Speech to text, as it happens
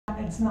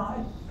it's not.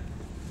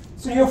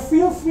 So you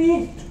feel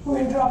free to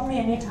interrupt me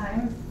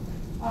anytime.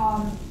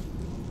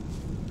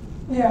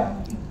 Yeah,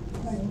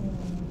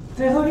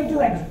 there's no need to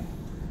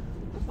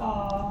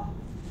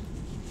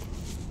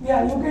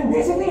yeah, you can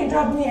basically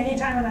interrupt me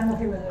anytime and I'm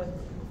okay with it.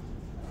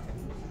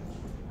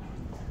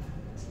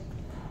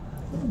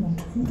 I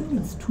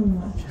think it's too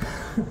much. I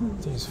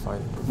think it's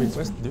fine. Wait, do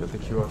you have the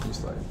QRT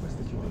slide? Where's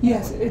the QRT?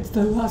 Yes, it's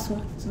the last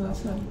one. It's the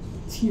last one.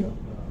 It's here.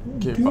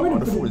 Okay, but on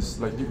the food, it's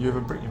like you have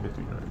a break in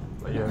between, right?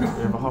 Like you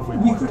have a halfway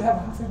break. We could have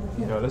a halfway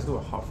break. Yeah, let's do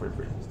a halfway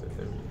break instead.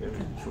 Then we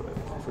show that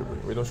halfway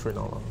break. We don't show it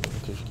now.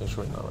 Okay, you can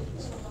show it now, I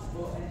guess.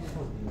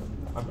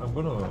 I'm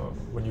gonna,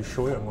 when you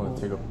show it, I'm gonna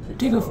take a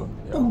picture.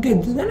 Okay,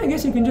 then I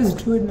guess you can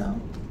just do it now,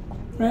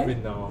 right?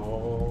 Wait now.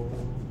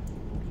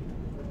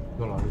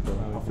 No, later.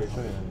 Halfway.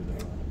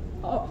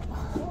 Up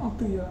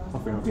to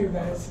you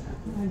guys.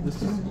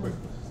 This is quick.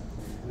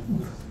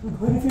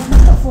 But if you take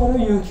a photo,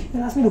 you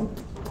can ask me to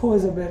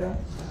pose a better.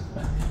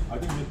 I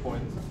think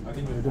midpoint. I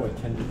think midpoint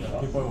can be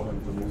better. Midpoint will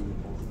have the most.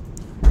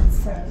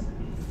 Fair.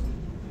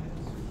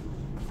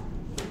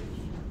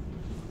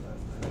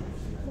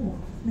 Oh,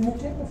 when you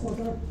take a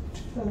photo,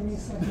 tell me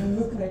so I can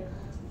look like,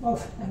 oh,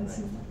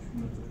 fancy.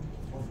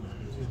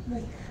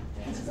 Like,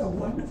 this is a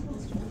wonderful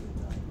story.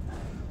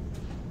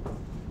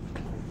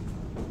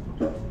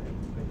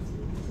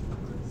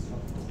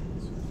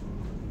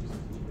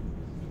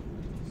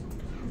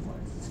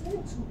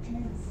 It's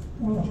okay.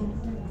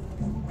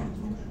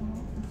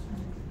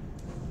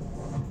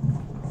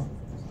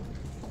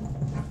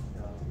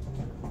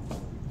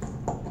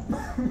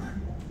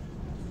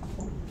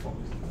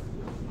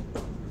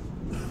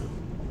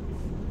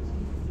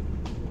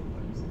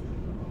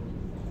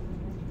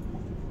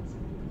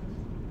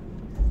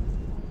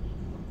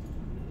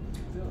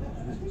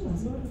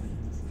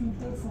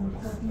 People from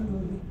Courtney will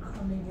be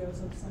coming here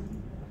so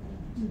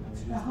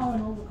how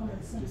and all will come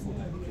at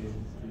 6:30.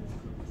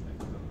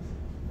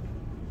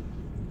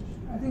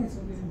 I think it's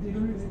okay. They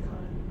don't really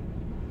come.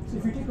 So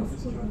if you take a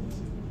photo,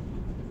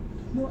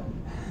 no,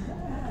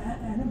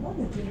 and about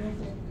the generic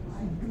thing, I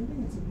don't think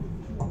it's a good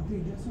job. They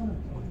just want to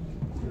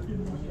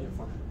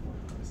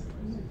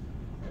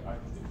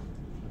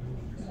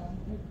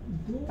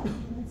though it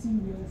might seem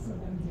weird for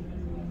them, they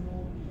don't really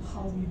know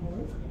how we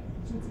work.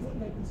 So it's not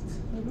like I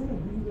don't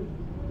agree with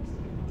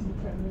the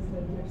premise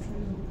that they're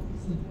trying to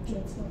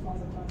get stuff out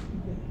of our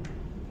people.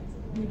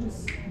 They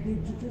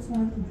just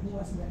want to do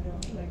us better,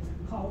 like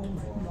how we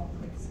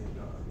operate.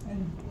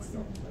 And so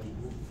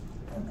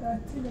I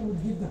think I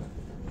would give the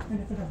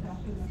benefit of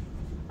doubt to them.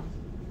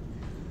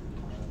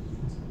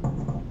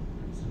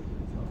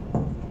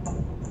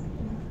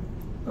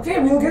 Okay,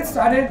 we'll get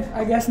started,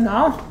 I guess,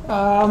 now.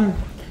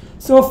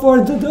 So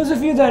for those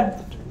of you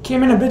that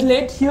came in a bit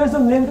late, here's a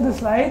link to the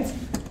slides.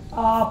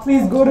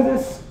 Please go to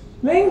this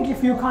link.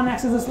 If you can't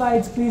access the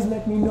slides, please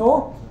let me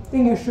know. I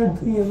think you should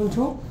be able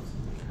to.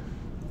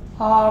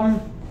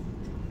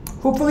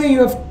 Hopefully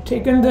you have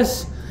taken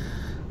this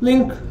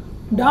link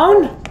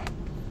down.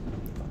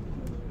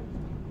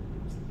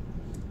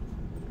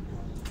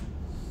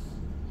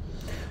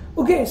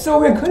 Okay, so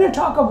we're going to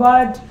talk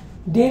about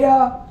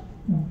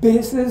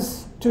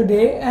databases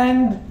today,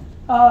 and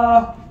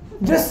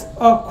just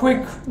a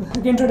quick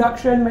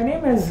introduction. My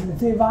name is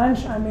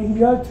Devansh. I'm in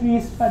year 3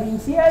 studying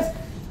CS.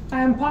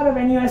 I'm part of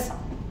NUS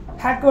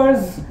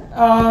Hackers.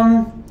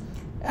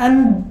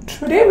 And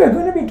today we're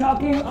going to be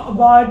talking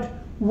about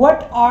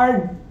what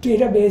are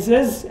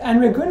databases, and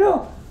we're going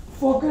to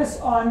focus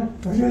on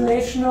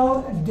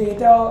relational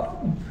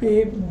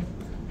databases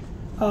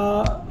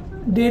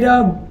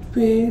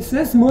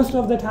most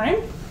of the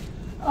time.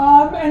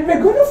 And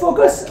we're going to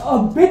focus a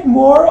bit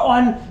more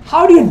on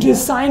how do you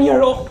design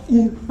your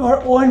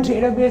own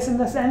database, in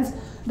the sense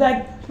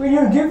that when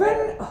you're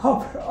given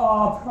a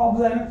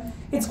problem,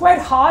 it's quite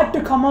hard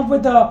to come up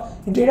with a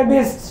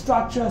database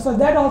structure. So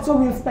that also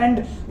we'll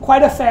spend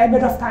quite a fair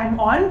bit of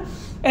time on.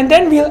 And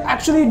then we'll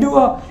actually do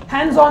a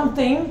hands-on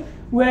thing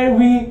where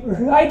we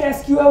write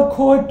SQL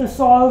code to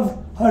solve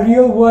a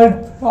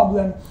real-world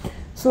problem.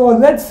 So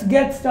let's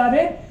get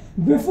started.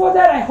 Before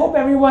that, I hope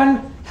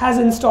everyone has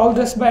installed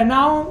this by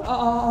now.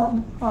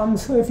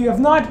 So if you have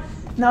not,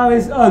 now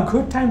is a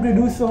good time to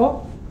do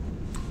so.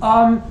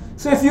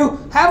 So if you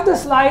have the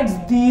slides,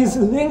 these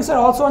links are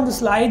also on the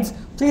slides.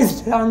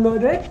 Please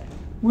download it.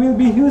 We'll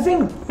be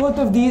using both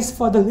of these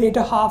for the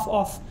later half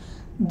of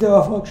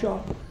the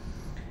workshop.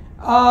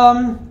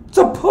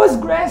 So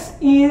Postgres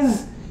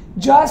is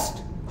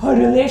just a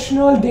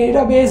relational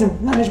database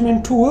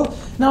management tool.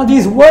 Now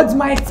these words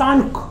might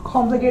sound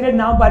complicated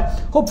now,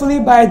 but hopefully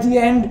by the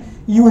end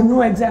you will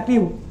know exactly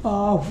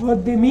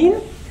what they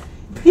mean.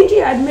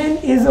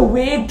 ptadmin is a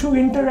way to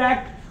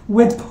interact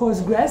with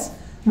Postgres.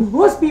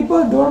 Most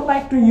people don't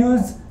like to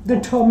use the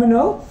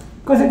terminal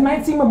because it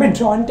might seem a bit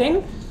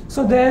daunting.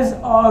 So there's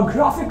a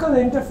graphical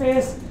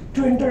interface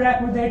to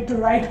interact with it, to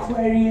write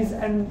queries,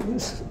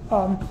 and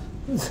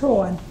so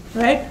on,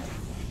 right?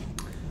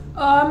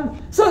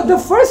 So the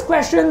first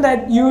question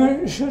that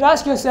you should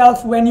ask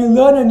yourself when you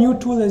learn a new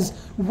tool is,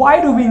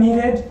 why do we need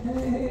it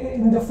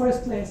in the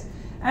first place?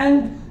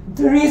 And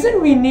the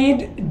reason we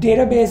need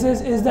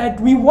databases is that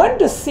we want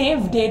to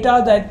save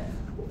data that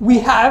we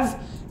have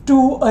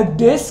to a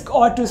disk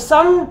or to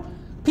some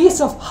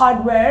piece of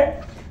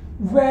hardware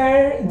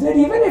where that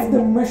even if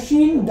the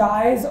machine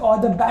dies or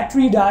the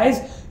battery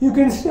dies, you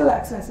can still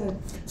access it.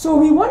 So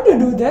we want to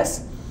do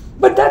this,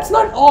 but that's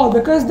not all,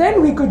 because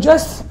then we could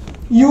just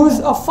use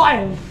a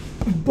file.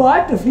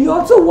 But we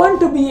also want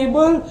to be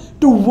able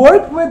to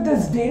work with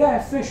this data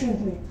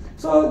efficiently.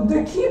 So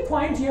the key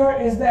point here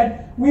is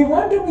that we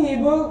want to be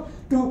able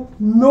to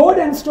load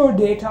and store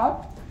data,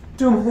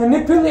 to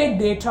manipulate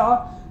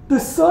data, to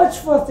search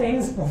for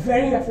things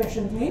very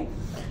efficiently.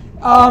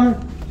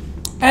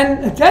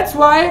 And that's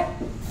why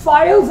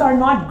files are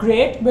not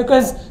great,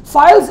 because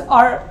files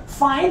are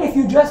fine if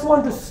you just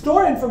want to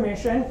store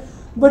information,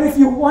 but if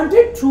you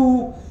wanted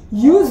to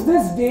use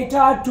this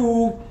data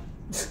to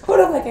sort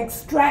of like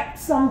extract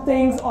some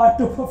things or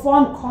to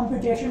perform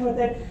computation with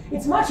it,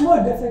 it's much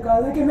more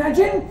difficult. Like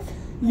imagine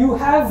you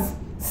have,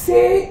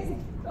 say,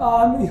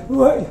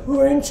 who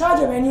are in charge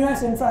of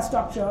NUS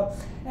infrastructure,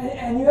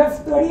 and you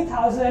have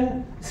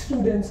 30,000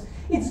 students.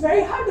 It's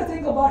very hard to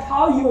think about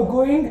how you are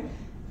going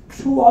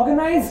to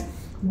organize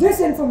this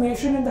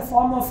information in the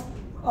form of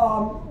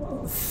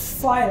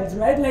files,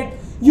 right? Like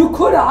you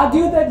could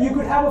argue that you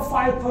could have a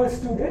file per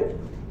student.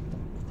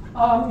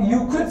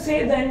 You could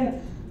say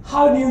then,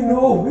 how do you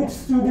know which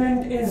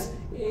student is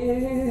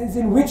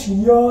in which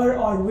year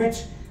or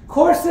which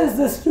courses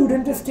the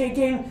student is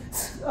taking,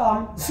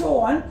 so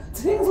on.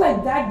 Things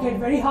like that get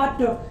very hard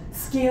to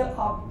scale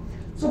up.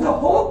 So the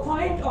whole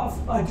point of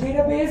a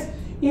database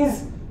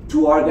is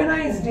to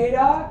organize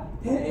data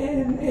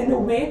in a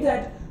way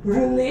that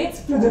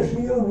relates to the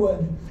real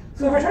world.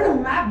 So we're trying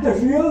to map the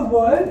real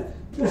world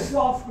to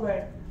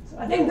software. So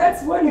I think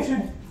that's what you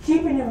should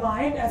keep in your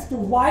mind as to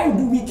why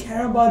do we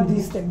care about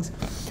these things.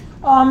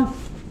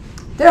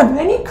 There are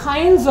many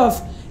kinds of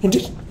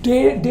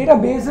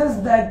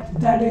databases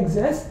that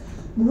exist.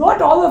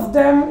 Not all of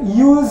them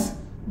use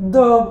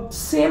the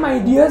same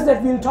ideas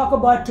that we'll talk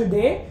about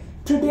today.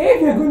 Today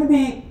we're going to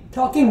be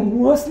talking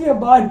mostly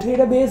about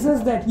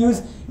databases that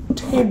use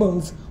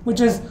tables, which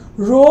is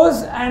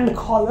rows and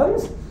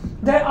columns.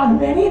 There are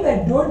many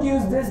that don't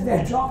use this.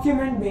 They're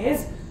document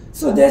based,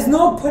 so there's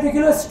no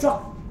particular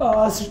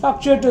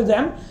structure to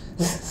them.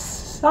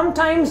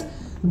 Sometimes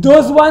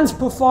those ones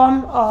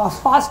perform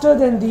faster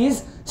than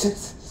these.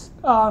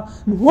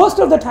 Most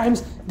of the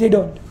times they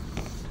don't.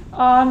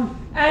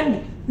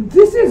 And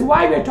this is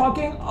why we're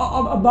talking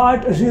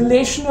about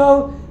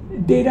relational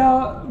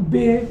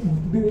databases,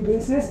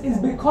 is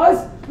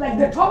because like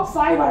the top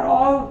 5 are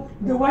all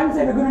the ones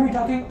that we're going to be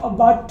talking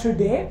about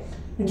today.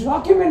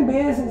 Document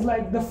based is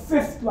like the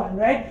 5th one,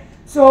 right?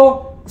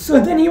 So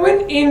then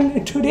even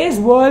in today's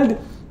world,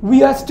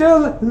 we are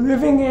still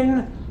living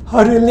in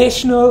a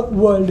relational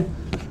world.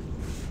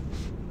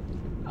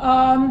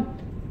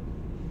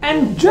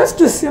 And just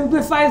to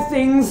simplify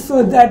things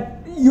so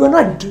that you're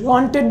not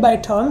daunted by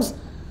terms,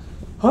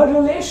 a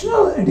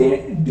relational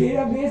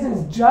database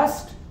is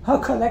just a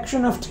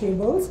collection of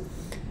tables.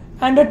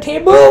 And a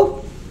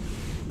table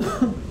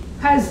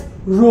has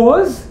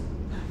rows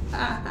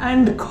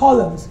and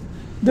columns.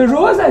 The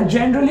rows are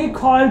generally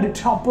called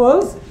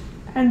tuples,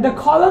 and the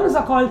columns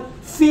are called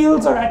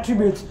fields or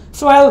attributes.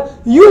 So I'll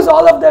use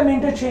all of them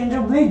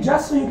interchangeably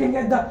just so you can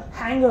get the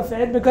hang of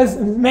it, because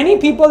many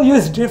people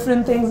use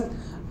different things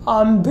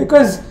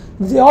because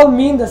they all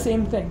mean the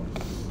same thing.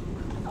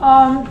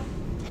 And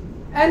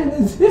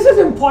this is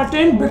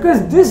important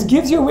because this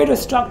gives you a way to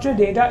structure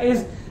data,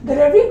 is that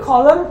every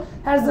column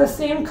has the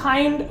same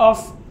kind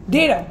of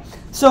data.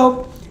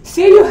 So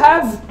say you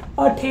have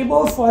a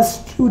table for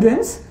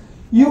students,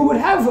 you would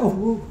have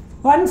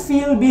one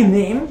field be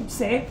name,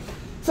 say.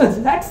 So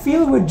that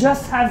field would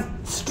just have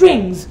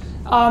strings.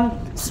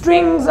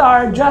 Strings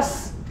are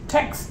just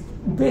text,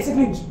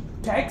 basically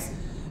text.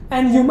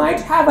 And you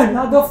might have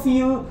another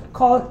field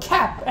called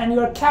cap, and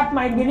your cap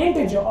might be an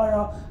integer or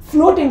a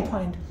floating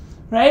point,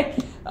 right?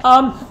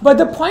 But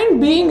the point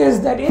being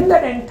is that in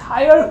that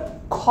entire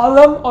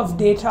column of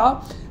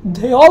data,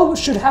 they all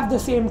should have the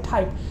same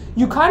type.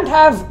 You can't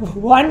have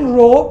one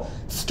row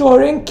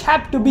storing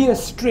cap to be a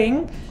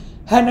string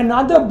and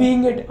another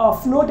being a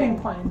floating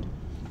point.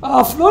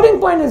 A floating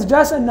point is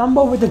just a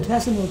number with a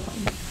decimal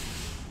point.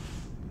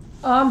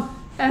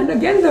 And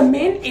again, the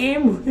main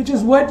aim, which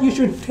is what you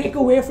should take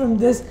away from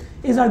this,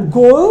 is our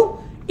goal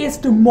is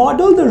to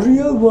model the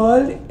real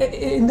world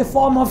in the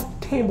form of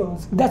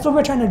tables. That's what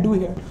we're trying to do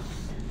here.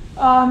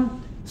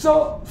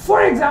 So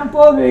for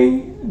example,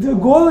 the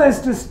goal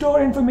is to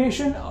store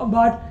information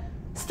about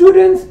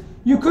students.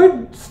 You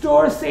could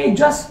store, say,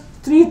 just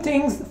 3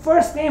 things: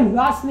 first name,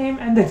 last name,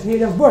 and the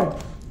date of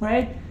birth,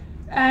 right?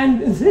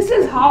 And this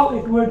is how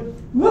it would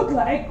look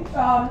like.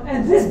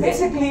 And this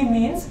basically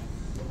means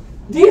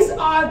these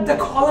are the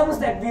columns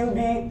that we'll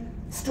be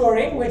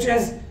storing, which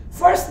is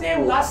first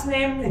name, last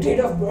name, date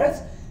of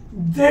birth.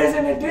 There's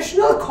an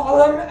additional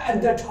column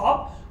at the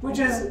top, which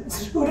is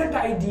student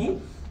ID.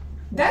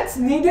 That's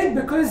needed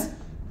because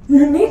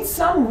you need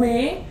some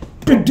way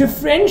to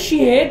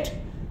differentiate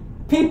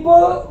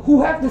people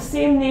who have the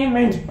same name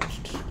and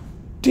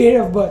date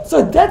of birth.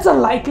 So that's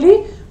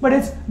unlikely, but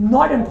it's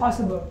not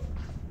impossible.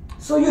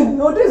 So you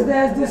notice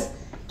there's this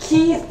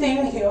key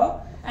thing here,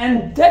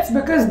 and that's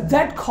because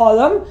that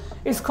column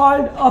is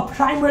called a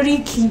primary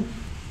key.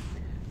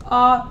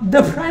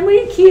 The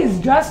primary key is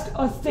just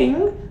a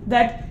thing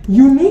that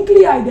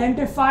uniquely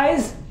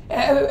identifies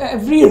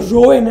every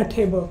row in a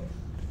table.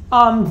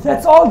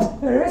 That's all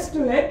there is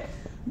to it,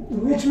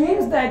 which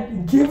means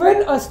that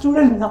given a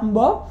student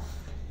number,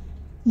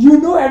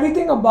 you know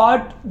everything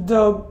about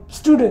the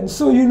student.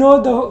 So you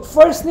know the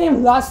first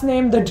name, last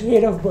name, the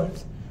date of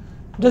birth.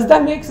 Does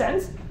that make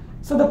sense?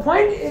 So the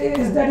point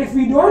is that if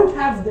we don't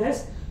have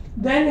this,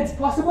 then it's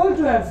possible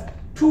to have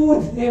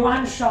two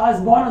Devan Shahs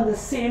born on the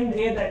same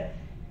day that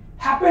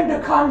happen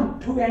to come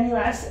to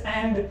NUS,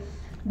 and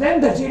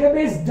then the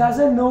database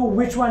doesn't know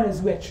which one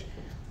is which.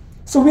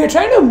 So we are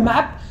trying to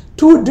map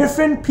two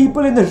different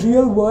people in the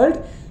real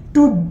world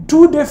to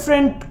two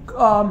different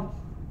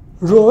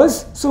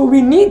rows. So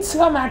we need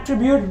some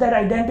attribute that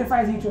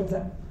identifies each of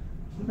them,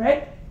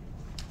 right?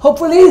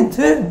 Hopefully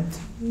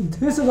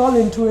this is all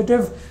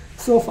intuitive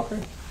so far.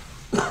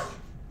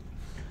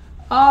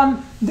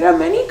 There are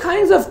many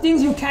kinds of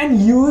things you can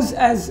use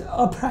as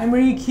a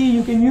primary key.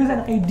 You can use an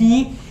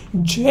ID.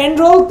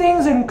 General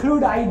things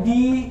include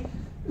ID,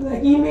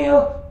 like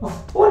email.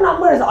 Phone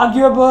number is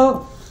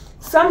arguable.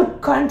 Some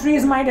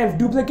countries might have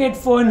duplicate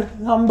phone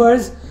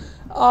numbers.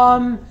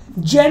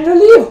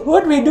 Generally,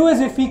 what we do is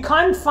if we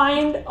can't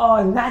find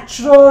a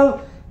natural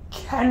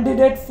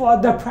candidate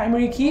for the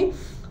primary key,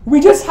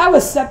 we just have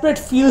a separate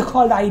field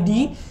called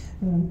ID,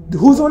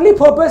 whose only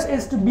purpose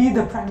is to be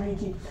the primary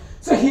key.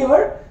 So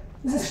here,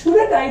 the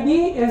student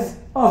ID is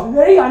a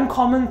very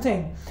uncommon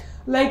thing.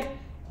 Like,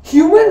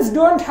 humans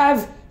don't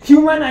have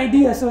human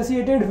ID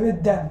associated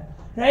with them,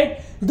 right?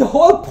 The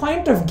whole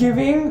point of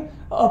giving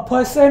a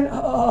person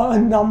a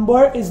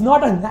number is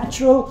not a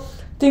natural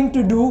thing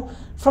to do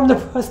from the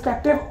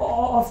perspective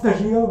of the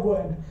real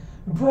world.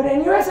 But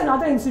NUS and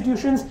other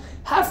institutions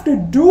have to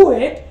do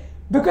it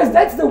because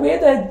that's the way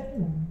that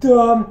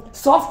the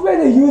software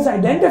they use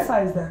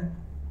identifies them.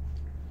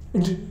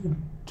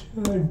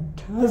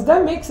 Does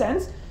that make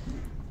sense?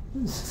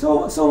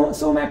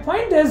 So my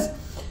point is,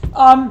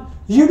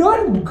 you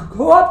don't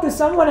go up to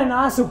someone and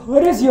ask,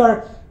 what is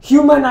your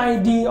human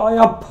ID or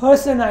your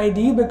person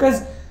ID,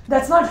 because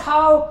that's not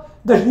how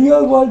the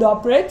real world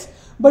operates.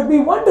 But we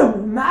want to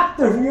map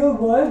the real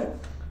world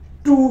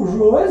to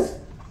rows,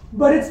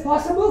 but it's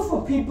possible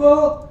for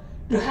people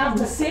to have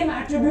the same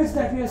attributes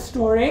that we are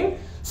storing.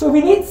 So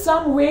we need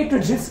some way to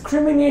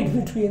discriminate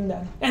between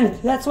them. And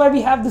that's why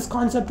we have this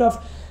concept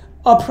of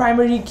a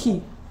primary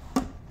key.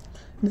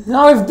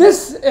 Now, if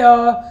this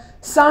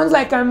sounds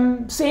like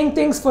I'm saying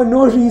things for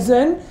no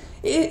reason,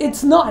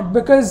 it's not,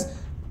 because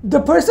the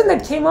person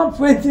that came up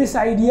with this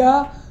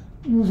idea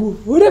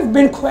would have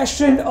been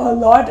questioned a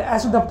lot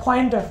as to the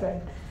point of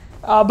it.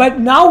 But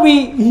now we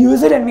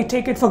use it and we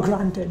take it for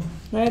granted,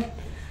 right?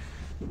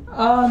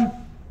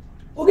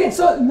 Okay,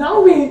 so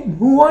now we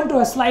move on to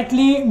a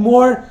slightly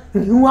more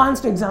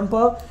nuanced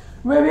example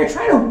where we're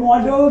trying to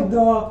model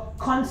the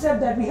concept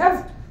that we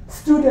have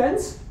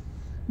students.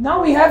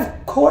 Now we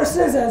have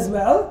courses as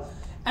well,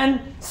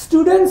 and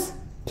students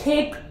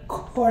take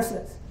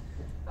courses.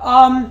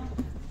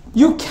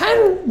 You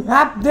can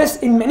map this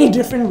in many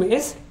different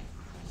ways,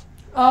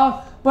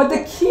 but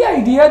the key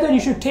idea that you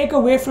should take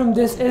away from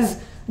this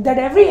is that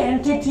every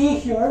entity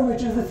here,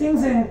 which is the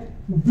things in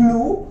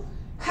blue,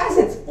 has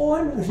its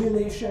own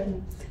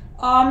relation.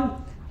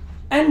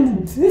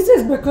 And this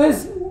is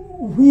because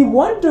we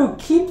want to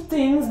keep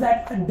things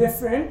that are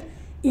different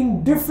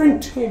in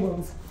different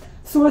tables.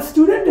 So a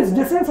student is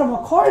different from a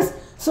course,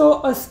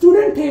 so a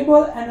student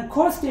table and a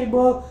course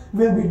table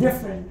will be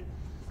different.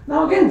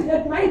 Now again,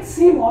 that might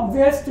seem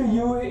obvious to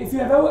you if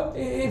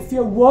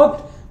you've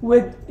worked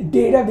with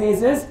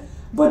databases,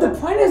 but the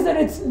point is that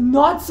it's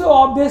not so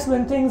obvious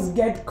when things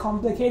get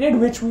complicated,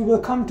 which we will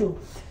come to.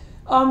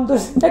 The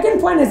second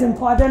point is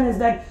important, is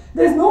that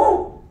there's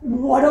no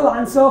model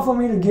answer for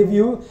me to give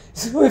you.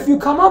 So if you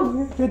come up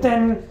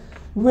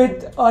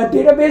with a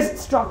database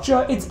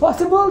structure, it's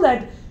possible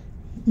that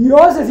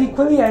yours is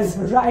equally as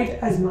right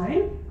as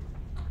mine.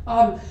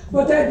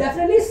 But there are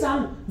definitely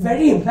some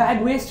very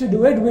bad ways to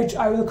do it, which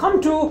I will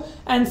come to,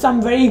 and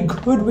some very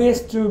good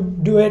ways to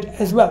do it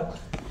as well.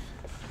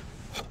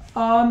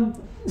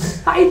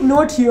 Side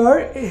note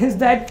here is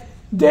that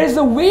there's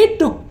a way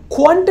to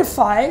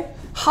quantify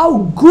how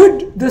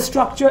good the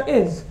structure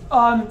is.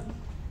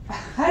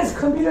 As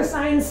computer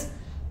science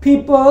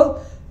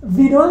people,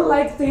 we don't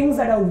like things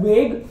that are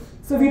vague,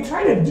 so we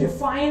try to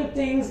define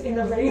things in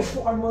a very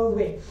formal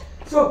way.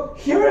 So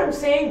here I'm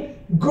saying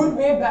good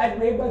way, bad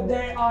way, but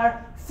there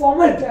are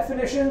formal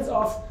definitions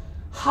of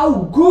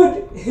how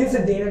good is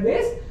a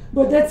database,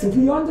 but that's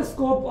beyond the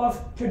scope of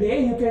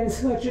today. You can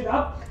search it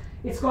up.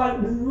 It's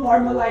called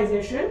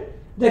normalization.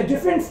 There are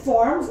different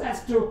forms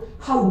as to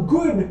how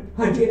good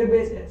a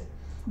database is.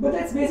 But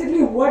that's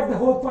basically what the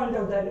whole point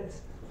of that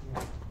is.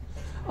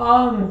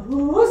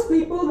 Most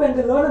people, when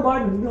they learn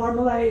about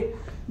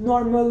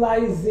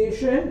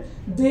normalization.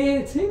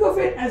 They think of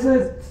it as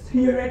a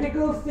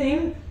theoretical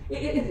thing.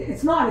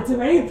 It's not. It's a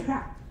very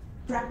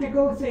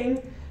practical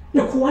thing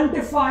to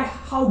quantify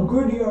how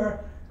good your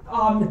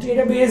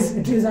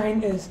database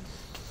design is.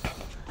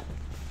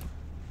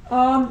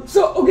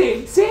 So,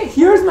 okay, say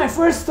here's my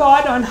first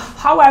thought on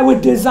how I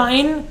would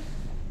design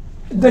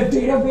the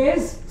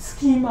database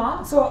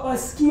schema. So a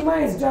schema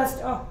is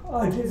just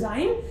a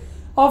design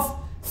of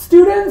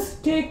students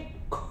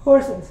take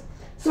courses.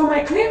 So my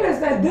claim is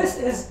that this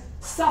is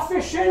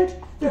sufficient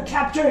to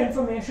capture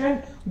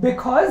information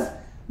because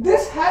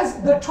this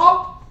has the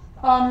top,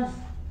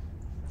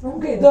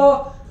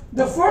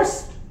 the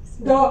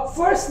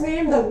first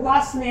name, the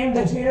last name,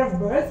 the date of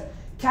birth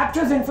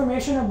captures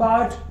information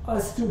about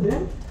a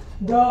student.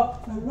 The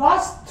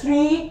last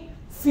three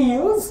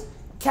fields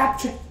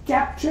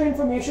capture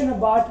information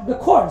about the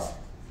course.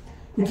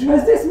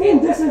 Does this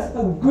mean this is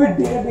a good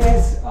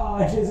database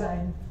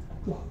design?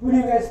 What do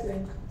you guys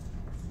think?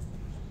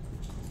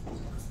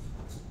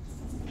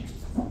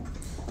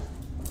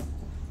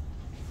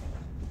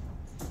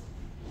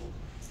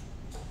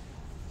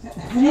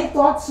 Any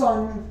thoughts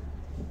on,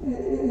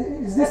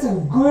 is this a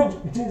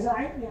good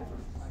design? Yeah.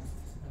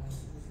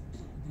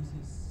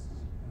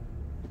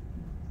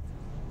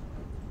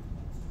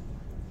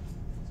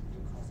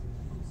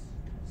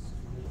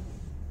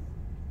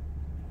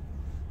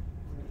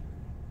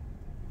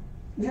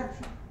 Yeah.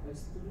 A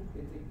student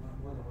can take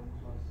more than one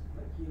course.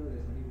 Like here,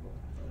 there's only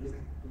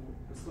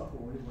a slot for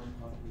only one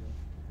course here.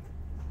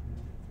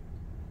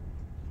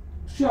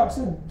 Sure,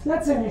 so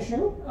that's an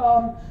issue.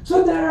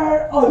 So there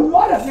are a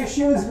lot of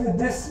issues with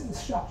this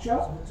structure.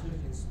 So you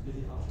can split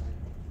it out,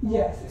 right?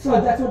 Yes,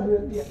 so that's what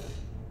we'll,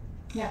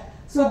 yeah.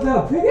 So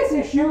the biggest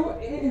issue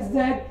is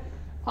that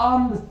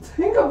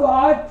think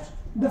about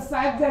the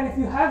fact that if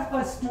you have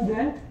a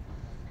student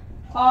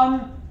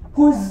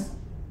who's,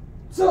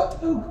 so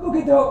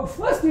okay, the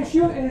first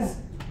issue is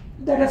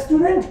that a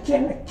student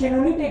can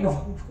only take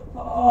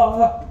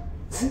a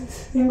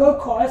single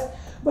course,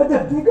 but the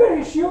bigger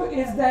issue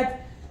is that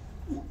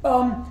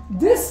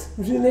this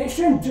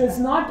relation does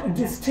not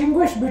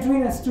distinguish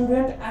between a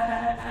student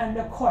and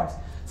a course.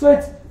 So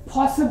it's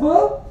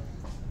possible,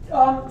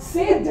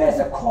 say there's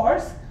a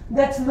course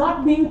that's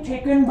not being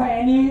taken by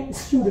any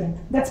student.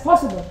 That's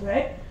possible,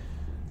 right?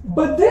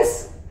 But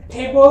this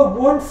table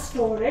won't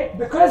store it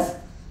because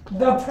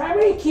the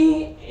primary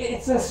key,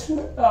 it's a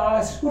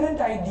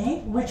student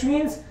ID, which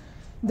means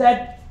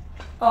that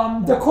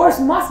the course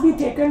must be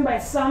taken by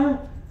some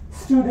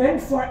student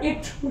for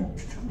it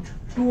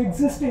to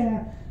exist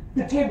in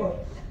the table.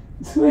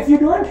 So if you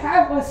don't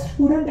have a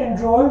student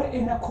enrolled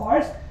in a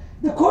course,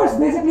 the course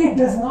basically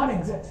does not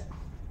exist.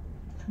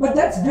 But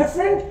that's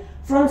different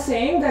from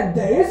saying that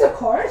there is a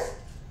course,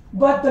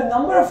 but the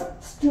number of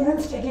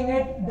students taking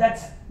it,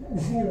 that's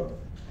 0.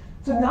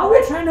 So now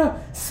we're trying to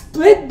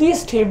split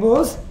these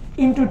tables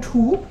into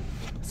two.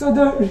 So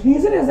the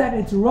reason is that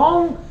it's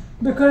wrong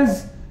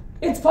because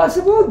it's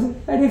possible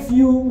that if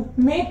you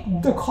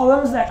make the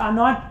columns that are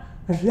not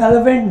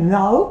relevant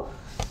null,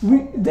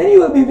 then you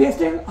will be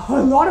wasting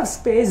a lot of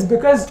space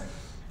because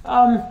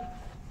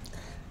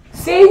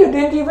say you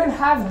didn't even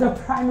have the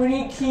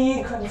primary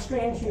key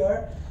constraint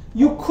here,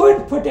 you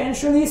could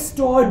potentially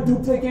store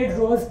duplicate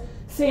rows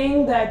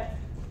saying that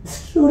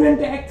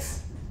student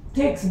X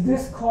takes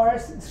this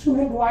course,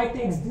 student Y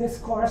takes this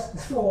course,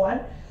 so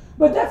on.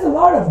 But that's a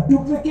lot of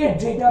duplicate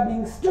data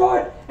being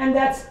stored, and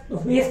that's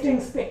wasting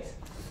space.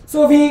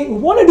 So we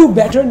want to do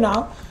better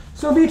now.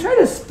 So we try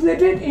to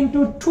split it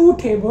into two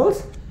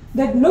tables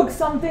that look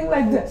something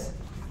like this.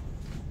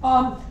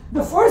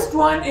 The first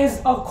one is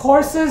a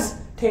courses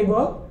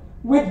table,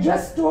 which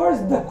just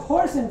stores the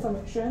course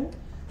information.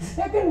 The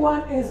second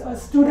one is a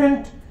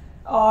student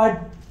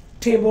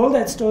table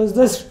that stores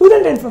the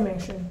student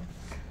information.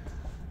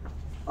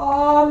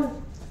 Do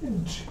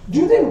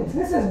you think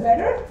this is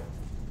better?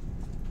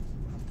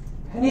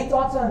 Any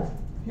thoughts on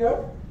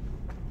here?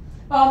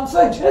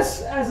 So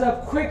just as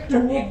a quick, to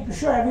make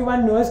sure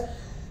everyone knows,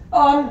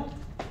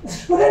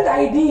 student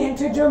ID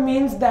integer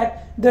means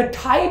that the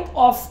type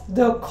of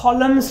the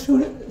column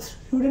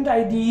student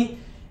ID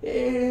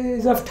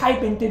is of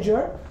type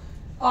integer.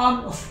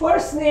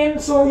 First name,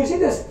 so you see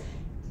this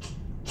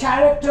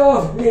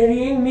character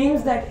varying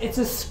means that it's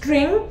a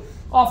string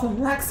of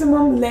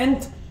maximum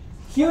length.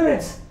 Here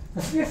it's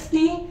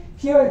 50,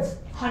 here it's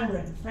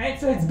 100, right?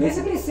 So it's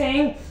basically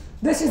saying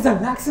this is the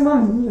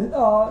maximum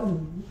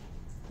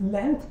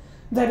length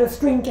that a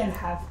string can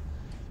have.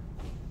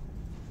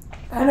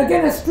 And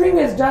again, a string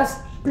is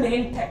just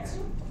plain text.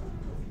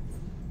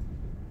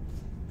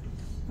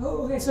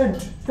 Oh, okay, so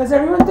does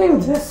everyone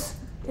think this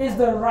is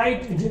the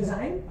right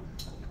design?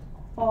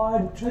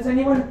 Or does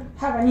anyone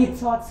have any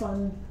thoughts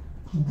on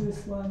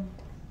this one?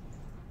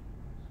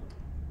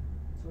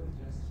 So it's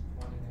just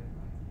 1 and n,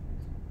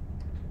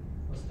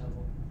 right? First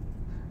level.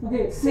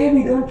 Okay, say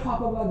we don't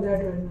talk about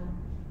that right now.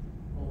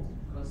 Oh,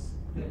 because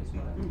that is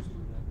what I used to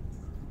learn.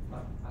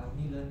 But I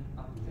only learned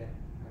up to that.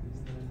 I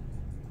didn't learn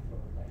for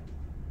like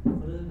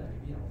further, like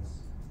maybe I was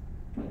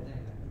at that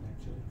like a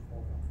lecture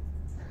before.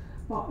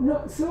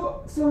 No,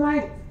 so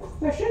my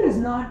question is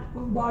not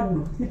about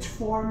which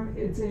form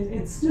it's in.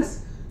 It's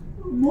just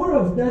more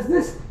of, does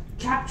this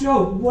capture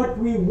what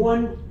we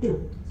want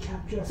to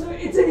capture? So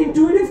it's an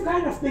intuitive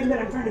kind of thing that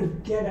I'm trying to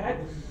get at.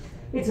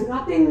 It's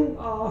nothing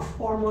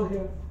formal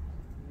here.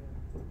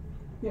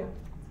 Yeah.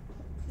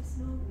 There's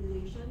no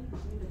relation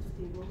between the two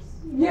tables.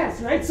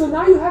 Yes, right? So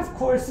now you have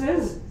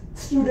courses,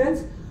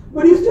 students,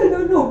 but you still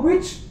don't know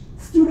which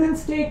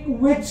students take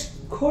which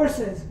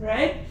courses,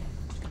 right?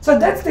 So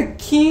that's the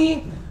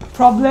key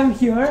problem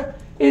here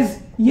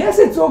is, yes,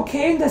 it's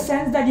okay in the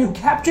sense that you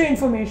capture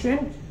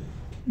information,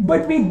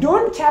 but we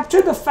don't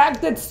capture the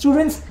fact that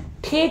students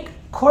take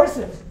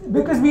courses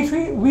because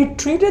we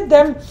treated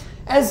them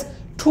as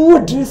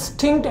two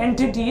distinct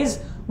entities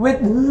with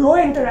no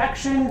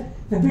interaction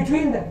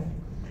between them.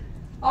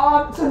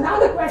 So now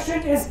the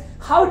question is,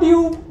 how do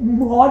you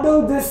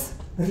model this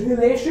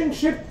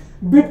relationship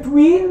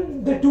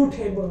between the two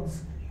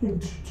tables? Do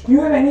you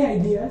have any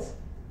ideas?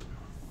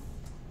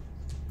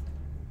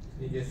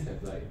 You just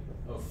have like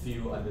a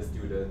few other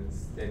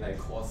students, then like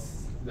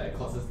courses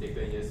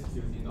taken, you just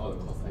fill in all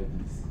the course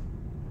IDs.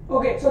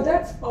 Okay, so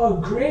that's a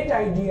great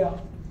idea.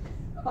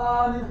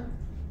 Yeah.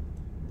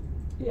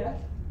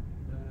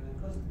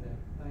 Because at that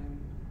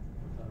time,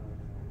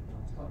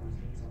 I'll start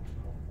using something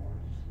called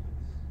forage.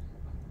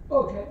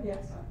 Okay,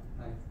 yes.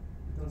 Like,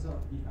 it turns out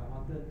if I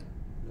wanted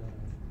the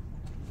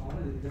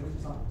database to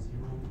start from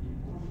 0, it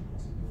won't be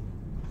possible.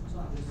 So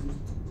I just use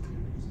the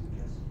queries to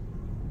just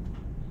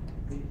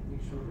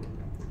make sure that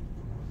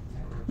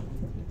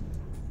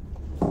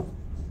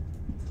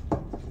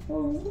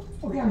Oh,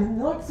 okay, I'm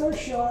not so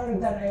sure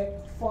that I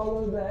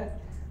follow that,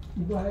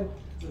 but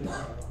so they won't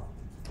error.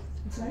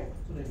 sorry.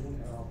 So they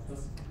won't error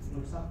because the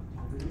database start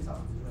from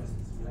 0 as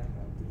it's blank,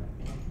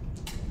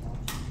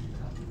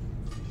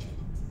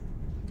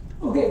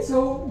 Okay,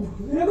 so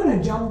we're not going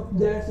to jump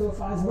there so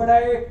fast, but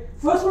I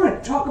first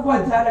want to talk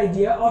about that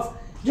idea of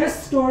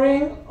just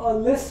storing a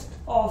list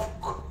of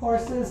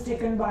courses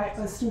taken by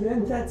a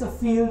student. That's a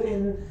field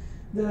in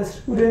the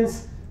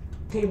students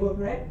table,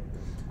 right?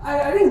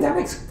 I think that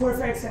makes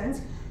perfect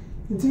sense.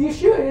 The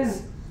issue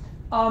is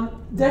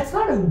that's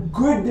not a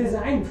good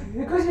design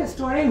because you're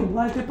storing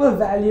multiple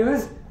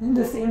values in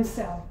the same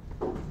cell.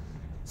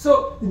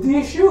 So the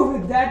issue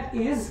with that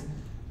is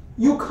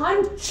you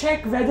can't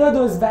check whether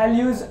those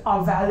values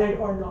are valid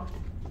or not.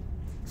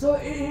 So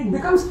it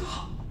becomes,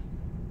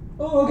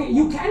 okay,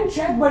 you can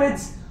check, but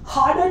it's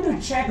harder to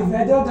check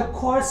whether the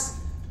course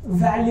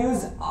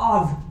values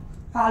are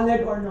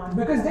valid or not,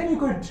 because then you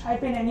could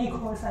type in any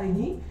course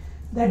ID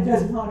that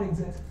does not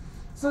exist.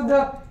 So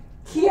the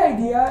key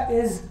idea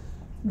is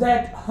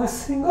that a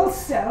single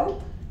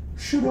cell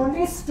should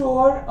only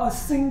store a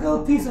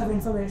single piece of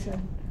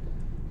information.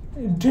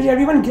 Did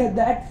everyone get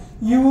that?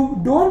 You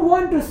don't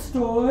want to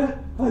store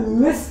a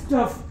list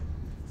of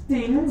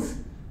things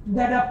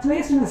that are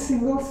placed in a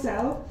single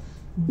cell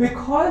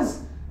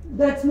because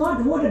that's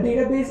not what a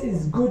database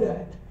is good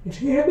at.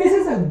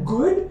 Databases are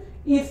good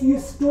if you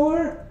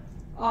store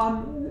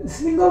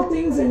single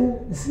things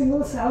in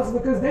single cells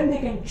because then they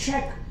can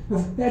check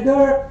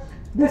whether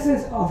this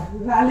is a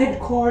valid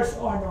course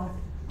or not.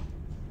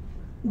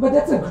 But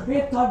that's a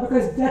great thought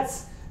because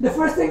that's the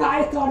first thing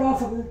I thought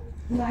of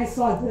when I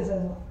saw this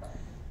as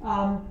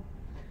well.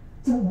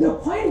 So the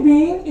point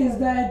being is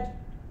that,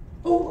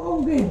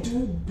 okay,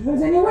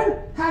 does anyone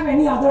have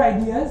any other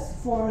ideas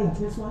for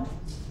this one?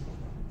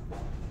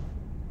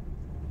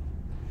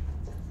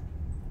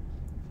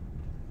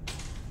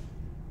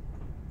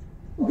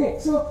 Okay,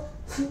 so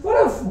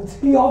sort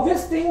of the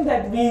obvious thing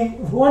that we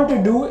want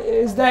to do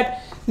is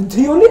that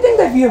the only thing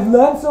that we have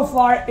learned so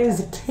far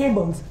is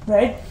tables,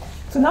 right?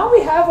 So now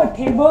we have a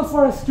table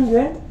for a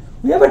student,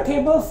 we have a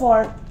table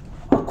for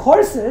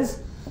courses.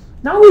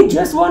 Now we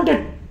just want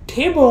a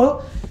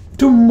table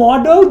to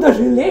model the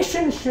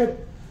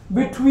relationship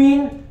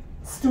between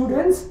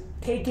students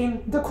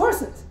taking the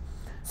courses.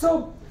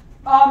 So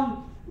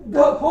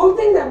the whole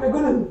thing that we're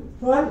going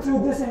to run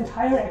through this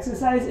entire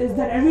exercise is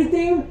that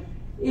everything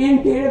in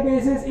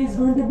databases is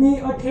going to be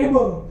a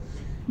table.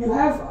 You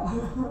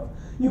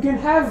can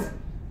have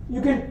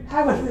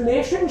a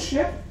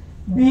relationship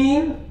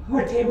being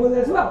a table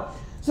as well.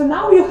 So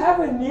now you have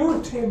a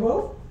new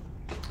table,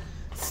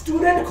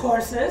 student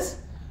courses,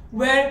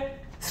 where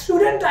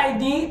student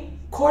ID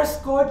course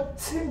code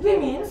simply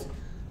means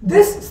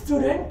this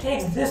student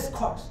takes this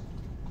course.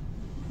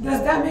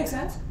 Does that make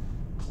sense?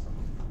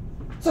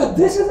 So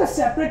this is a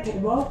separate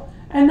table,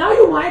 and now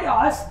you might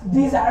ask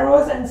these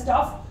arrows and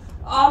stuff.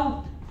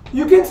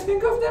 You can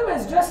think of them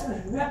as just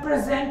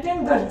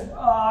representing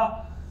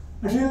the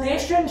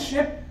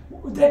relationship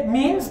that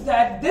means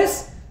that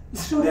this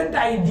student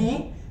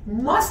ID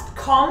must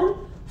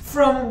come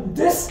from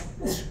this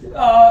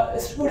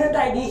student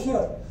ID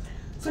here.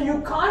 So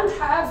you can't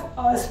have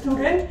a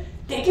student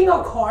taking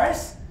a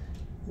course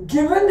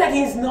given that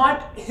he's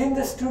not in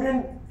the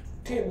student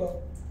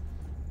table.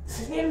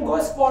 Same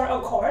goes for a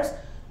course.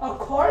 A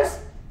course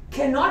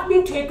cannot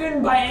be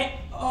taken by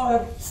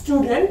a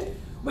student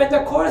when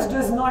the course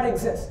does not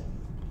exist.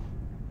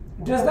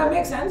 Does that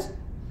make sense?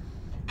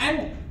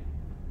 And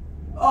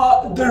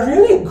the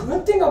really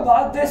good thing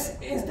about this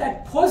is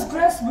that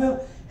Postgres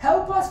will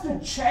help us to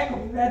check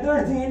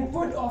whether the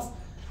input of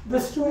the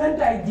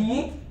student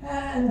ID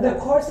and the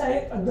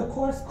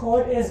course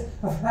code is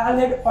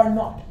valid or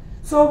not.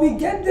 So we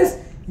get this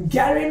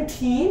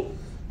guarantee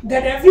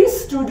that every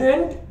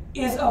student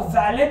is a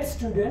valid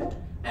student,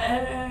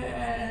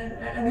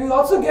 and we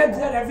also get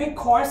that every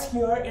course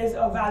here is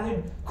a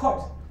valid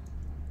course.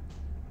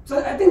 So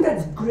I think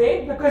that's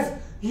great because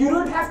you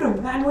don't have to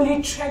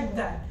manually check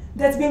that.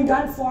 That's being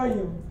done for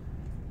you.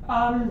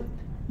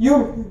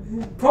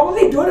 You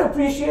probably don't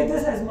appreciate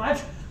this as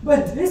much,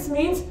 but this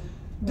means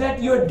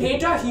that your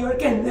data here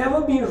can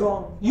never be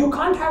wrong. You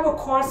can't have a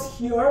course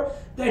here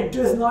that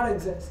does not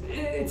exist.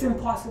 It's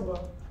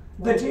impossible.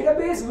 The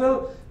database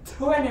will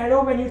throw an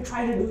error when you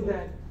try to do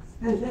that,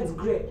 and that's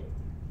great,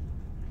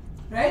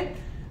 right?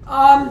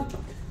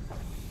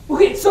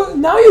 Okay, so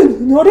now you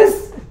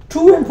notice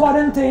two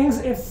important things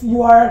if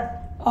you are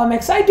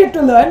excited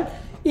to learn.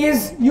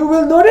 Is you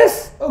will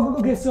notice,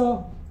 okay,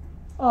 so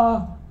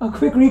a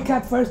quick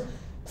recap first.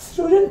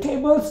 Student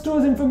table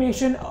stores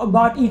information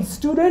about each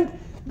student.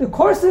 The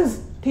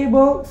courses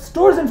table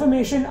stores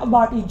information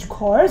about each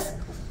course.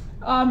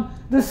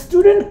 The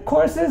student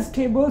courses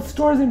table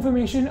stores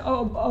information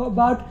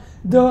about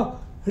the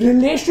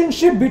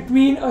relationship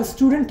between a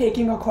student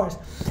taking a course.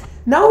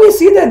 Now we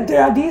see that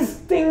there are these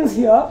things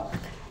here,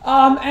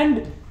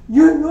 and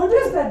you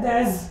notice that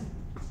there's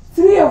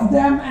 3 of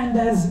them and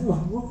there's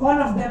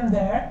 1 of them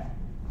there.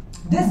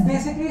 This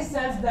basically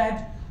says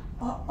that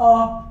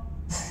a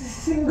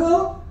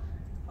single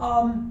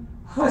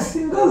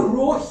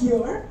row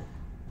here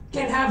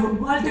can have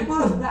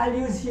multiple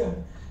values here.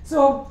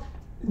 So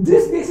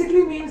this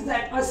basically means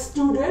that a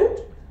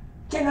student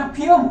can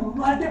appear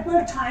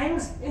multiple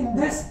times in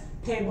this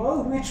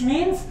table, which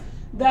means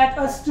that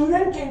a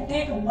student can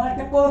take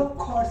multiple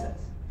courses.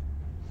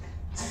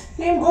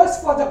 Same goes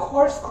for the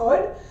course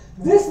code.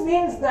 This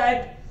means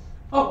that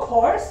a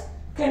course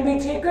can be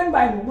taken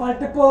by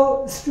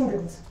multiple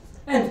students,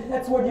 and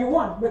that's what you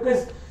want,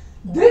 because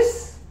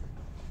this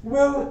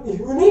will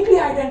uniquely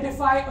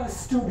identify a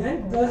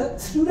student. The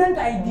student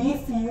ID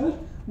field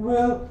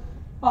will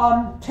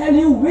tell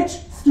you which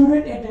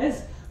student it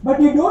is,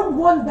 but you don't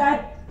want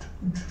that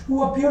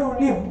to appear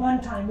only one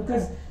time,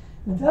 because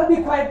that will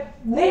be quite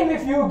lame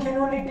if you can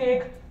only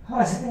take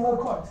a single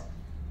course.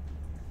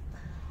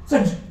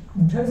 So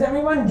does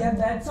everyone get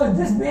that? So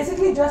this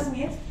basically just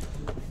means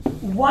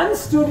one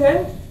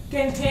student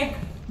can take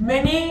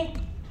many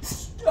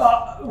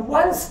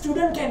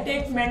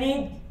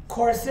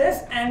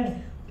courses,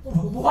 and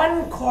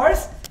one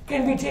course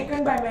can be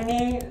taken by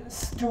many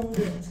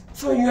students.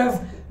 So you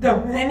have the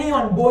many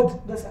on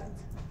both the sides.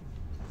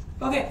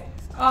 Okay.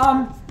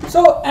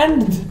 So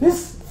and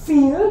this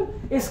field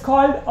is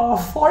called a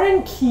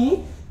foreign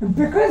key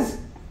because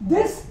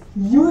this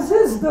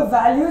uses the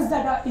values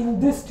that are in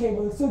this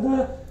table. So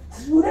the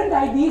student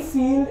ID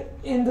field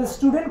in the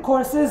student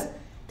courses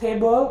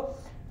table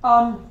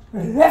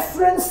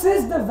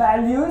references the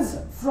values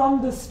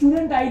from the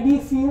student ID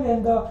field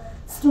in the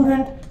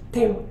student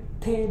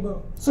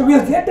table. So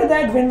we'll get to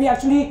that when we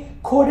actually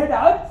code it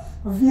out.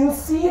 We'll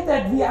see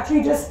that we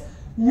actually just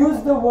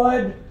use the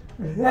word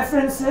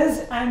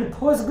references, and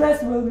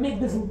Postgres will make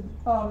this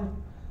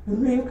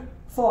link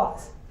for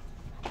us.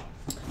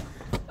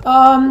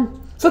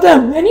 So there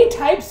are many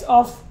types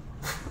of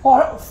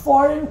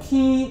foreign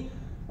key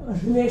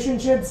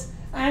relationships,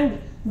 and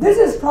this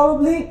is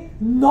probably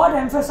not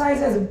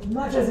emphasized as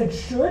much as it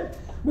should,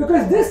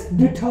 because this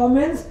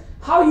determines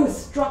how you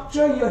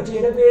structure your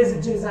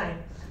database design.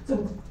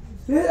 So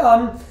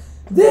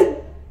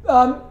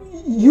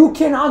you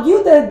can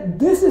argue that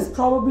this is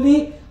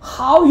probably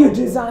how you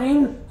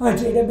design a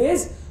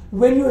database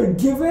when you are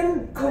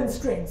given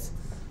constraints,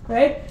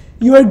 right?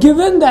 You are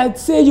given that,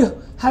 say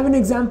you have an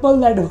example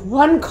that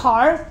one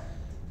car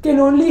can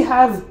only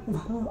have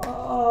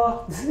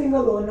a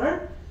single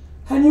owner,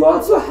 and you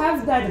also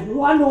have that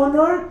one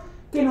owner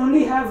can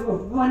only have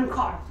one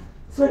car.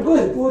 So it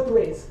goes both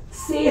ways.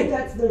 Say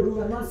that's the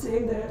rule. I'm not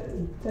saying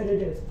that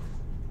it is.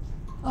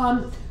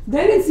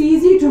 Then it's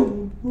easy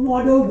to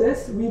model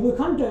this. We will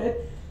come to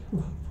it.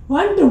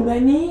 One to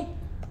many.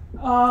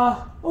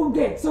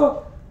 Okay,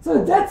 so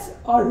that's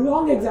a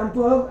long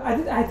example.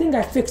 I think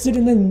I fixed it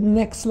in the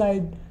next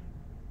slide.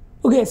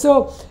 Okay,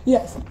 so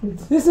yes,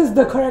 this is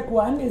the correct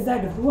one. Is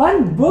that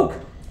one book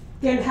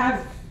can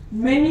have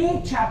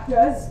many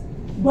chapters,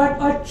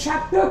 but a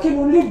chapter can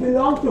only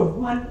belong to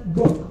one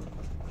book,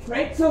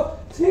 right? So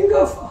think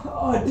of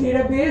a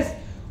database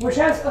which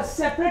has a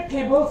separate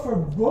table for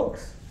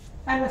books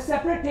and a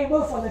separate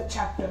table for the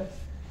chapters.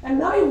 And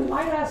now you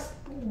might ask,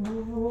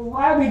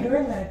 why are we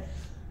doing that?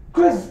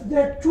 Because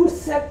they're two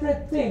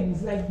separate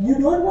things. Like, you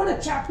don't want a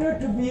chapter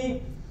to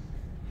be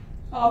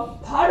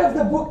part of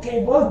the book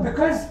table,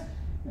 because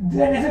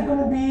then is it going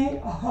to be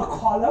a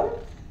column?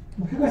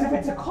 Because if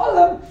it's a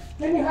column,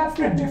 then you have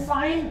to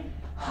define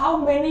how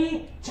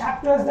many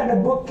chapters that a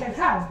book can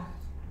have.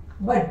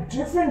 But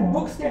different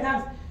books can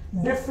have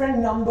different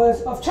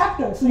numbers of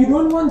chapters. So you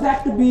don't want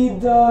that to be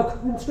the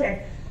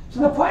constraint.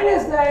 So the point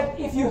is that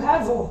if you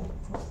have a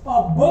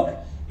book,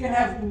 can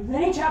have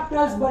many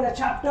chapters, but a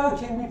chapter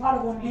can be part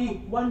of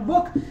only one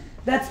book.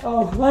 That's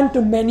one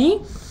to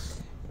many.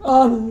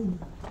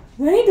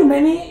 Many to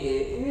many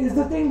is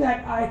the thing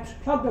that I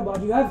talked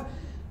about. You have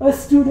a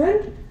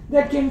student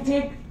that can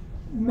take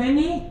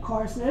many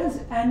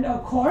courses, and a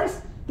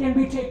course can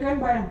be taken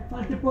by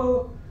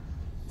multiple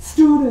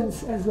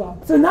students as well.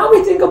 So now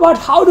we think about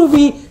how do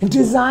we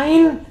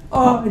design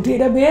a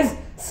database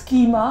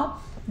schema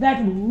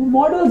that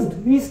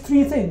models these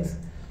three things.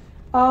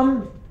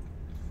 And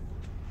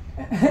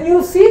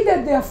you'll see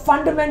that they are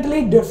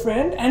fundamentally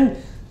different, and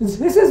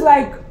this is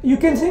like, you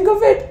can think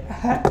of it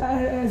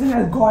as an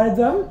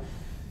algorithm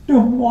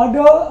to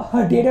model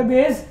a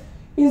database,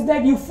 is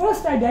that you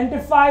first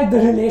identify the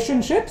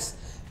relationships,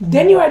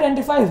 then you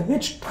identify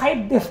which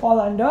type they fall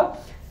under,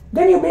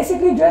 then you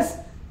basically just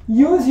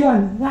use your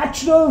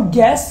natural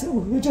guess,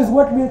 which is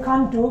what we'll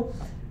come to.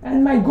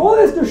 And my goal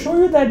is to show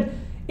you that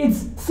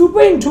it's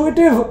super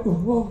intuitive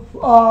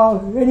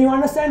when you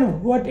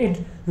understand what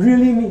it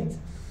really means.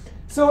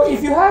 So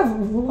if you have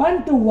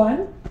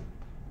one-to-one,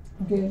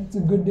 okay, it's a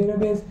good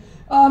database,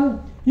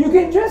 you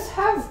can just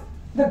have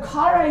the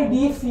car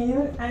ID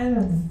field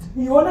and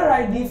the owner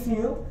ID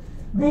field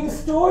being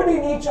stored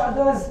in each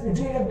other's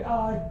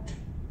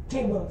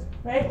tables,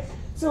 right?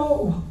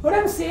 So what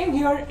I'm saying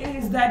here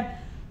is that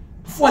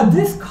for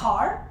this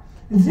car,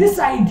 this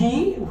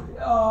ID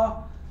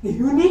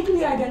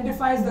uniquely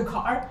identifies the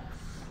car,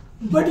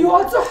 but you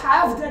also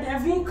have that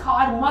every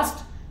car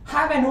must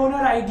have an owner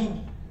ID,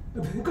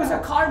 because a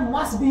car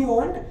must be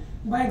owned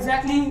by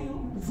exactly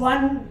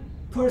one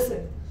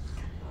person.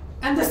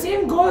 And the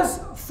same goes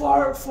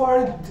for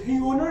the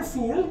owner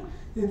field.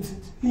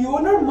 The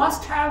owner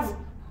must have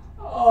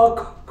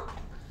a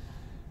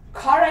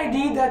car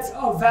ID that's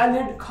a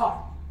valid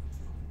car.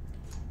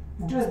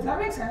 Does that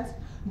make sense?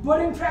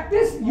 But in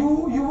practice, you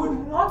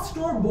would not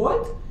store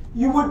both.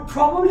 You would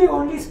probably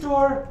only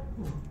store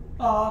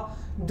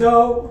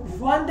the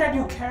one that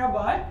you care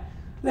about.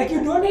 Like,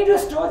 you don't need to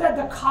store that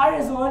the car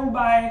is owned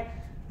by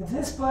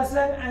this person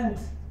and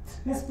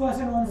this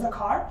person owns the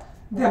car.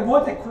 They're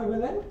both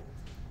equivalent.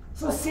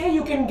 So say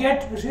you can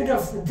get rid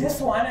of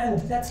this one, and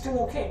that's still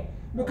okay,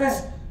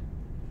 because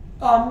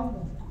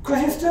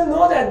you still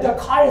know that the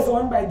car is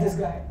owned by this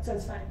guy, so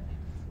it's fine.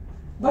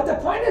 But the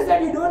point is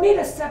that you don't need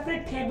a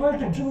separate table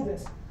to do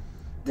this.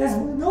 There's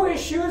no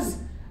issues,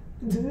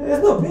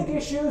 there's no big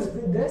issues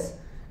with this,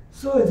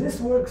 so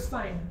this works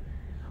fine.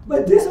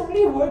 But this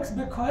only works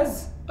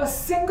because a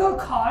single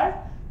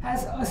car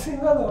has a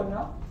single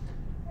owner,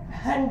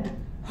 and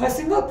a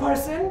single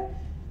person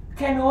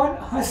can own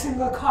a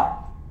single car.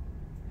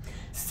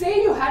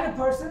 Say you had a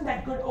person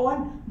that could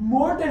own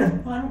more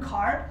than one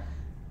car,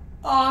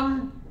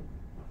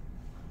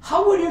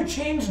 how would you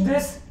change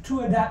this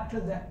to adapt to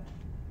that?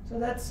 So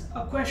that's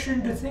a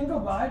question to think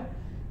about.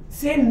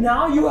 Say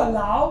now you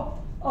allow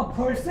a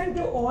person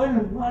to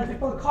own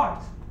multiple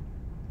cars.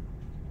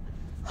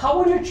 How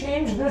would you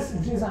change this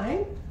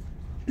design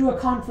to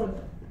account for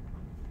that?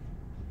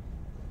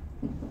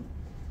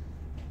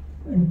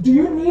 Do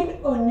you need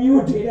a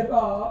new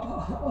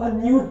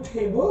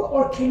table,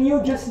 or can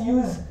you just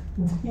use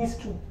these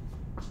two?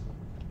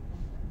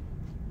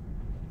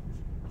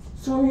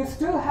 So you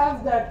still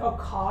have that a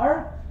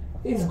car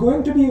is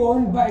going to be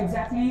owned by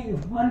exactly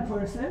one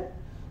person,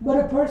 but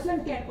a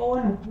person can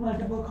own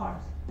multiple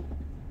cars.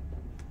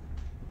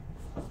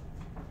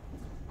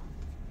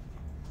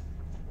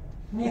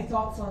 Any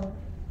thoughts on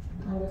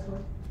this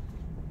one?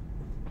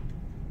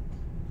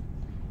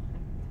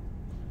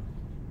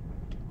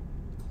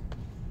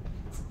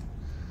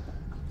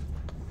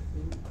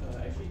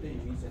 Actually, then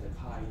it means that the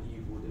car ID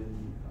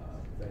wouldn't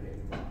vary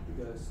anymore,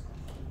 because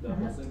the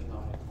person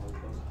cannot have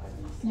multiple car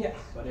IDs. Yes.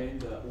 But then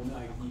the owner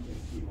ID can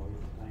keep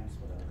multiple times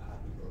for the car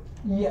people.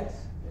 Yes.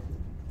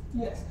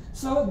 Yes.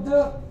 So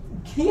the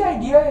key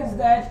idea is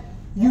that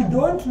you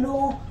don't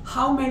know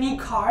how many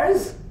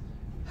cars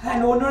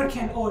an owner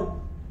can own,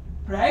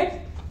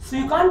 right? So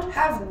you can't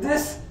have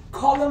this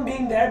column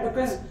being there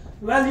because,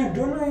 well, you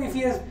don't know if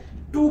he has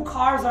 2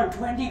 cars or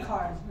 20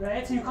 cars,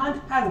 right? So you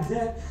can't have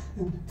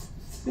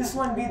this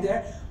one be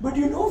there, but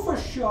you know for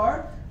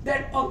sure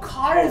that a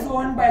car is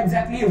owned by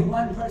exactly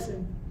one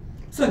person.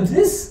 So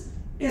this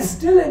is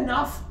still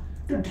enough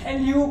to tell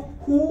you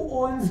who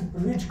owns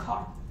which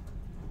car.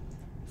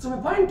 So my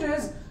point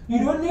is, you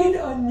don't need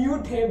a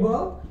new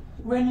table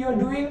when you're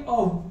doing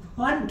a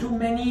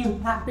one-to-many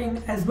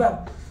mapping as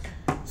well.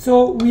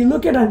 So we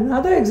look at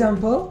another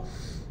example,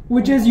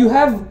 which is you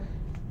have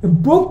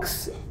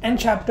books and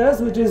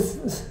chapters, which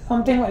is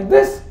something like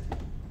this.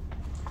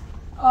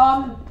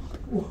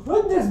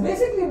 What this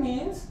basically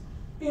means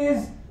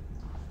is,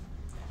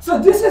 so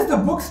this is the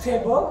books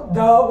table.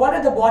 The one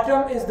at the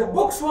bottom is the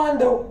books one,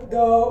 the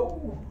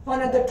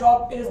one at the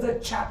top is the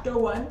chapter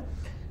one.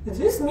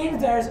 This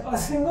means there's a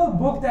single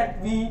book that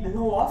we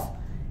know of.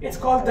 It's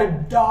called the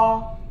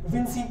Da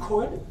Vinci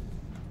Code.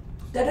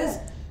 That is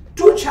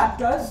 2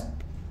 chapters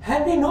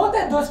And we know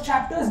that those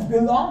chapters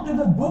belong to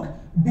the book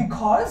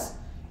because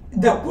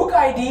the book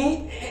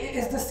ID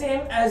is the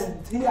same as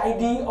the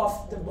ID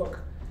of the book.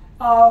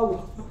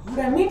 What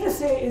I mean to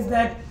say is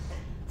that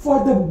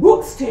for the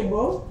books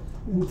table,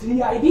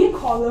 the ID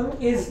column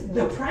is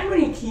the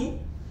primary key,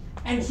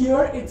 and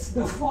here it's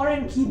the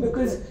foreign key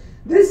because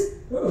this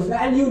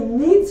value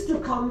needs to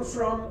come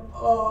from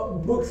a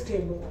books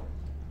table,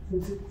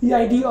 the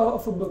ID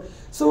of a book.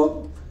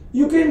 So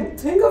you can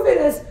think of it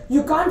as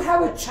you can't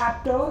have a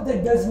chapter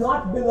that does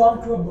not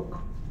belong to a book.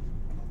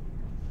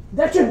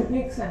 That should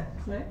make sense,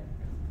 right?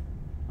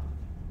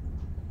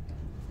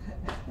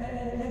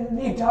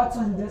 Any doubts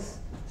on this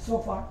so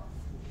far?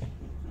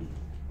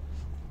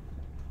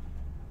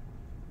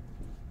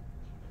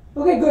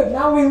 Okay, good.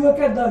 Now we look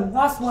at the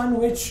last one,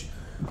 which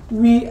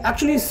we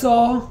actually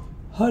saw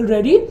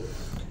already,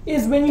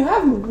 is when you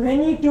have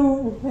many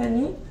to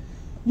many,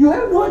 you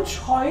have no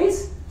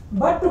choice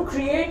but to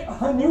create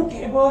a new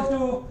table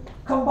to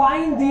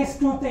combine these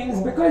two things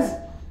because,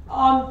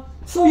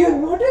 so you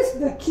notice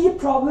the key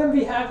problem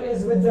we have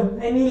is with the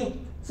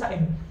many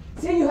side.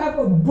 Say you have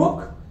a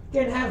book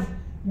can have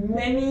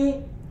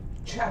many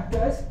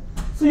chapters,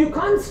 so you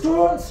can't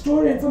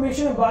store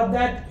information about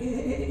that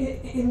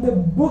in the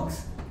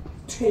books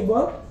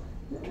table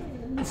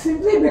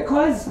simply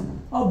because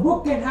a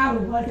book can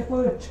have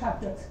multiple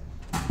chapters,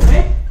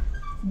 right?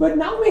 But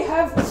now we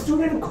have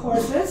student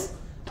courses,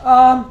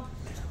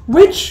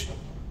 which,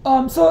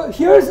 so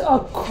here's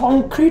a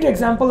concrete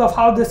example of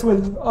how this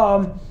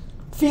will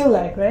feel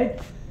like, right?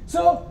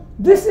 So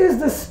this is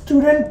the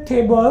student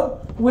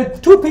table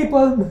with two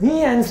people,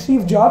 me and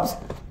Steve Jobs,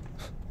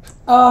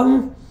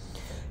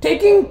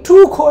 taking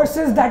two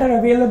courses that are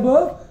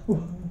available.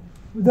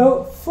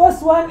 The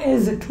first one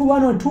is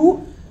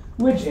 2102,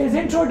 which is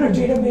Intro to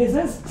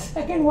Databases.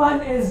 Second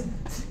one is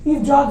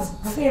Steve Jobs'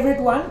 favorite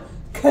one,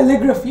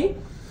 Calligraphy.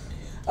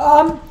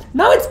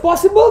 Now it's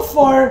possible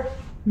for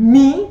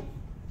me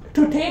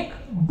to take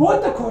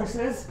both the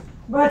courses,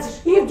 but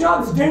Steve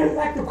Jobs didn't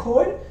like the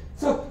code,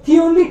 so he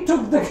only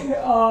took the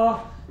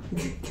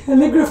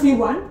Calligraphy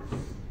one.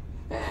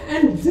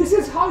 And this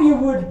is how you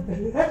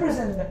would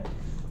represent that.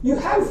 You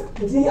have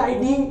the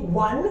ID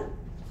 1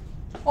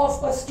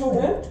 of a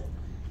student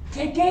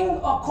taking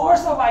a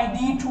course of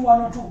ID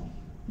 2102,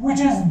 which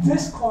is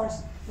this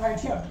course right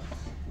here.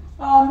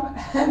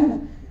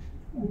 And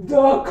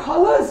the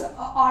colors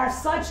are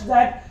such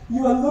that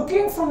you are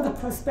looking from the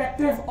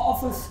perspective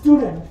of a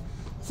student.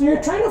 So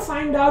you're trying to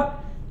find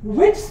out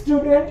which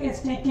student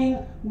is taking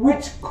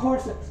which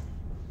courses,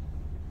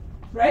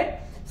 right?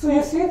 So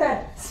you see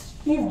that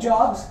Steve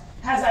Jobs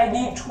has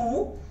ID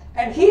 2,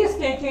 and he is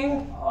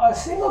taking a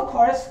single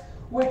course,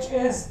 which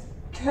is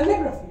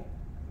calligraphy,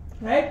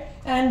 right?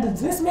 And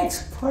this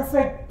makes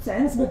perfect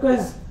sense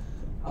because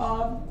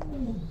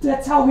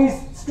that's how we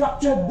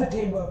structured the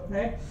table,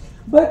 right?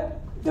 But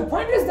the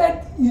point is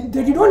that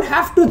you don't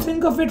have to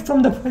think of it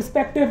from the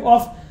perspective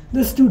of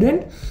the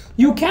student.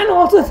 You can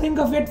also think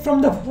of it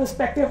from the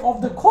perspective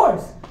of the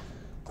course.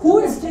 Who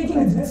is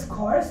taking this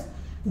course?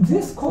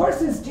 This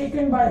course is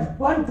taken by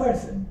one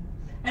person,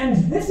 and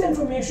this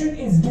information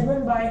is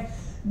given by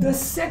the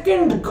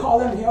second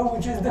column here,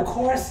 which is the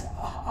course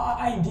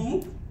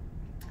ID.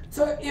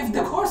 So if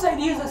the course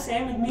ID is the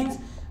same, it means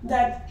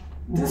that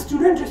the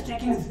student is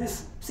taking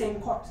this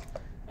same course.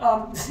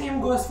 The same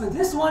goes for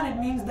this one. It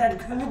means that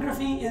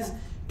calligraphy is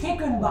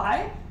taken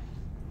by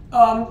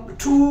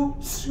two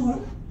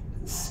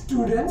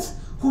students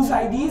whose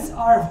IDs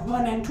are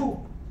 1 and 2.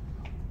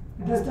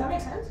 Does that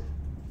make sense?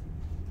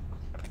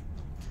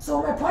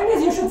 So my point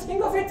is you should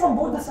think of it from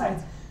both the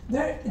sides.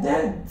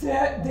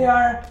 They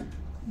are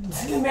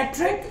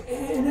symmetric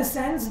in a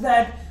sense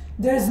that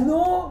there's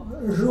no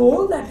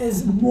role that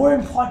is more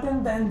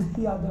important than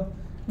the other.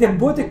 They're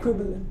both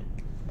equivalent,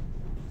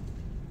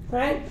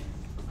 right?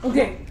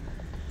 Okay.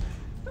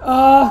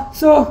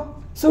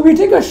 So we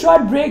take a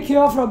short break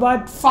here for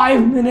about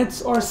 5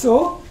 minutes or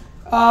so.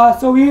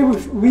 So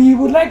we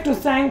would like to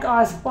thank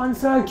our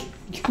sponsor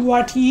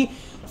QRT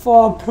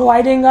for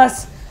providing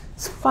us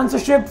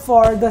sponsorship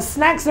for the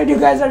snacks that you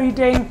guys are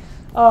eating.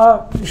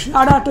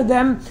 Shout out to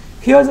them.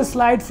 Here's a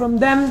slide from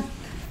them.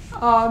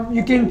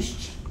 You can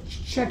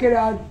check it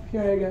out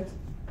here, I guess.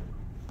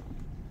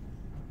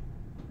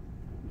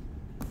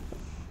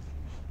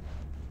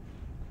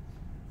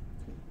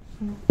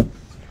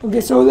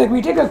 Okay, so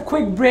we take a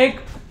quick break.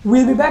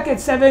 We'll be back at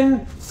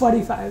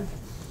 7:45,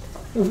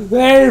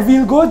 where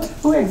we'll go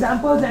through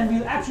examples and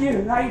we'll actually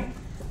write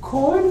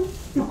code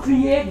to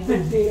create the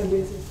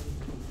databases.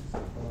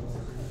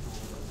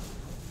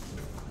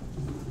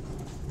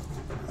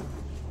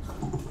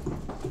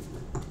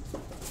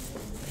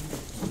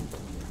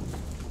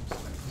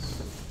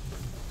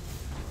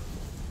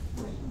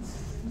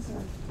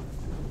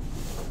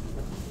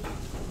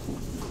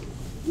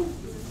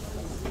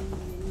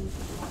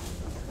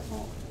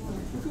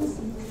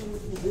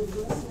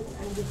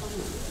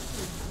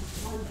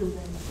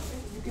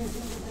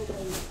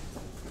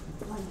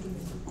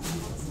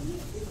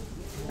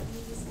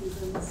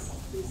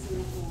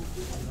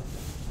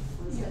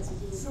 Yes.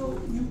 So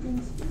you can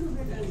think of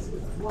it as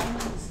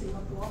one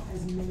Singapore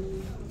has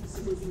many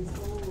citizens.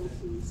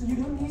 So you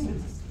don't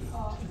need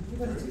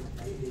because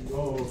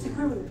it's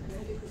equivalent,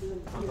 right?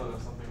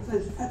 So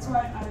that's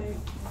why I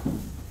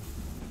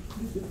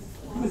did this.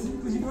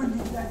 Because you don't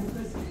need that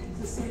because it's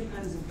the same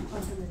as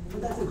continent. But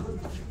that's a good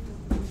thing.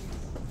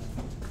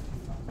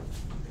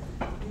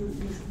 You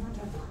should not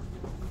have.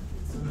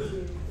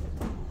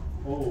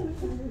 Oh.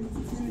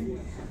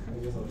 I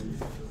guess I'll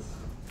leave.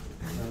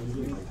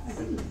 I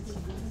think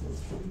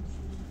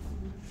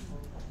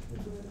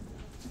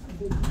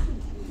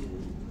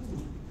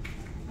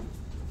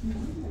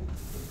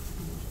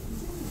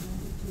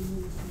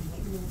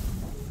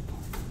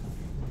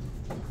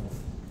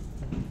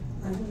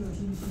I don't know,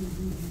 he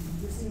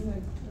just seemed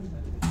like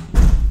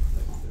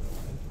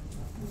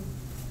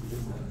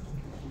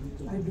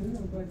I don't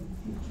know, but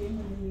he came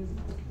and he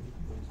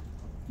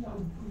yeah,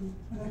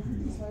 and I put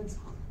these slides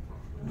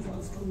as I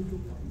was told to.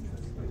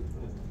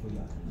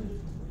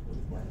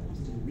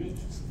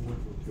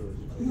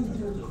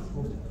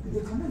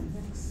 They come in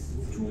next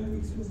 2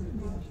 weeks. I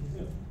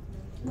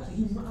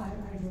don't know.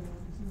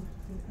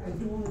 I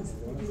don't want to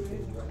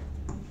speculate.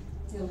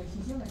 Yeah, like he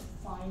came like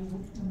 5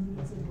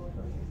 minutes ago.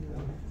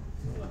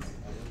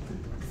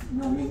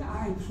 No, I mean, I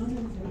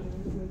shouldn't tell you,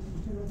 but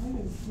I think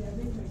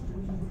like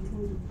when you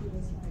told the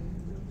previous slide.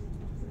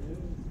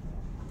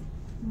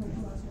 No,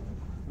 last one.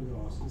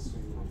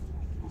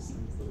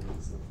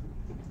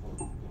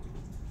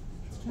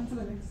 Time for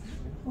the next.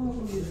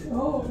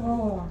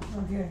 Oh,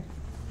 okay.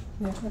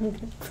 Yeah,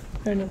 okay.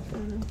 Fair enough.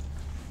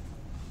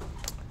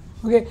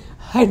 Okay,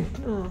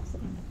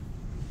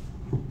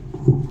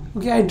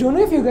 okay, I don't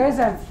know if you guys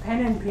have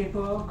pen and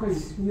paper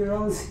because you're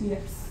all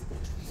CS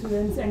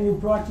students and you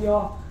brought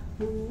your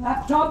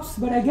laptops,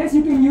 but I guess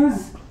you can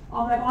use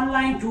like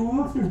online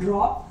tools to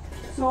draw.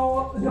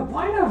 So the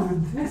point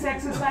of this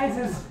exercise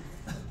is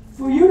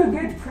for you to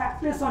get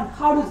practice on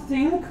how to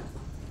think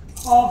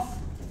of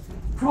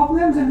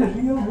problems in the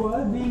real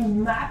world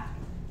being mapped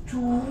to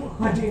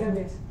a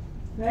database,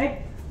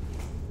 right?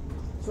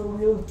 So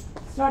we'll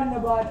start in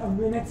about a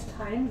minute's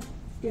time.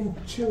 You can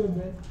chill a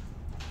bit.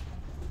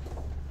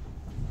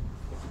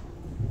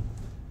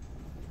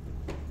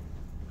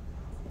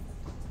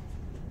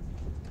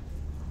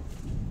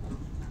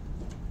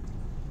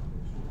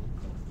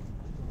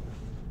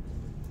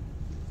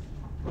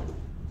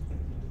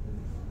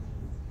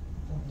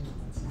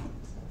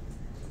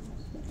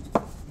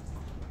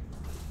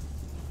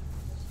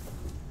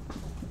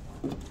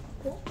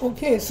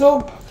 Okay,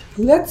 so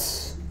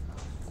let's,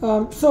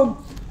 so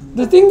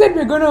the thing that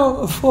we're going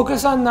to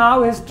focus on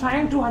now is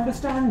trying to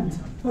understand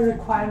the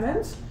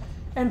requirements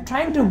and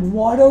trying to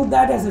model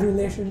that as a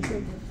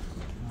relationship,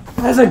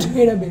 as a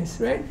database,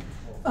 right?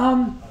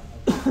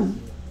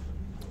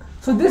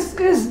 So this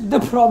is the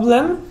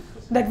problem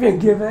that we're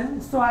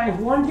given. So I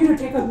want you to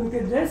take a look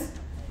at this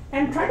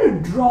and try to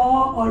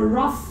draw a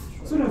rough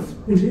sort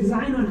of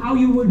design on how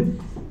you would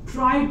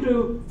try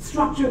to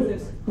structure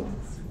this.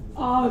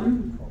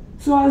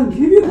 So I'll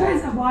give you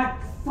guys about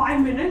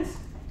 5 minutes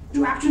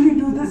to actually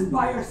do this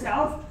by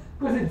yourself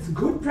because it's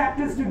good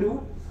practice to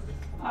do.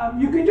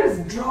 You can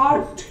just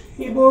draw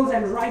tables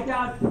and write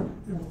out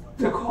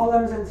the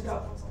columns and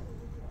stuff.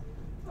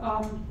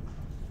 So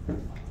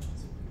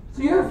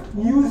you have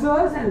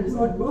users and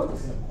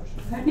notebooks,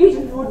 and each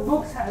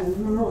notebook has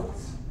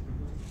notes.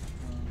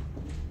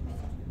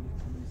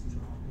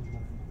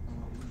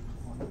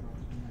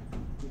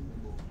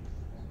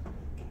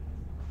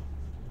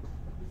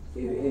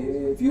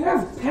 If you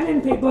have pen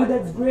and paper,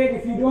 that's great.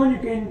 If you don't, you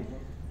can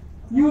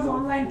use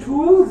online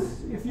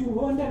tools. If you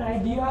want an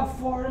idea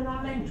for an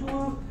online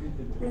tool,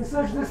 you can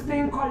search this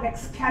thing called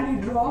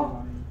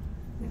Excalidraw.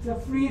 It's a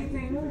free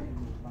thing.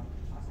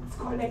 It's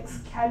called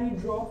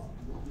Excalidraw.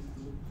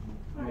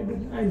 I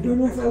don't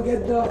know if I'll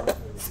get the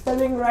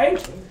spelling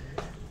right.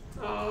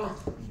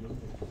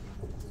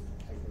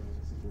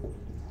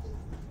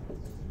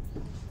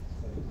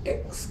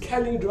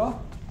 Excalidraw.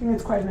 I think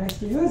it's quite nice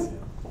to use.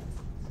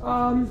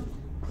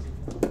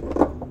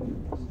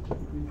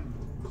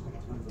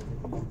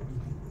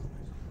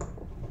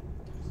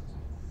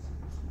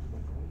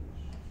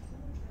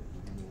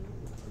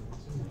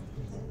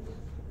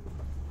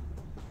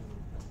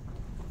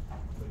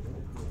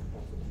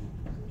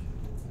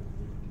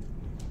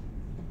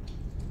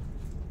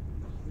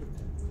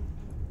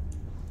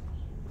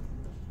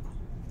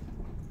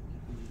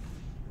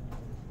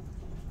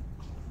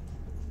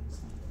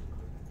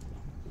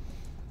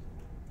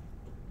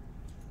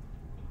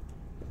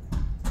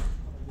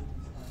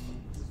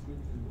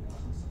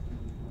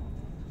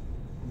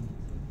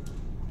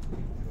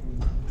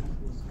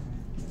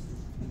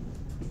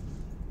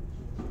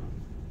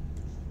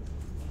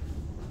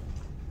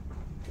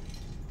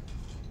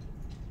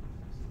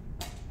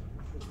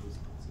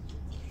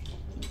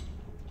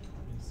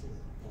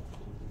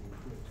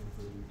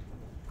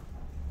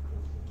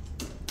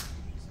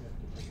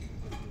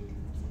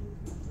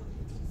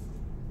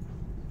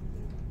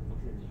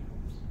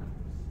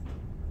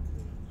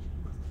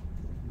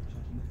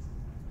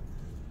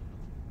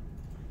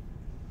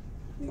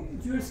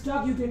 If you're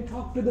stuck, you can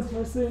talk to the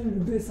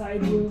person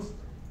beside you.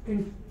 You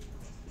can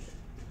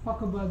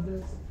talk about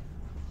this.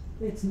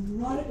 It's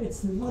not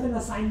an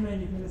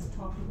assignment. You can just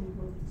talk to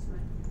people. It's fine.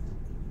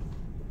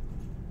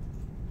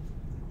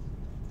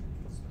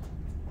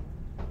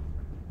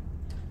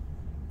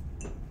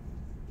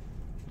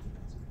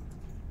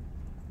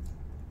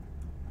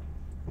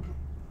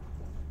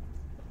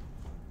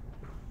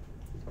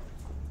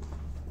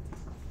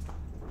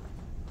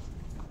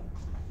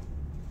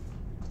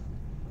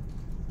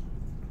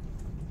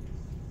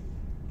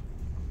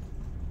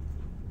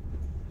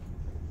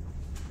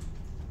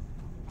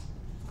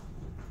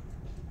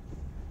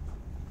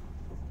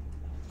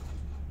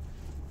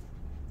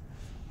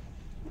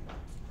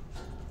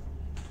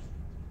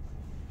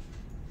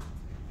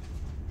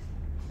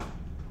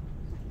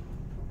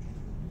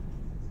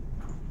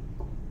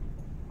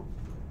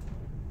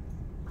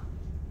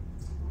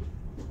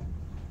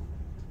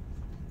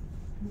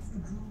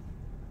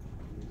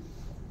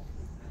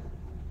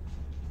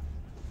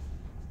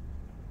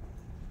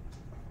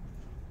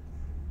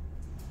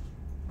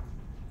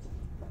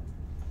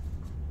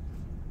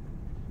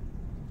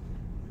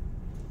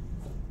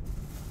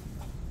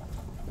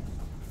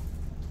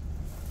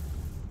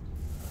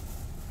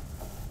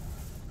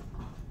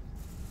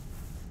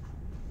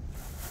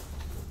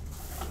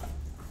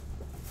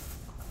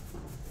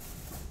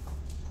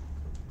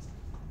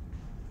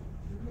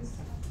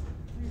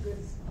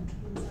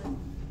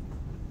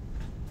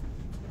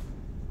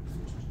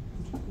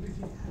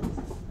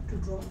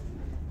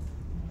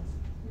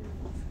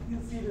 You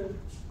feel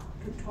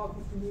to talk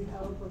if you need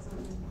help or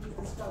something. You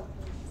can stop.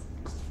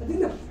 I think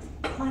the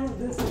point of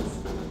this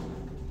is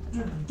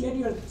to get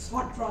your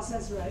thought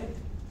process right,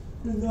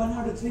 to learn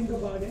how to think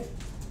about it.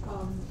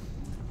 On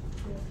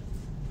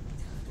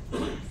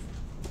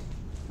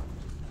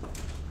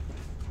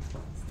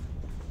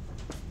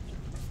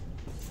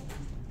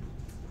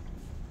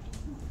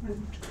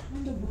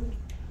the board.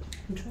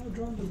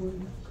 Draw on the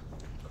board.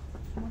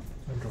 I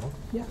draw?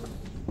 Yeah.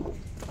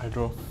 I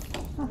draw.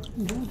 Draw.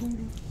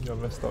 You're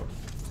messed up.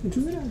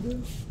 Do it, I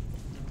do.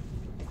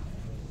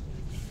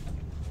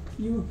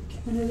 You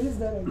can erase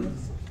that, I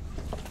guess.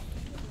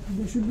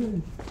 There should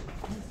be.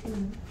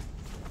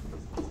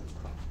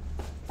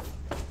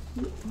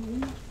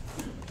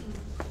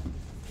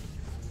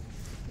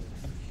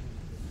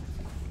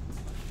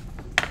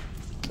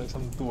 It's like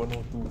some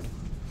 2-1-0-2.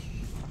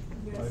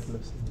 Yes. 5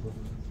 less.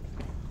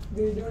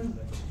 They don't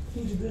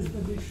teach this,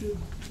 but they should.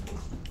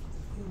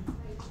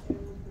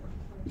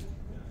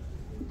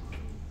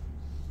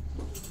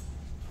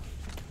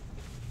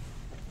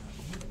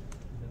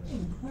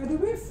 By the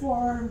way,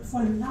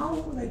 for now,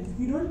 like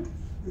we don't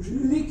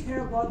really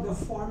care about the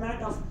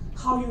format of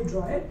how you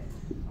draw it.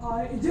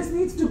 It just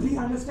needs to be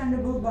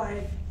understandable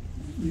by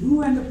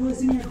you and the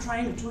person you're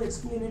trying to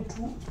explain it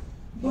to.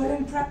 But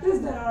in practice,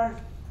 there are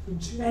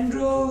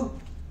general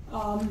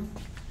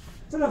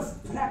sort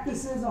of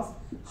practices of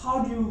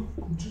how do you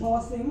draw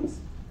things.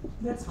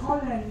 It's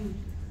called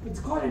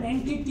an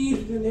entity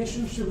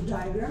relationship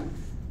diagram,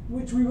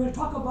 which we will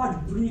talk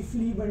about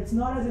briefly, but it's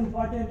not as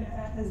important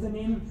as the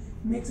name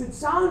makes it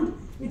sound.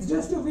 It's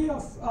just a way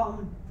of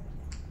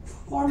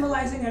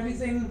formalizing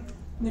everything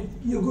that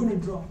you're going to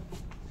draw.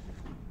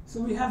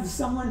 So we have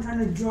someone trying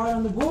to draw it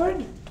on the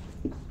board.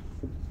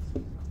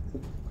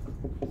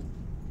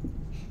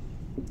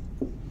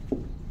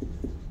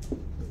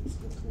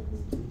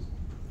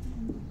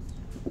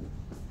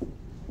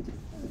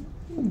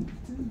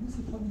 This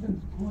is probably the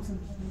most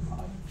important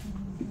part.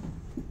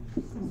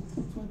 That's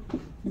what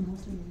you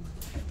mostly use.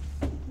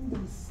 I think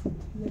there's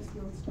less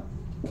real stuff.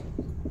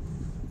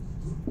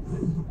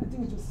 I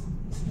think it's just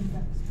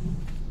syntax.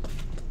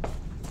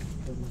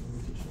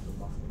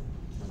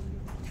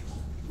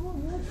 Oh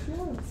yeah,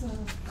 sure. It's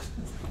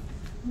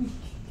we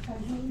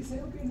casually say,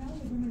 okay, now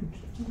we're going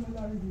to do a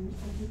lot of reviews.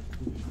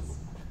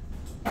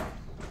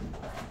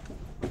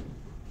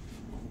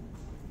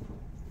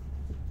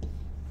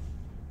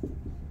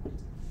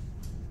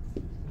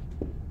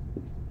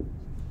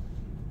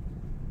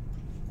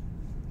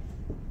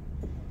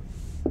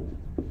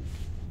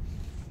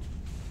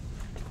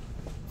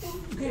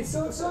 Okay,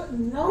 so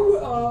now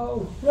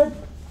what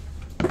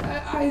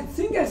I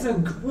think as a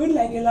good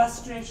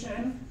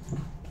illustration,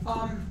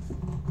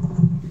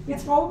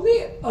 it's probably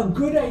a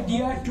good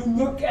idea to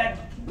look at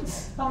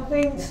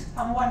something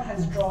someone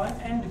has drawn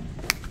and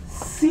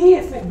see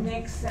if it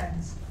makes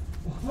sense.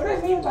 What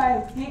I mean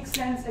by makes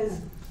sense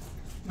is,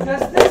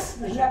 does this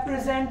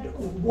represent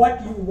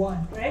what you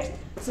want, right?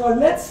 So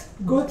let's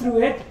go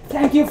through it.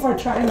 Thank you for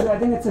trying, I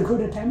think it's a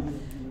good attempt.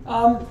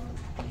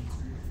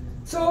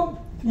 So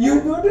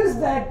you notice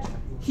that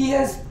he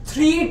has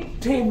 3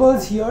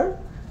 tables here: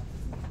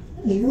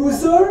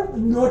 user,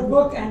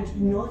 notebook, and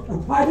note. Oh,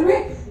 by the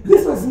way,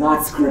 this was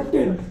not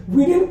scripted.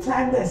 We didn't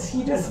plan this.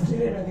 He just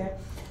did it,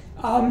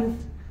 okay?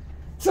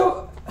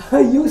 So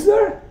a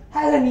user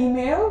has an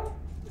email,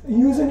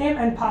 username,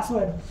 and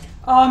password.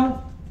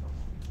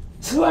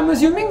 So I'm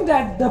assuming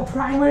that the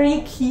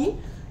primary key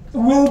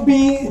will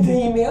be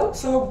the email.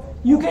 So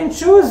you can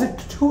choose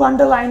to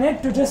underline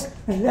it to just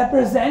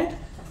represent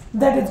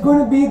that it's going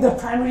to be the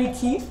primary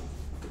key.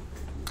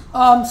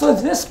 So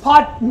this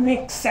part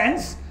makes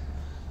sense.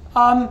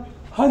 Her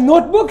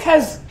notebook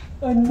has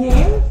a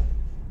name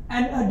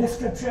and a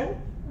description,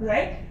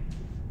 right?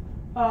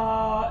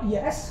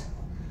 Yes.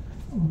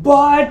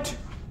 But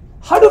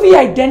how do we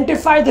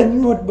identify the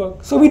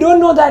notebook? So we don't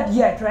know that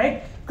yet,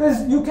 right?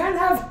 Because you can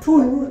have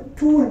two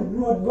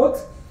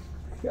notebooks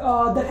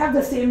that have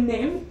the same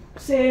name,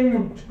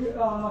 same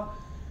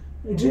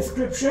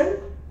description,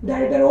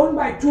 that they're owned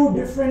by two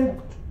different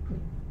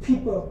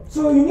people.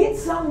 So you need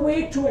some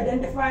way to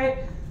identify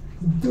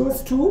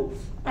those two.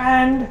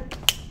 And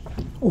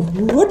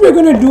what we're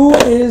going to do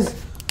is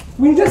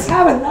we just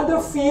have another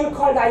field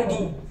called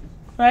ID,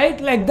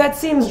 right? Like that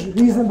seems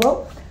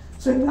reasonable.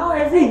 So now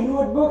every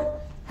notebook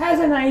has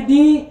an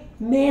ID,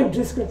 name,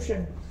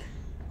 description.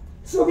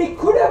 So we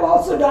could have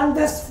also done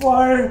this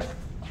for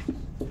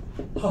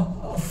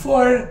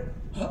a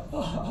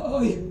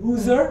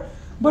user,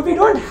 but we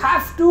don't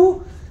have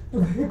to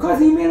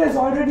because email is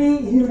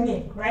already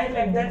unique, right?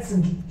 Like that's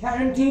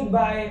guaranteed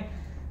by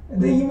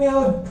the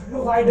email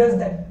providers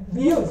that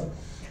we use.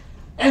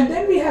 And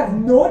then we have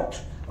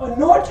note. A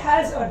note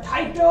has a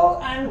title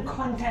and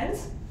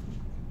contents.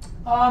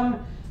 And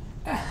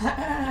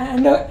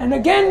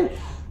again,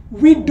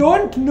 we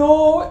don't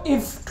know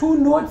if two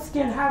notes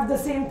can have the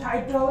same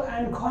title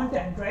and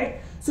content, right?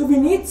 So we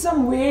need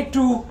some way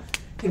to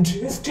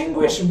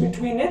distinguish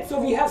between it. So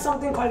we have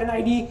something called an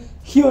ID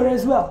here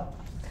as well.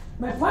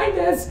 My point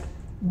is,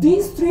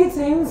 these three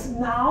things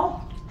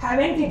now have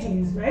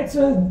entities, right?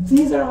 So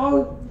these are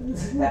all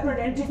separate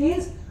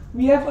entities.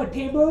 We have a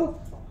table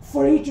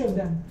for each of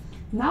them.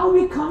 Now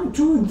we come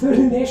to the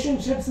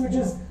relationships, which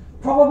is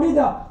probably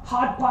the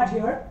hard part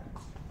here.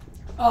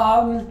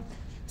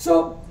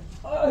 So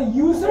a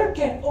user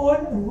can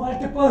own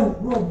multiple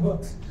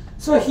notebooks.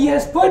 So he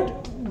has put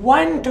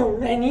one to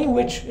many,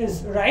 which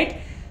is right,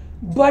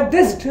 but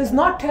this does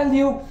not tell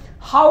you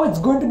how it's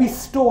going to be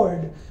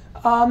stored.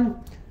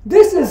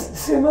 This is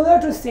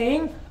similar to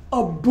saying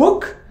a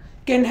book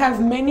can have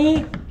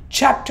many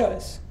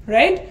chapters,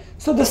 right?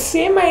 So the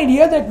same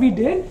idea that we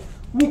did,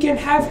 we can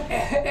have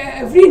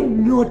every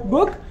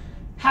notebook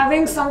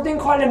having something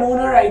called an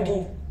owner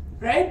ID,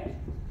 right?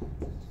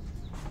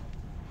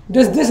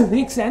 Does this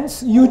make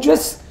sense? You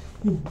just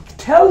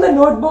tell the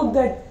notebook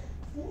that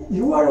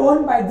you are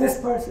owned by this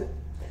person.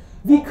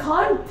 We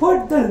can't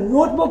put the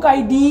notebook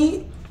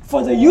ID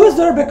for the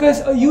user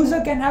because a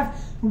user can have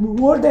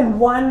more than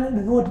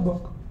one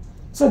notebook.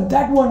 So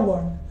that won't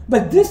work.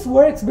 But this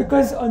works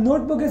because a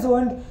notebook is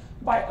owned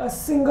by a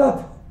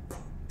single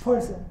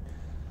person.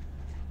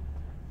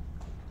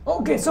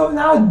 Okay, so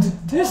now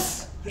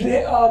this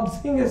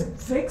thing is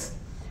fixed.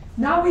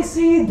 Now we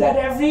see that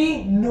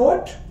every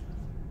note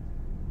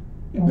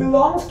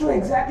belongs to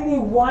exactly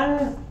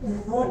one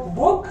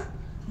notebook,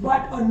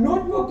 but a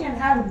notebook can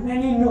have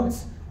many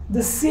notes.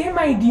 The same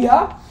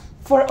idea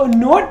for a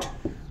note,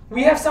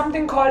 we have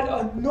something called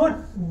a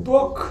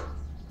notebook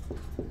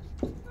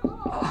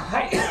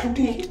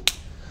ID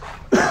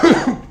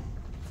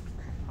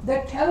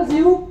that tells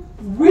you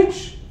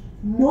which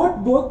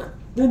notebook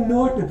the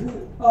note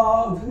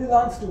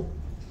belongs to.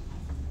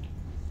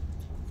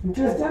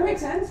 Does that make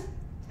sense?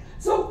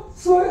 So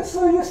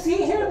you see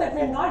here that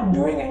we're not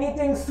doing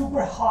anything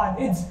super hard.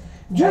 It's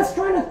just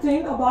trying to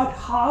think about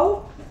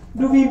how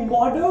do we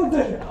model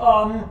the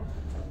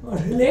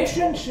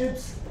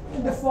relationships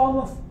in the form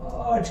of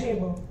a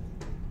table.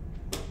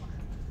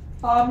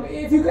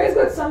 If you guys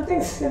got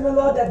something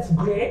similar, that's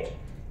great.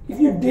 If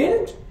you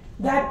didn't,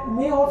 that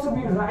may also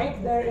be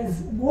right. There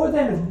is more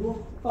than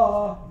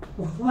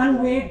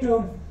one way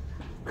to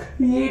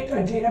create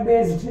a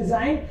database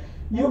design.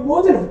 You're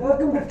more than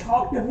welcome to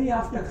talk to me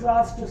after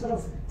class to sort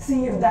of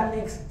see if that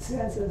makes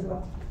sense as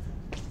well.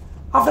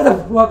 After the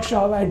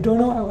workshop, I don't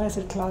know why I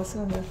said class.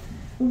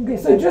 Okay,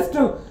 so just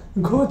to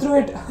go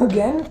through it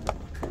again,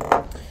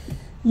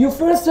 you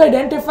first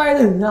identify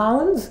the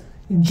nouns.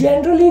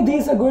 Generally,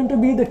 these are going to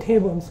be the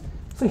tables.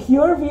 So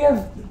here we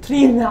have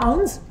three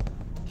nouns: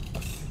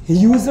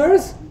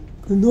 users,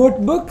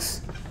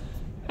 notebooks,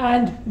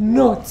 and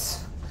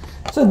notes.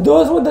 So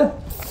those were the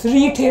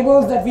three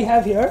tables that we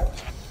have here.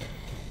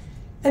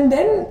 And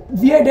then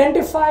we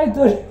identify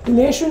the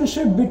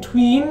relationship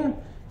between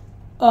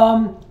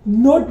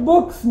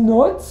notebooks,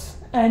 notes,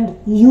 and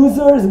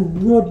users'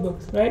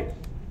 notebooks, right?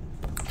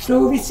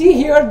 So we see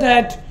here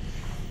that,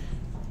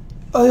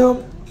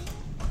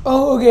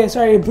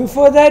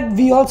 before that,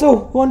 we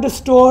also want to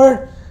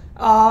store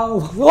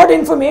what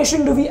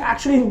information do we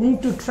actually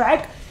need to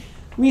track.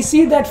 We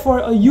see that for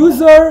a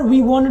user,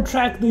 we want to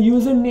track the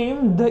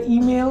username, the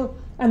email,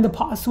 and the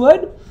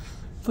password.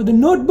 For the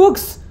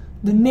notebooks,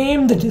 the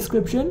name, the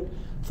description.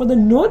 For the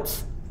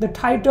notes, the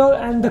title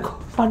and the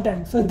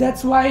content. So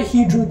that's why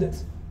he drew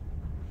this,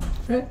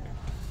 right?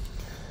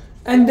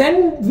 And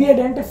then we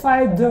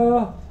identify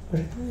the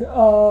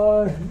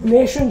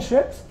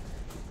relationships,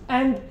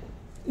 and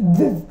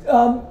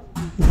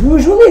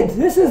usually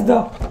this is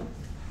the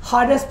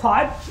hardest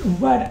part,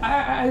 but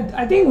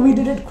I think we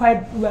did it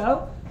quite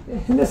well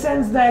in the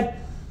sense that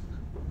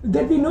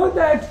we know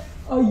that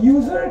a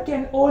user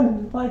can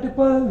own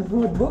multiple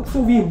notebooks,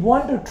 so we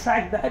want to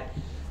track that.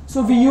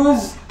 So we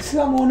use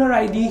some owner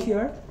ID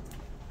here.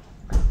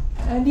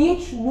 And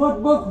each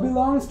notebook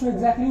belongs to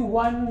exactly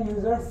one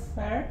user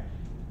pair,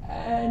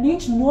 and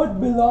each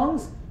node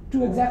belongs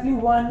to exactly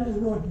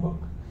one notebook.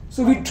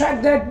 So we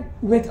track that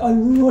with a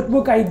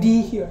notebook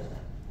ID here,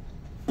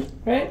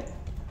 right?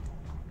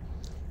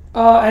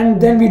 And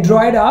then we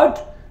draw it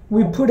out.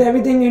 We put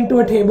everything into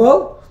a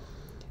table,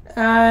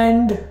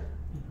 and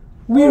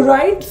we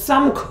write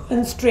some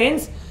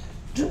constraints.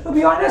 To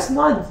be honest,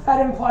 not that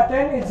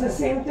important. It's the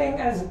same thing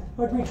as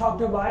what we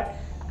talked about.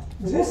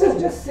 This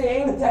is just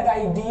saying that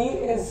ID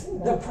is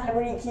the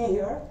primary key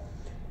here,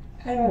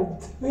 and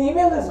the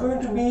email is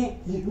going to be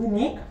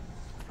unique.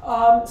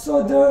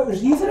 So the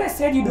reason I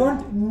said you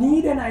don't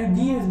need an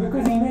ID is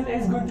because email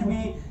is going to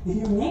be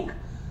unique.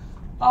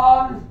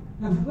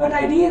 But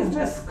ID is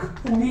just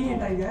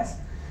convenient, I guess.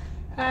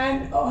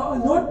 And a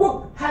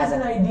notebook has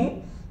an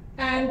ID,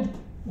 and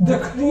the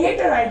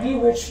creator ID,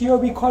 which here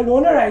we call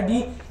owner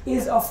ID,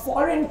 is a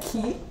foreign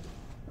key.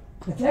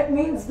 That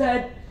means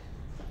that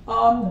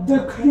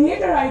the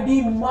creator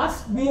ID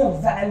must be a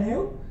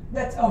value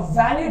that's a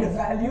valid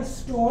value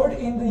stored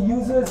in the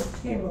user's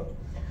table.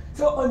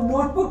 So a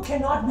notebook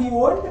cannot be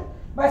owned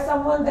by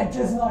someone that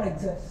does not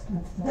exist.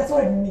 That's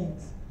what it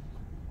means,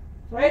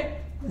 right?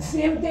 The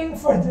same thing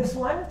for this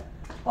one.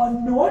 A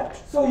note,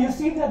 so you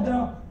see that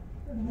the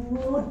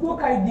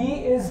notebook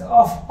ID is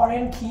a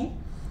foreign key.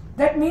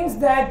 That means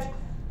that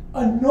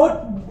a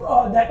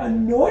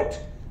note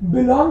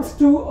belongs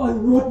to a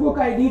notebook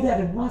ID that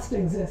it must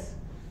exist.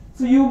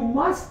 So you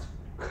must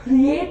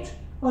create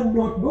a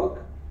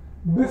notebook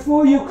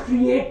before you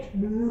create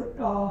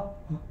a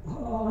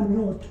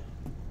note.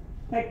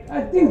 Like,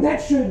 I think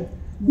that should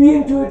be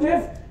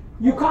intuitive.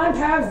 You can't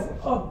have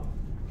a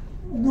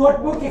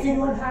notebook if you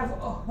don't have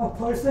a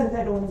person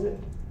that owns it,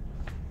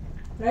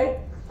 right?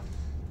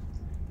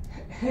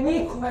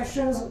 Any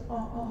questions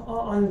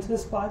on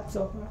this part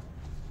so far?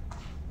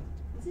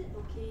 Is it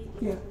okay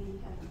if Yeah. we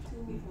have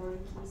two foreign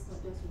keys,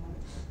 not just one?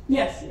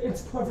 Yes,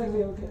 it's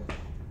perfectly okay.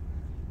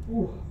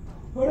 Ooh.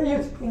 What are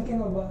you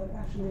thinking about,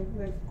 actually?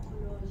 Like,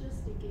 No, I was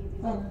just thinking,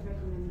 is Okay. it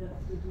recommended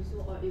to do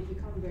so, or it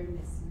become very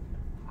messy?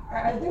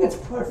 I think it's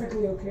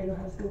perfectly okay to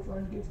have two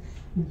foreign keys.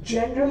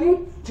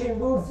 Generally,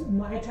 tables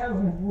might have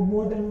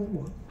more than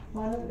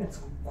one. It's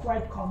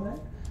quite common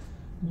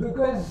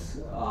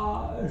because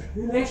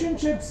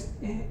relationships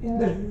in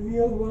the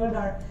real world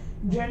are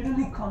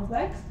generally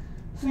complex.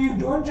 So you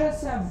don't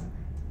just have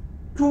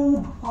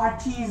two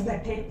parties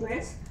that take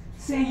place.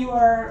 Say you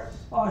are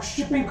a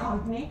shipping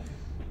company.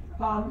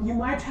 You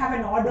might have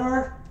an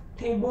order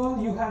table,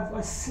 you have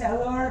a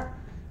seller,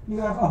 you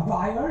have a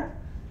buyer.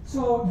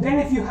 So then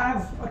if you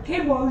have a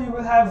table, you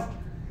will have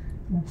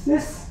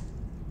this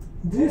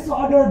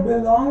order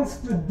belongs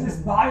to this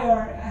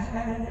buyer,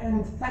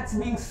 and that's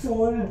being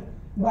sold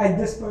by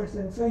this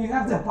person. So you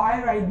have the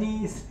buyer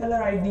ID,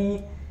 seller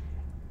ID,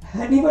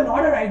 and even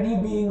order ID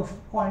being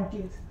foreign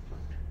keys.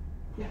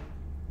 Yeah.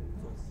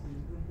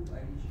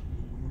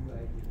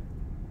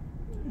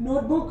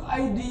 Notebook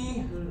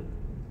ID.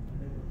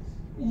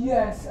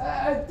 Yes,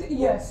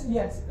 yes.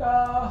 Yes.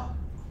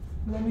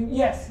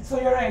 So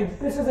you're right.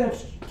 This is a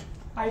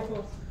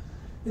typo.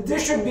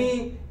 This should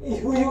be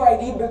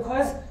UUID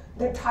because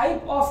the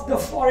type of the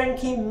foreign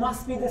key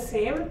must be the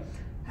same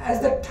as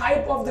the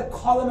type of the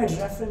column it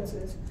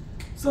references.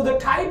 So the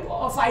type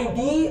of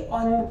ID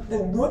on the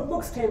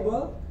notebooks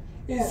table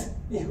is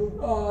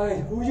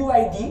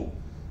UUID.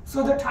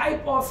 So the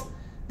type of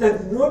the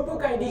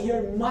notebook ID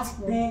here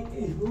must be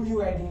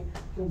UUID.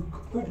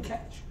 Good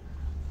catch.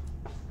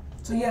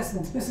 So yes,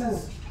 this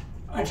is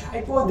a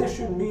typo. This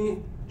should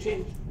be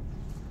changed.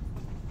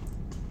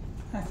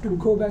 I have to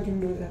go back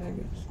and do that, I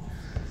guess.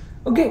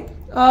 Okay.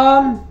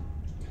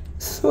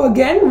 So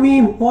again,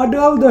 we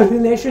model the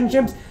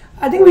relationships.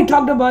 I think we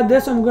talked about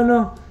this. I'm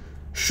gonna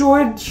show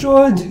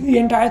the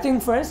entire thing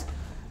first,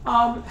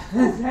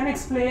 then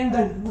explain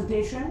the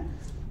notation.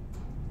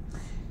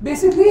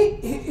 Basically,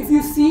 if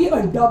you see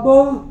a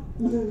double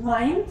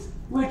line,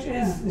 which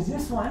is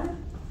this one,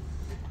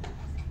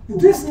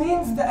 this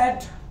means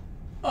that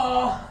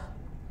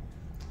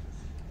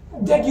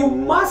that you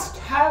must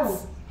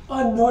have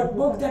a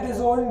notebook that is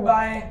owned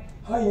by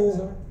a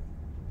user,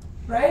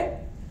 right?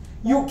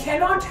 You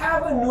cannot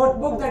have a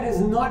notebook that is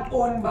not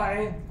owned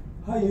by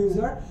a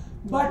user,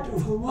 but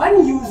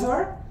one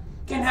user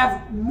can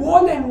have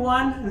more than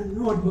one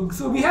notebook.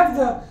 So we have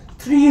the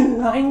 3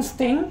 lines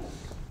thing,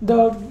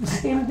 the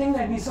same thing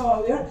that we saw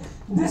earlier.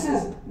 This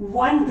is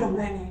one to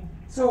many.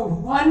 So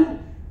one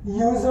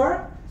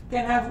user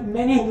can have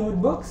many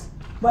notebooks,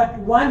 but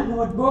one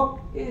notebook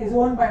is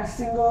owned by a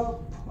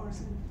single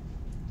person.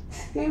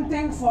 Same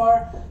thing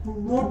for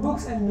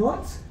notebooks and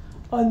notes.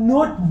 A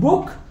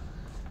notebook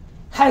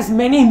has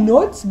many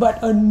notes,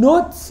 but a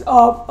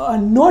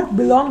note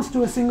belongs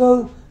to a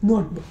single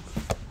notebook.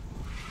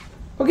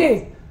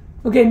 Okay,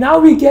 Okay, now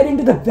we get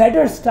into the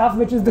better stuff,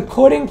 which is the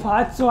coding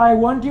part. So I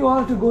want you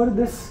all to go to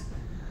this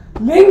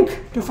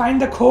link to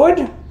find the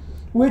code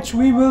which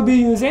we will be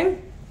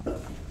using.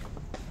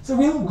 So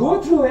we'll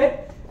go through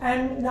it,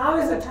 and now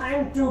is the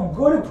time to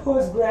go to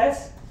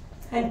Postgres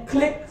and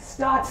click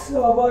Start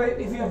Server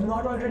if you have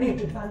not already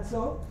done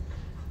so.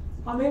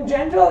 In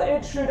general,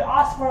 it should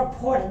ask for a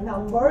port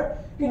number.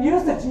 You can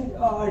use the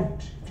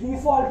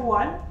default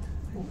one. I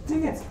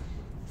think it's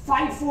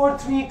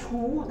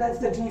 5432. That's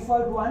the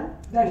default one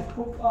that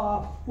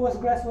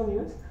Postgres will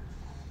use.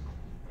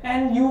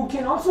 And you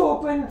can also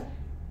open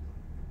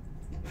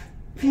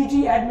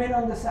pgadmin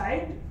on the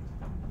side.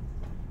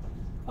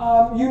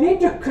 You need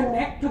to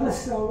connect to the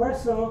server,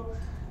 so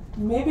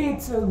maybe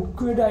it's a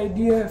good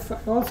idea if I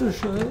also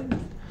show it.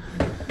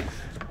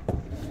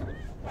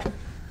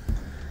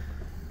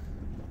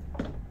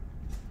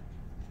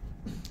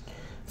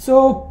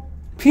 So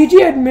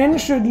pgadmin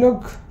should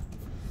look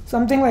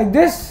something like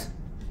this.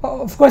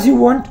 Of course, you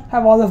won't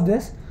have all of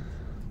this,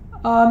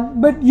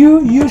 but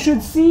you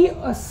should see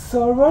a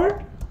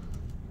server.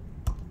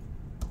 I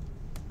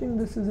think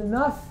this is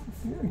enough.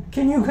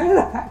 Can you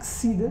guys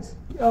see this?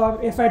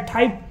 If I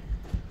type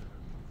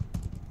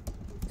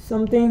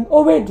something,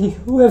 oh wait,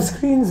 you have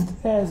screens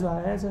there as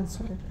well. That's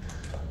right.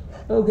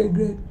 Okay,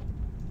 great.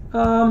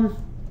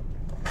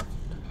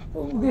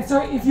 Okay,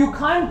 so if you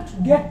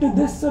can't get to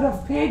this sort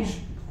of page,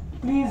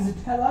 please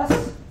tell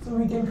us so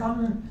we can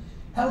come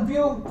help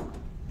you.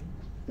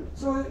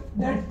 So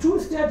there are two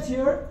steps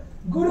here.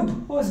 Go to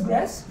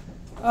Postgres.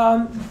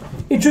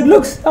 It should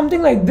look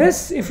something like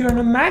this. If you're on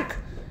a Mac,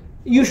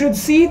 you should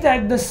see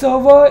that the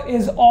server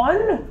is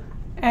on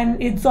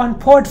and it's on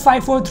port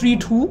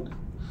 5432.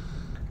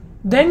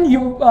 Then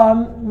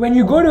when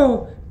you go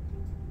to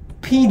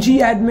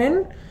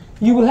pgadmin,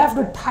 you will have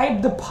to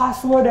type the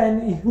password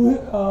and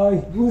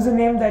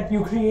username that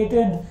you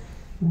created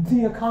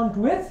the account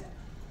with.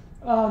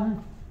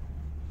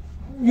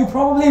 You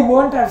probably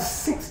won't have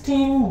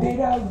 16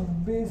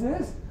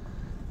 databases.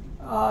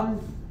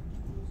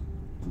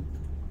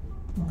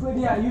 But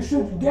yeah, you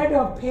should get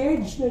a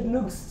page that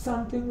looks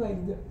something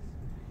like this.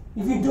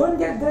 If you don't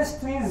get this,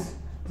 please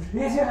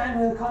raise your hand,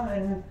 we'll come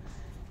and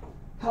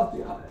help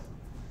you out.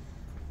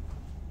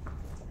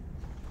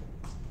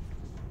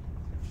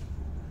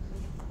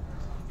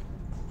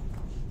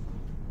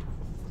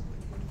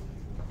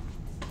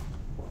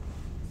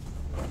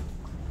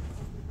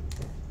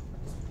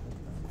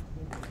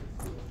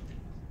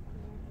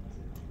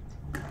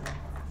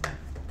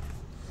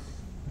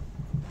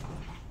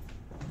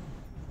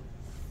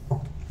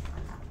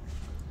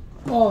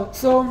 Oh,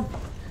 so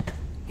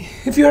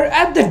if you're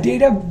at the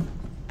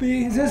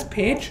databases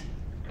page,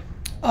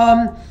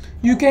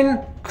 you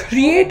can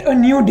create a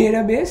new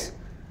database.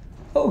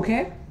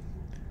 Okay.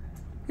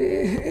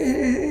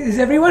 Is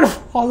everyone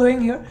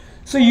following here?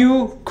 So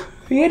you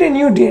create a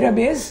new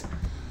database.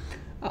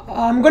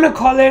 I'm going to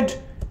call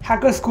it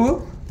Hacker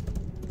School.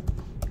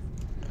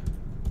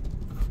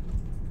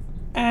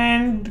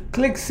 And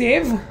click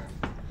Save.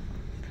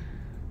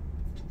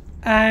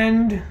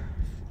 And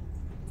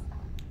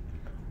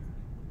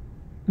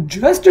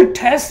just to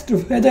test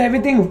whether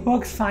everything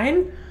works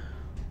fine,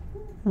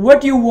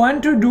 what you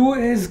want to do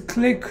is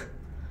click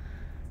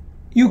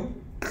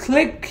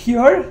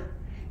here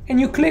and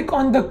you click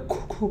on the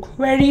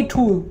query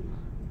tool.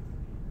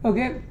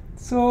 Okay,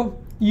 so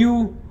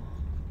you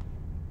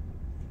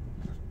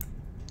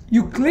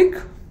click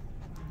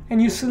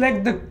and you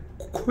select the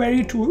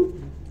query tool,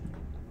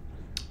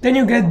 then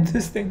you get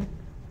this thing.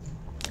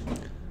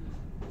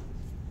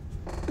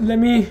 Let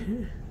me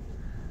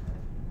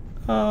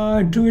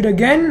do it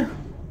again.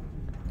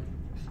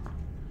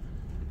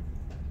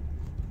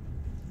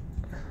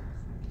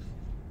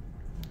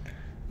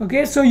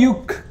 Okay, so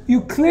you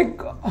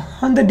click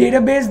on the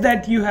database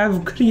that you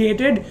have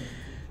created.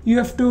 You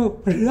have to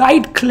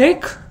right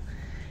click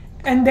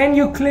and then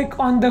you click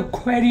on the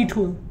query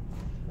tool.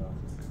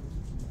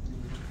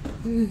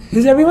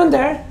 Is everyone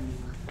there?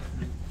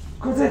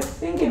 Because I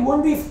think it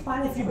won't be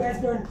fun if you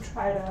guys don't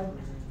try it out.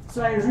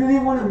 So I really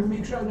want to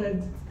make sure that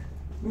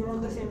we're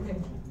on the same page.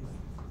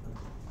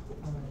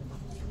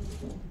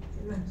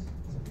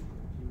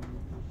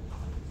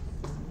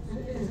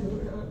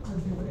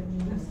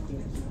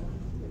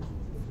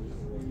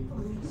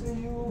 So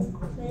you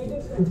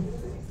created a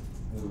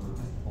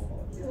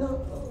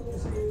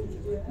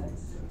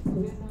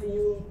then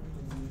you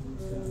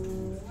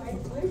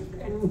right click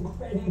and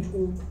query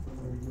tool.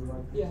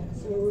 Yeah,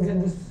 so you get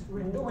this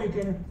window where you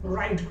can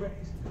write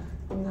queries.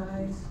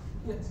 Nice.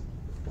 Yes.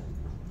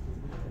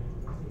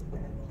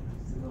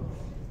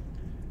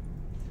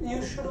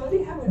 You should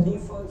already have a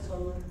default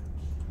server.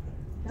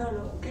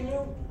 No. Can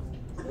you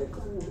click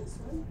on this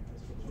one?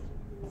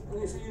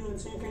 Okay, so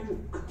you can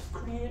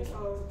create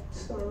a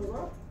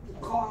server,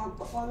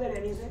 call it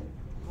anything.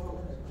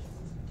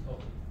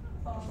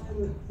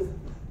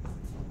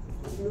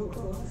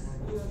 Localhost,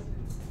 yeah.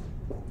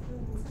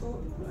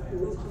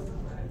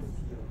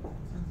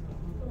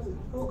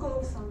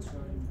 Localhost sounds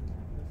right.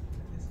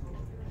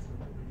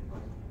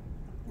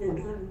 You're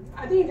done.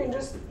 I think you can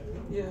just,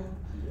 yeah.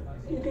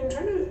 You can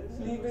try to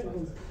leave it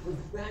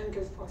blank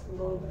as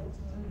possible.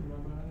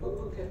 Oh,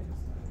 okay.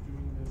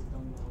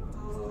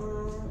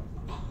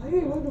 Are you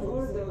able to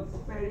go to the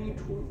query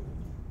tool?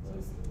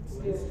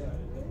 Yes.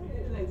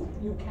 Like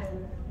you can.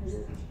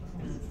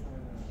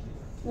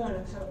 No,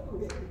 so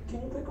okay.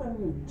 Can you click on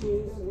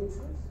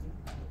databases?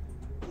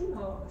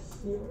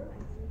 Here.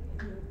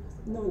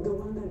 No, the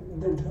one that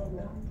the drop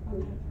down.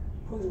 Okay.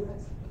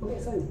 Postgres. Okay,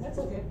 so that's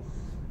okay.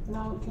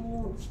 Now can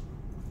you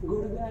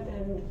go to that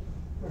and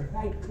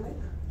right click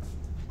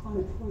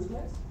on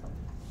Postgres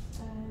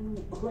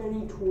and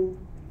query tool.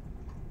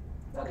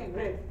 Okay,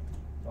 great.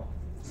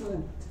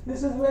 So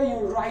this is where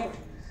you write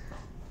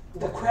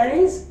the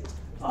queries.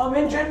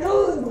 In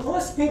general,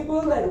 most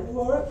people that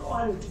work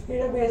on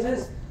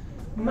databases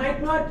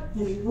might not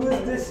use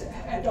this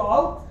at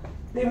all.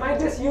 They might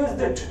just use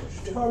the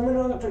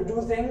terminal to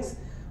do things,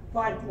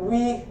 but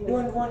we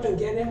don't want to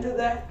get into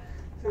that.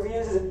 So we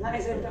use a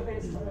nice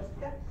interface for it.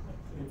 Yeah.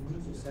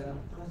 Set up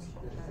because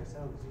the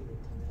Excel is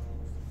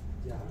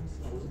yeah,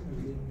 I wasn't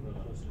reading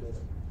Postgres.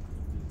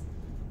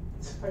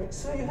 Sorry,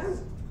 so you have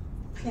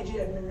PG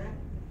admin, right?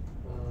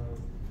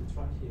 It's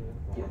right here.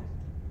 Yeah.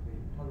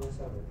 How do I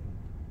set it?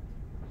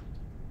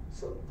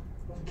 So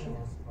Okay.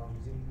 I'm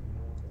using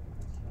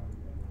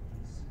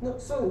no,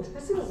 so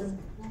this is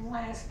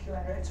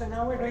MySQL, right? So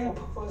now we're doing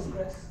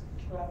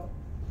PostgreSQL.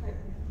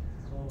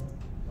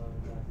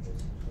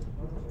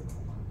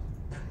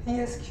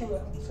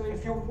 PSQL. So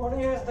if you want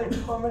to use the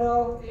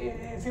terminal,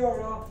 if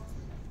you're a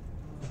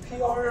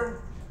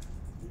pure,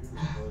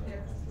 yeah.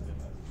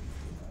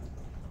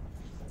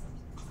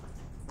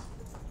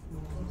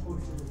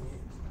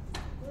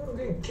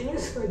 Okay, can you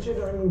search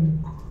it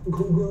on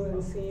Google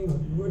and see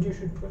what you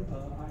should put?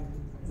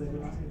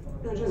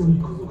 No, just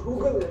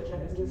Google it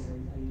and just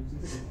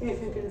see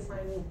if you can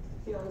find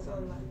the answer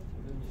online.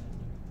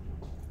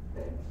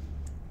 Okay.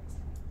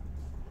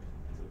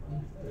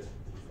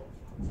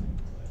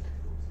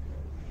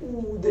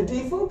 Ooh, the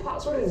default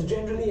password is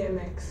generally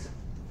MX.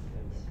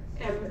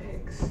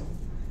 MX.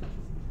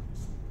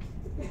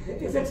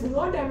 If it's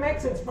not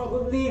MX, it's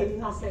probably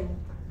nothing.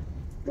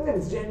 I think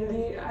it's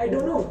generally, I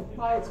don't know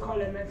why it's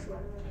called MX.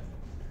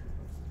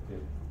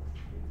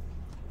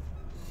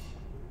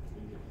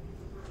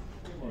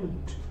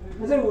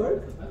 Does it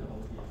work?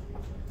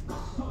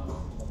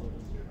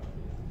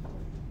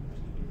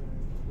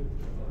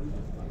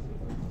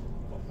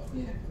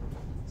 Yeah.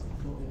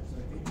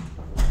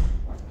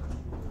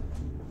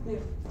 Yeah.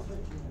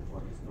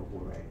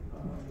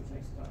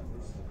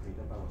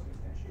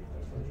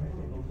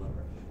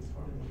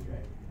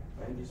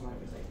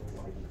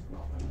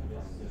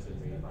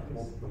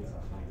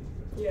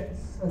 Yes,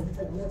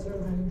 that's what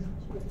I'm trying to.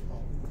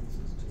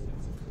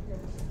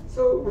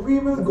 So we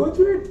will go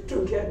through it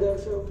together.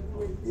 So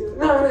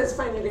no, it's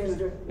fine. You can just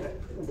do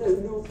it. There's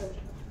no pressure.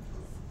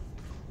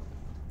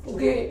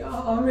 Okay.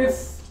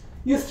 If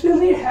you still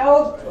need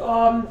help,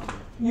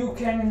 you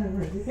can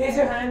raise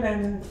your hand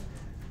and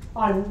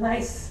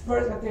nice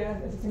person. Okay, I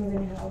think they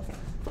need help.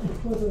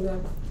 Both of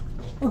them.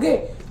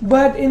 Okay,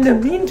 but in the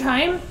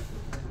meantime,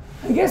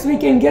 I guess we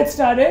can get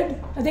started.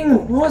 I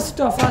think most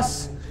of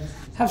us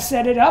have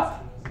set it up.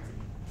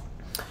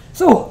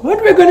 So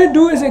what we're going to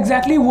do is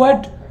exactly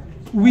what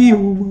we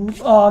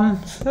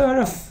sort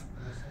of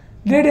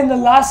did in the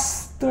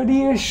last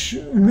 30-ish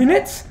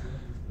minutes.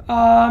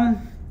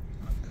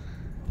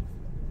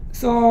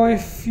 So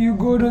if you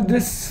go to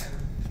this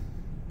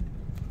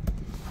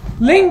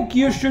link,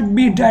 you should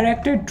be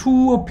directed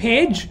to a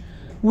page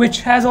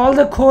which has all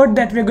the code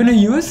that we're going to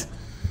use.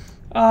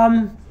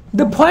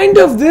 The point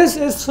of this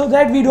is so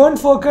that we don't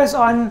focus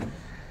on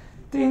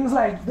things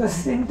like the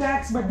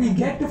syntax, but we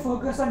get to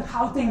focus on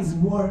how things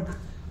work.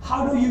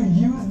 How do you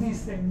use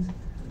these things?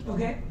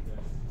 Okay?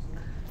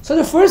 So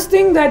the first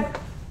thing that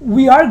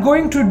we are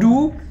going to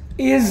do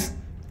is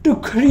to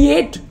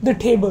create the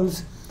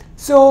tables.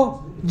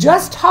 So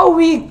just how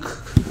we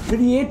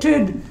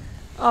created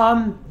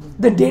the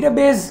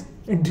database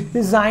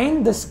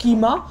design, the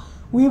schema,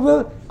 we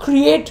will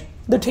create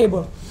the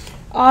table.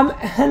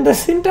 And the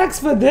syntax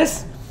for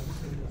this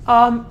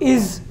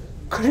is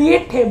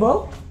create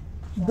table,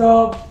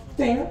 the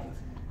thing,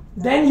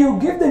 then you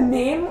give the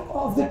name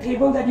of the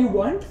table that you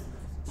want.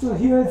 So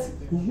here's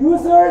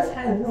users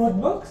and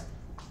notebooks.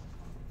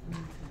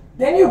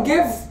 Then you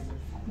give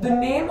the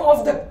name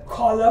of the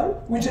column,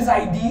 which is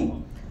ID,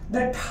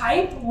 the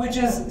type, which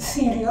is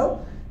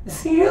serial.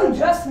 Serial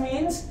just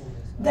means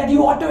that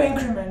you auto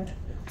increment.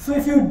 So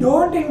if you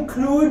don't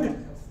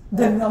include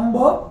the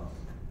number,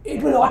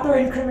 it will auto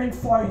increment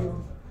for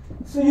you.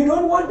 So you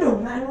don't want to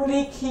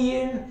manually key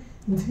in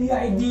the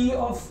ID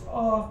of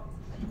a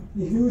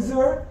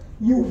user.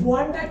 You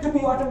want that to be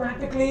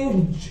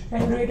automatically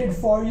generated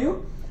for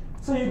you.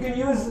 So you can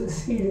use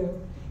serial.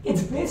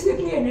 It's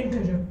basically an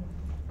integer.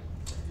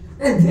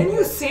 And then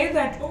you say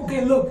that,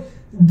 okay, look,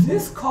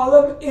 this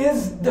column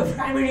is the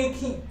primary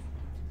key.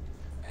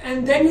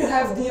 And then you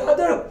have the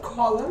other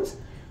columns,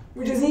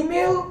 which is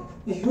email,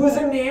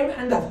 username,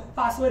 and the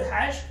password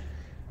hash.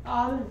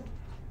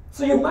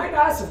 So you might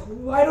ask,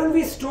 why don't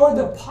we store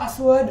the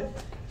password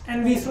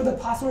and we throw the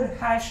password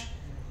hash.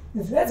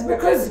 That's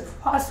because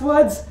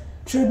passwords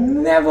should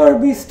never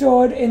be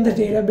stored in the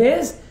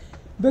database,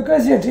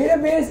 because your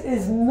database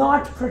is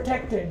not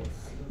protected.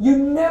 You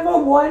never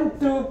want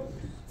to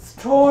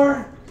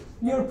store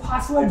your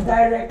password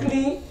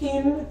directly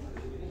in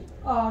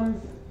the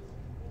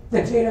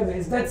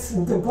database. That's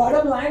the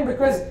bottom line,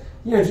 because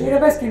your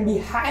database can be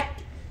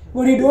hacked,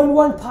 but you don't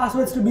want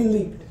passwords to be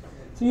leaked.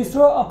 So you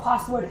store a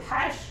password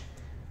hash,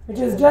 which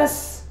is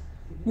just,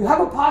 you have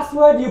a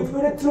password, you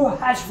put it through a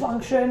hash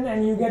function,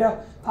 and you get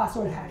a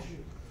password hash.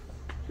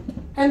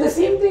 And the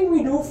same thing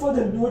we do for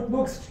the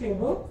notebooks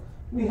table.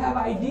 We have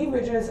ID,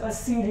 which is a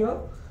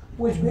serial,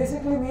 which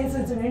basically means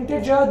it's an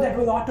integer that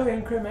will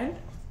auto-increment.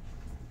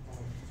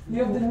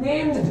 You have the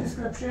name, the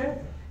description,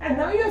 and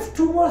now you have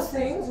two more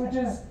things, which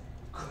is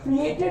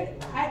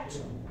created at,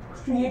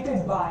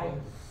 created by.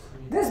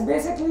 This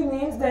basically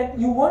means that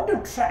you want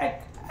to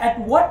track at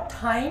what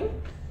time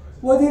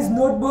were these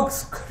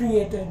notebooks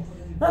created.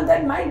 Now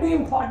that might be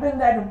important,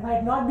 that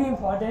might not be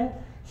important.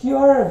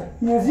 Here,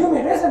 you assume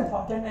it is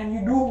important and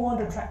you do want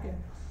to track it.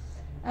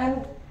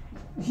 And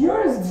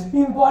here is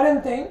the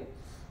important thing.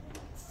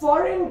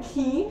 Foreign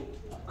key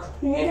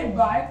created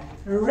by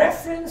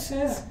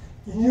references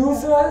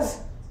user's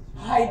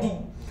ID.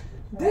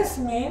 This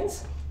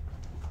means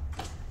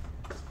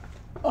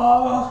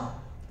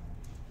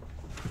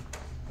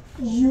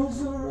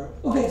user,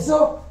 okay,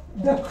 so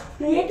the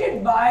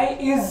created by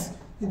is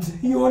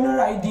the owner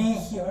ID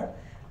here,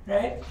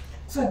 right?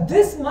 So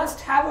this must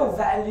have a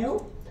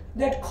value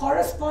that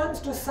corresponds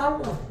to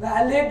some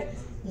valid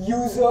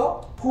user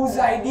whose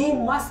ID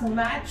must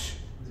match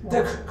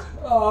the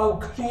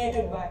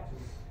created by.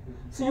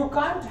 So you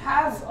can't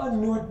have a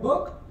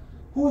notebook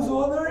whose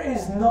owner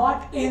is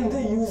not in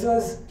the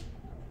user's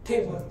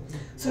table.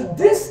 So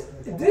this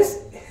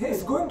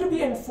is going to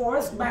be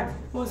enforced by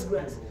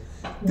Postgres.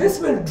 This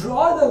will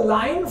draw the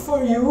line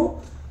for you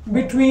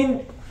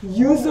between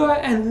user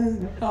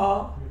and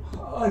a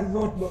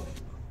notebook.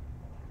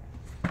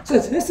 So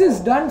this is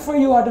done for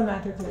you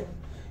automatically.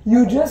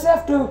 You just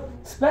have to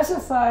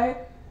specify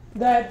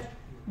that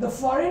the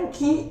foreign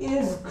key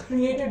is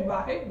created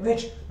by,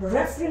 which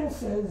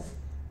references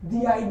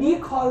the ID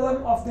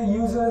column of the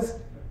user's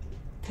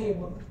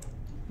table.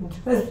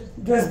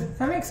 Does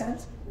that make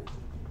sense?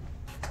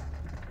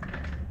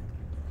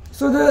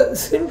 So the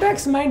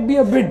syntax might be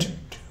a bit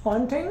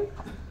daunting,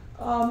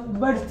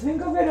 but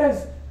think of it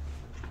as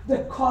the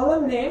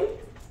column name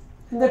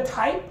and the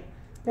type.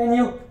 Then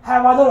you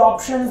have other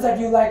options that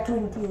you like to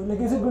include. Like,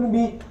 is it going to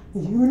be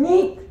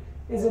unique?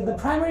 Is it the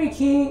primary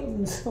key?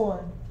 And so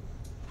on.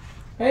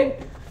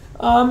 Right?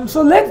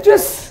 So let's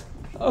just,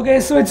 okay,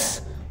 so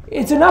it's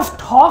enough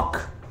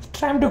talk.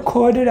 Time to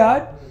code it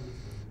out.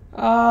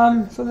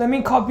 So let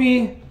me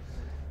copy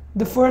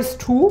the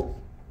first two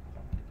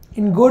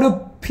and go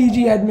to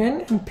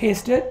pgadmin and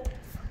paste it.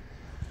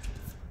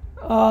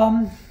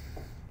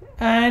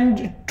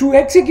 And to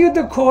execute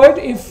the code,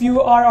 if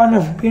you are on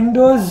a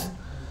Windows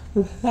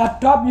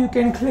laptop, you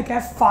can click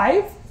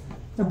F5,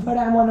 but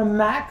I'm on a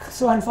Mac,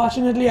 so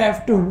unfortunately I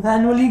have to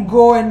manually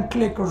go and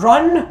click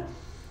run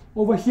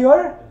over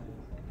here.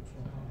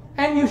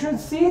 And you should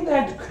see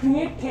that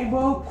create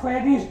table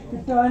query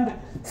returned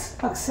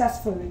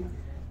successfully.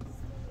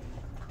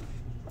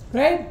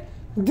 Right?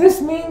 This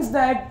means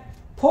that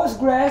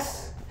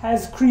Postgres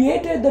has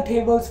created the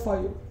tables for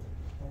you.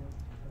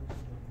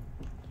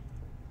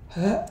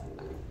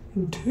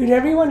 Did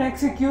everyone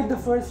execute the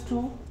first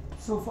two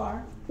so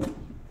far?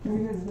 You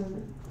guys done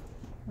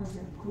it?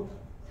 Okay, cool.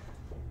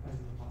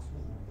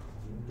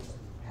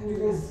 Have you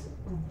guys?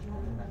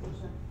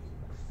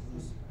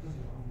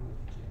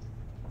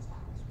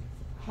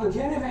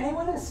 Again, if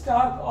anyone is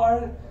stuck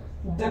or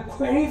the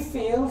query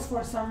fails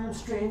for some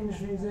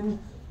strange reason,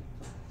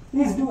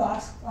 please do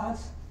ask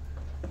us.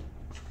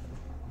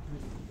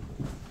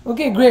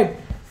 Okay, great.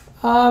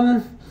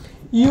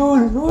 You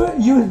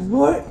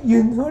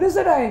notice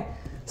that I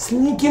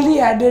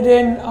sneakily added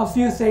in a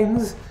few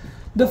things.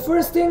 The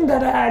first thing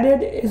that I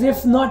added is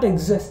if not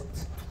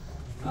exists.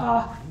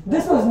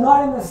 This was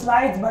not in the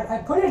slides, but I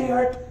put it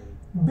here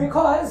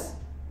because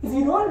if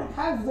you don't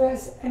have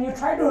this and you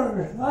try to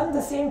run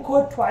the same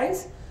code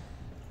twice,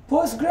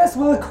 Postgres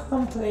will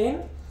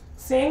complain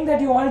saying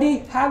that you already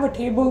have a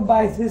table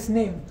by this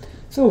name.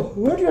 So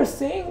what you're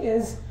saying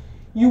is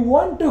you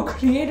want to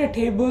create a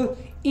table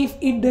if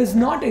it does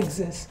not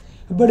exist.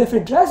 But if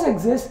it does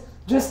exist,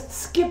 just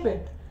skip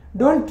it.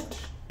 Don't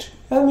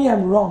tell me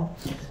I'm wrong.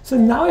 So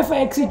now if I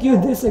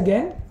execute this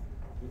again,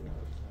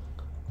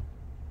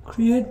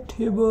 create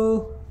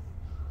table,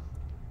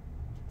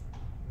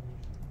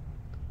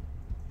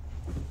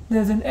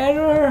 there's an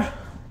error.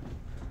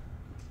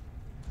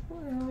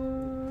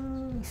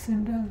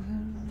 Syntax.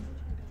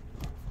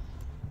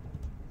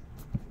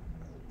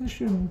 This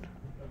shouldn't.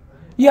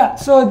 Yeah,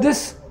 so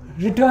this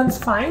returns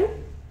fine.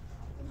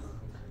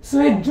 So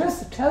it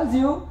just tells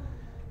you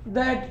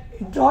that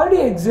it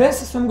already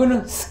exists, so I'm going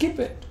to skip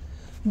it.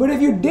 But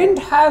if you didn't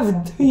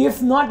have the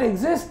if not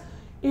exist,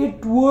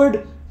 it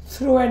would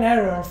throw an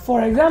error.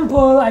 For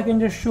example, I can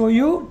just show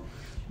you.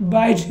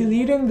 by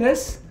deleting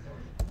this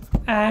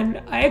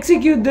and I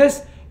execute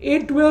this,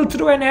 it will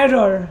throw an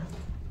error.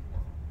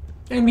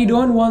 And we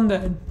don't want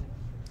that.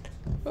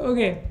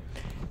 Okay,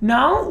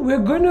 now we're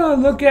going to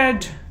look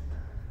at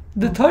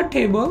the third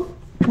table,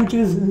 which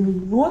is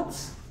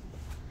notes.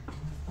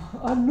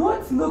 A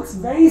note looks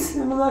very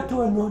similar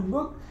to a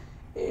notebook.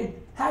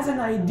 It has an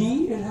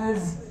ID, it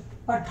has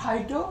a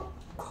title,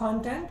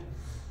 content,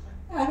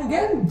 and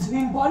again, the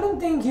important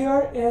thing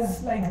here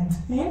is, like,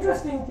 the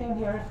interesting thing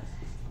here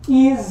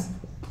is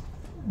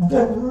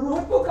the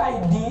notebook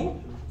ID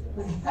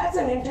has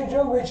an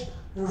integer which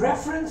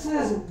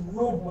references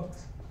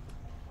notebooks.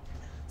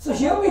 So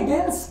here we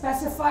didn't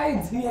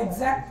specify the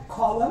exact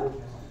column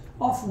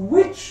of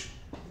which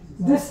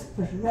this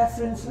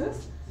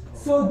references.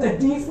 So the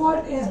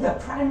default is the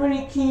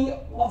primary key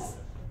of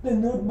the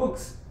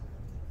notebooks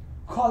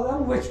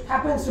column, which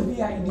happens to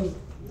be ID.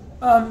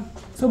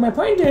 So my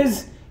point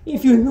is,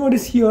 if you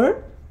notice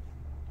here,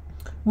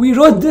 we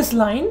wrote this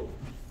line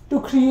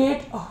to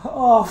create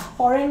a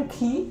foreign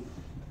key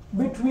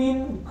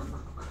between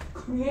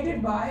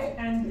created by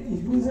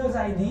and user's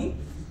ID.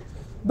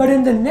 But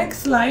in the next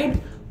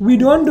slide, we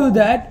don't do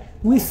that.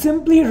 We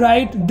simply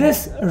write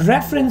this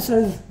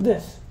references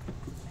this.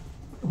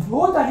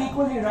 Both are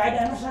equally right.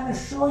 I'm just trying to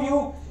show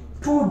you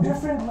two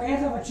different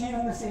ways of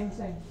achieving the same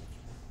thing.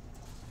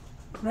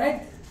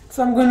 Right?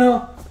 So I'm going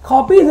to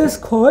copy this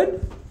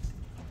code,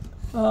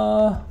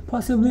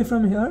 possibly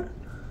from here,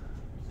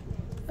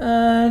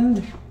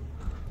 and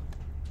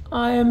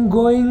I am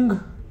going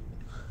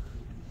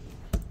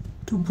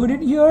to put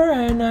it here,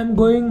 and I'm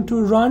going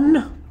to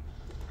run.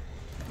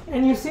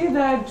 And you see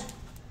that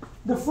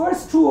the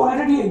first two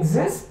already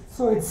exist,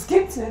 so it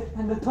skips it,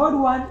 and the third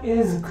one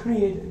is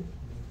created.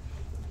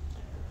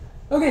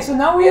 Okay, so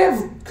now we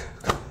have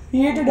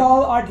created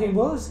all our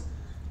tables.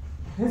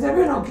 Is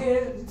everyone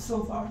okay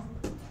so far?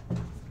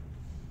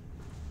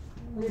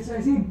 Okay, so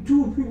I see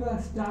two people are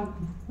stuck,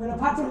 but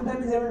apart from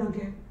them, is everyone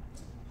okay?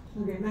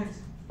 Okay, nice.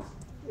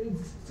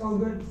 It's all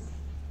good.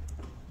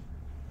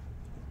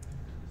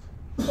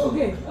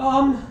 Okay,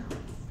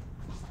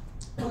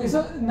 okay,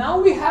 so now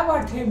we have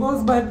our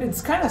tables, but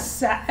it's kind of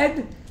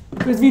sad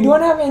because we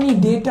don't have any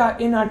data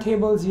in our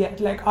tables yet.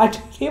 Like, our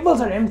tables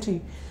are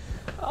empty.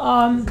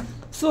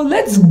 So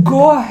let's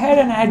go ahead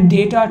and add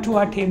data to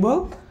our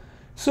table.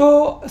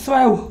 So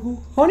I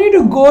want you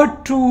to go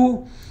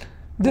to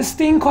this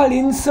thing called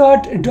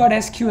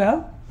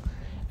insert.sql,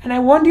 and I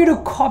want you to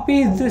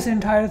copy this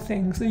entire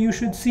thing. So you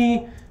should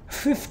see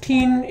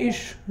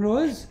 15-ish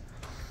rows.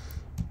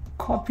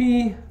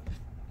 Copy,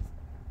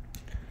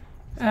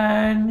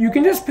 and you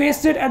can just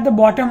paste it at the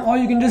bottom, or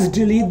you can just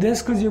delete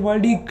this because you've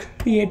already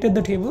created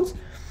the tables.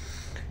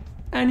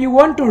 And you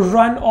want to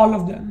run all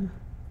of them.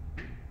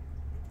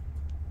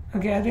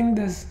 Okay, I think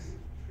this.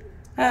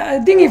 I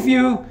think if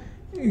you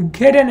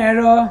get an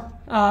error,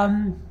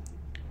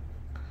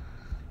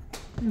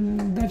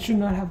 that should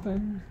not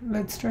happen.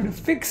 Let's try to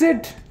fix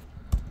it.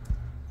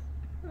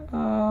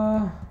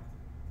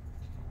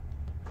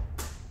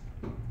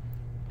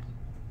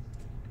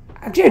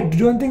 Actually, I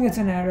don't think it's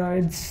an error.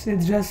 It's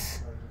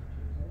just.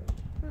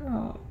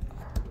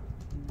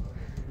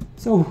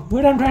 So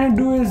what I'm trying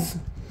to do is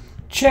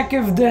check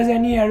if there's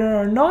any error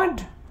or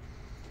not.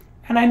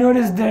 And I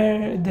noticed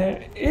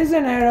there is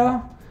an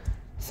error.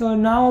 So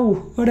now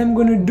what I'm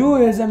going to do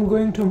is I'm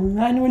going to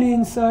manually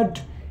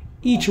insert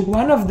each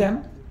one of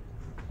them.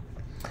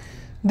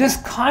 This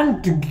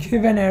can't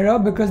give an error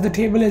because the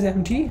table is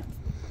empty.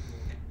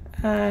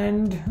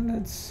 And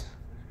let's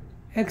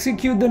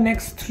execute the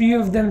next three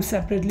of them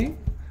separately,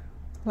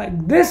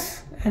 like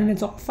this, and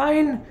it's all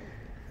fine.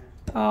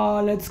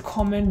 Let's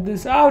comment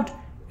this out.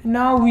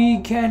 Now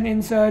we can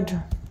insert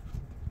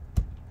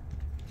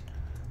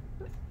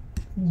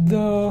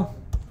the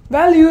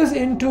values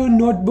into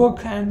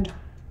notebook and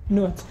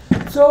notes.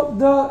 So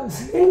the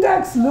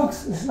syntax looks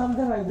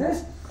something like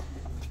this.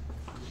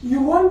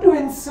 You want to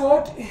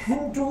insert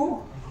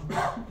into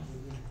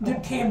the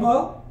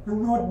table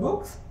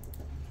notebooks.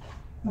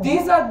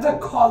 These are the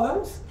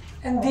columns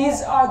and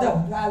these are the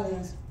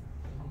values.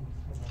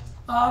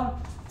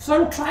 So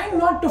I'm trying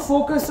not to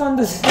focus on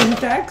the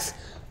syntax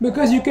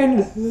because you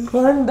can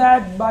learn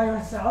that by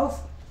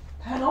yourself,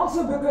 and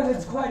also because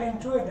it's quite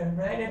intuitive,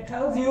 right? It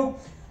tells you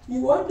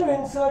you want to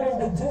insert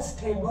into this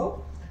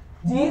table.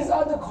 These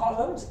are the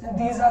columns and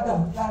these are the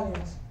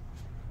values.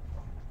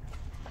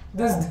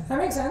 Does that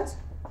make sense?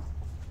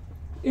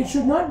 It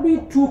should not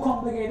be too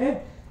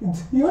complicated.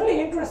 The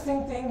only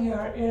interesting thing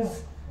here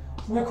is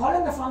we're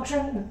calling the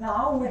function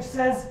now, which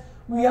says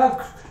we are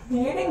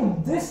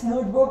creating this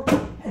notebook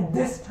at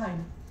this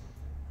time.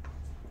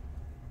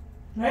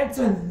 Right?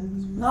 So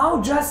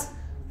now just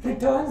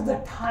returns the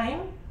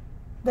time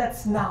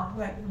that's now,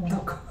 like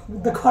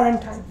the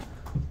current time.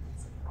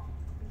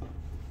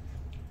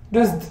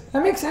 Does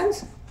that make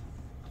sense?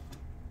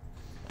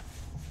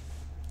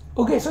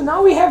 Okay, so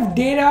now we have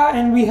data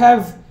and we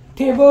have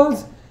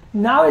tables.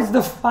 Now is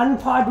the fun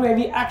part where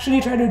we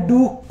actually try to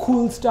do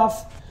cool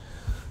stuff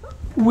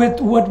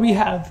with what we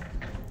have.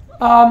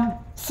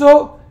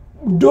 So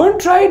don't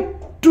try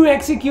to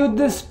execute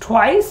this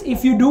twice.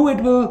 If you do,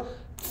 it will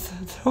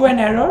throw an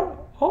error.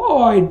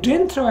 Oh, it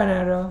didn't throw an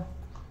error.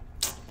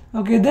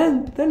 Okay,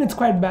 then it's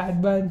quite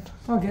bad, but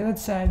okay,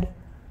 that's sad.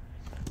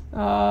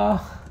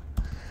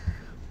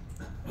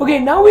 Okay,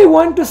 now we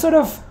want to sort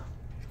of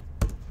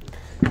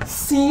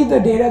see the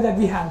data that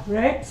we have,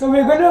 right? So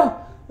we're going to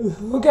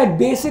look at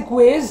basic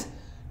ways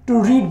to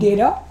read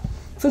data.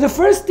 So the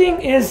first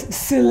thing is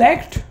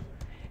select,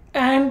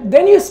 and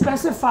then you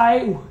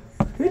specify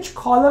which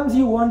columns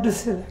you want to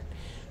select.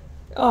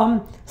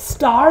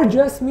 Star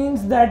just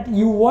means that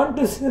you want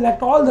to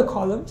select all the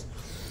columns.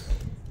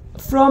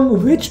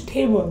 From which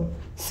table?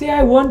 Say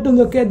I want to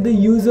look at the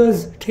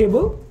users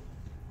table.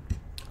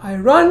 I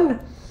run,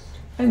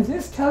 and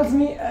this tells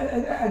me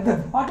at the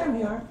bottom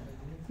here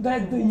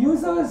that the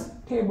users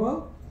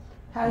table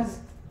has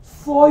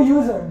 4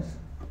 users.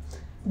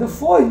 The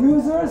 4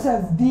 users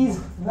have these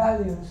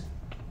values.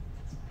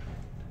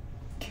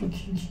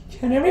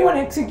 Can everyone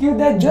execute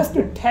that just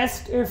to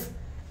test if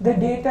the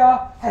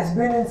data has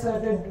been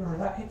inserted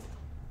right?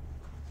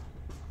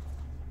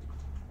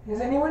 Is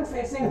anyone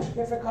facing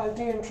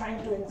difficulty in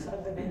trying to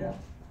insert the data?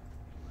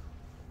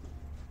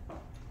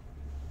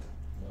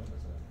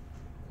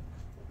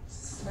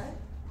 Right?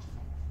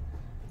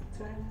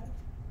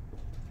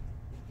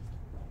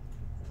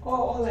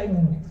 Oh, like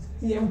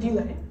the empty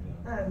line?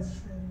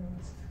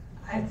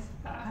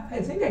 I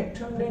think I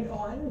turned it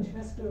on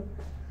just to.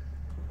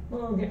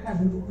 Oh, okay, I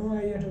have no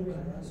idea to be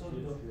honest.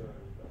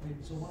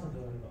 So one of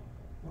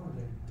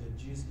the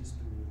G's is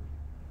to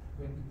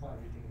when import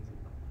everything, is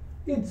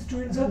it? It's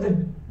to insert the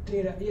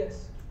data,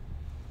 yes.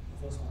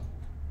 The first one.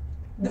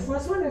 The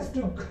first one is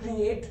to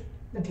create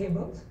the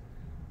tables,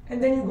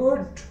 and then you go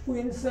to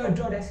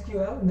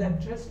insert.sql. That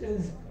just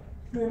is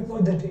to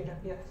import the data,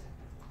 yes.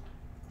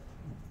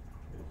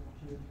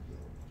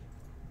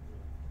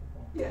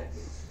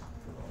 Yes.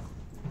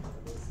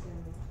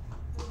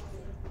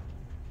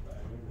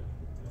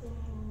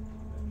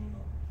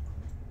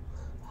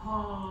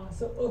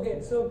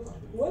 So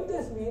what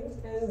this means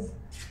is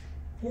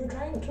you're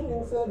trying to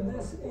insert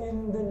this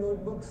in the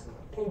notebooks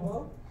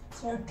table.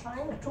 So you're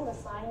trying to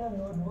assign a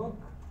notebook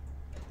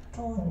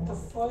to the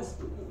first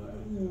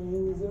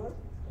user,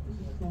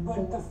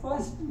 but the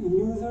first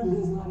user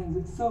does not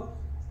exist. So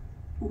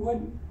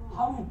because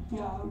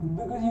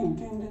you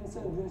didn't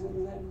insert this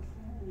and then.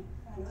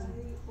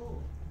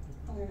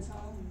 Okay, so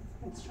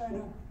let's try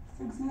to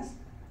fix this.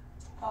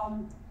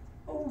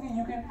 Okay,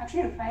 you can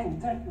actually write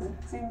the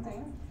exact same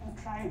thing and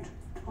try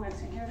to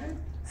execute it,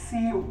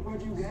 see what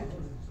you get.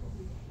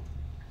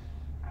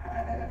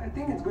 I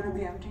think it's going to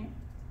be empty.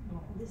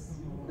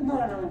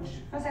 No.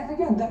 Just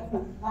execute that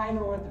line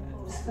over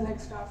the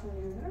select star from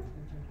user.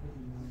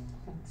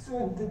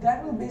 So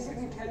that will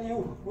basically tell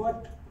you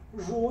what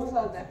rows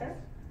are there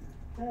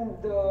in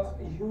the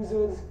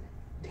user's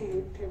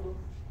table.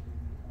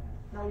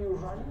 Now you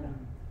run.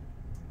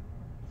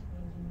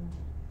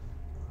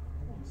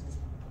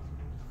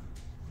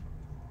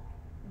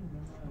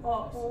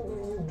 Oh,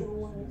 okay, you do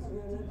one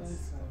again.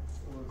 It's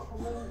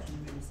comment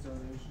this out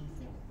and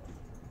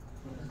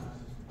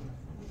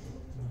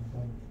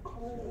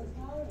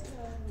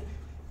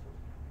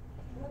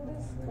run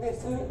this. Okay,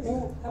 so you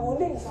have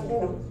only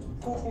inserted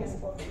 2, 3, and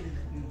 4.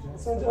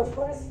 So the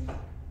first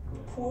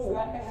poor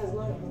guy has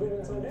not been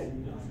inserted.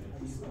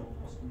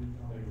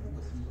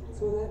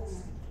 So that's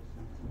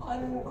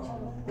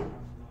uncommon.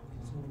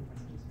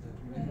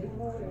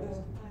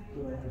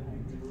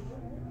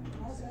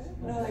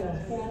 No,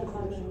 like the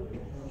uncommon.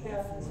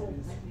 Yeah.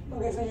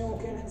 Okay, so you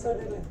can insert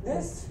it like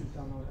this.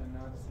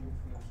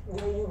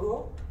 There you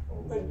go.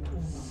 But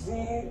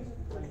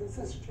this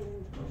is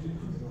strange.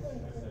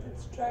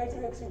 Let's try to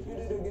execute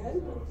it again.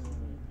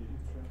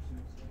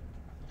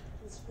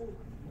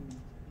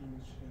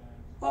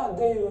 Oh,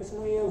 there you go. So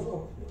now you have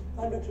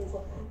 1, 2, 3,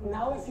 4.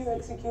 Now if you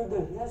execute the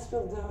rest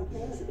of the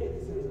things,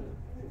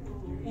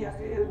 yeah,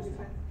 it'll be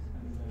fine.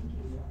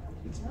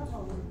 No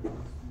problem.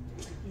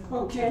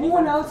 Okay,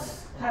 anyone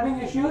else having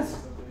issues?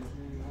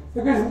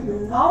 Because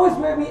now is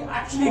where we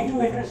actually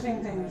do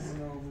interesting things.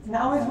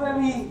 Now is where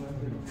we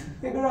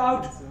figure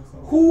out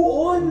who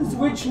owns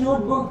which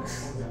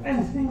notebooks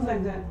and things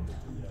like that.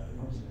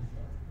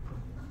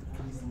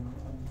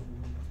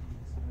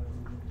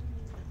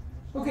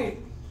 Okay.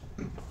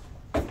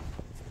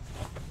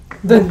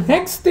 The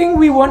next thing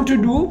we want to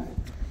do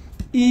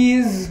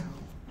is,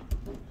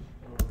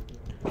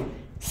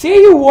 say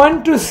you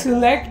want to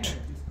select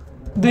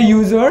the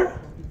user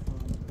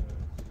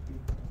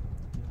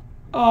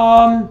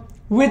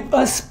with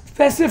a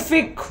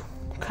specific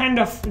kind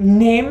of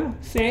name,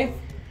 say,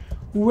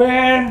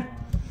 where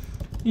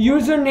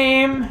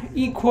username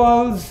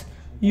equals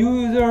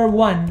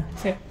user1,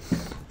 say.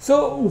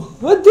 So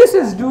what this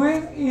is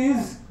doing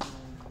is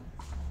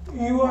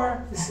you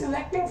are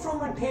selecting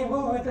from a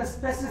table with a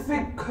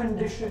specific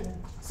condition.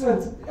 So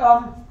it's,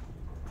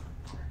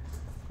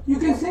 you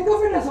can think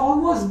of it as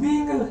almost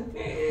being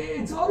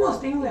it's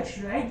almost English,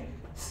 right?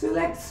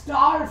 Select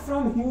star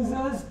from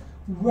users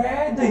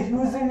where the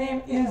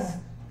username is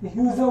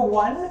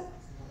user1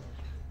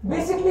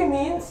 basically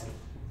means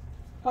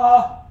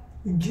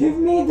give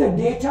me the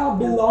data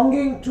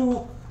belonging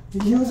to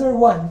user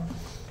 1.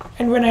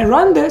 And when I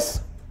run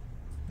this,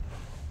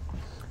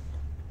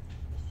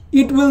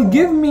 it will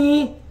give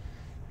me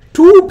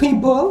 2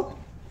 people,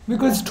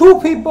 because 2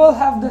 people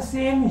have the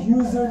same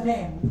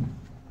username.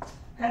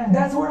 And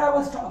that's what I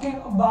was talking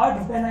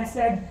about when I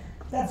said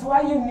that's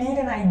why you need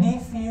an ID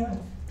field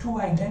to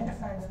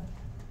identify them.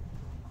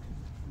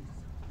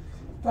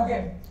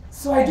 Okay,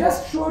 so I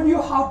just showed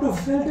you how to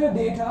filter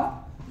data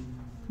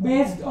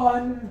based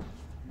on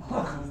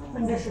a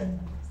condition,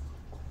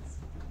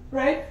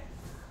 right?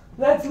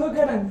 Let's look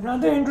at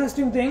another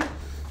interesting thing.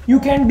 You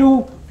can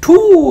do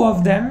 2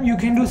 of them. You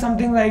can do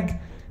something like,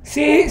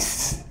 say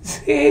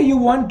you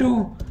want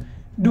to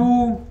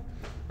do,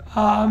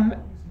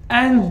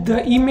 and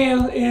the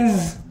email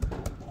is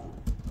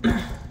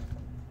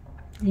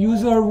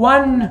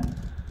user1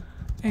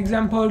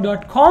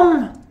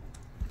 example.com.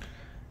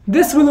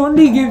 This will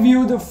only give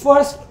you the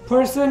first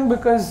person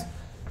because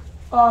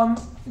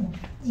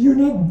you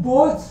need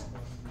both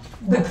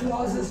the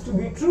clauses to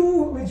be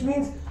true, which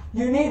means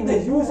you need the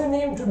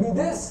username to be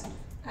this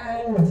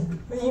and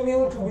the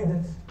email to be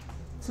this.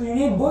 So you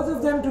need both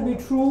of them to be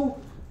true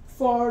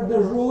for the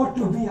row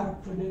to be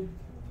outputted.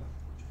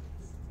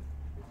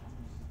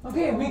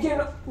 Okay,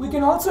 we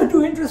can also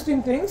do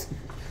interesting things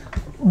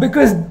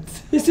because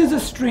this is a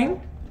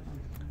string.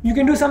 You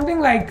can do something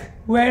like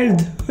where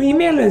the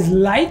email is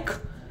like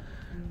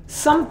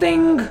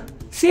something.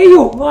 Say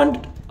you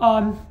want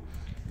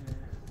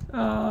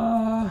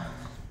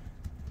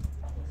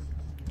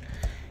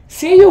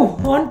say you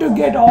want to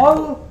get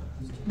all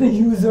the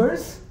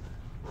users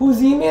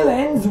whose email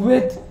ends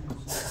with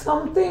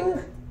something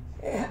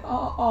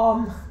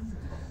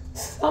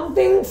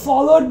something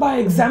followed by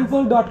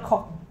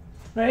example.com,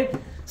 right?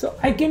 So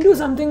I can do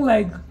something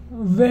like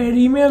where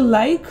email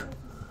like,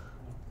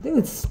 I think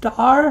it's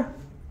star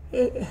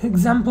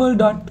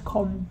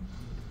example.com.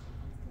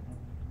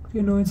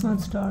 Okay, no, it's not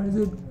star. Is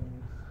it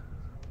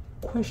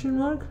question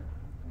mark?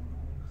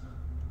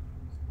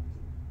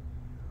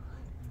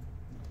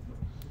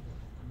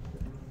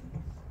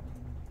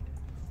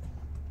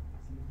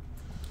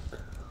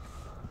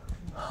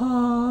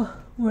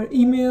 Where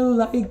email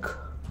like,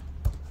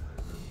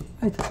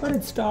 I thought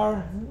it's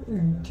star.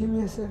 Give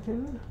me a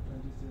second.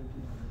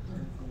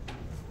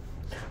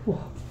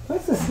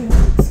 What's the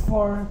syntax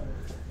for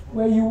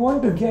where you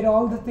want to get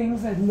all the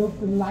things that look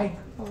like?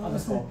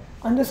 Underscore.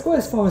 Underscore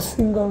is for a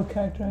single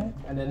character, right?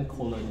 And then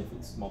colon if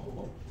it's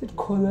multiple. Is it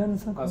colon or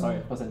something? Sorry,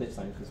 percentage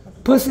sign.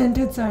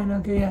 Percentage sign,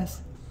 okay,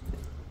 yes.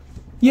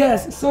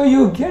 Yes, so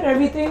you get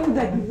everything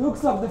that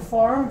looks like the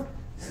form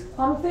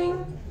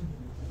something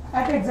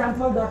at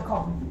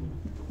example.com,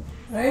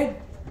 right?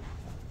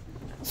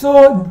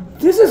 So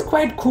this is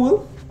quite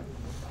cool.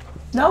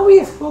 Now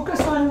we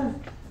focus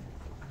on,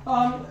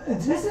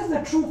 this is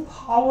the true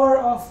power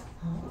of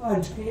a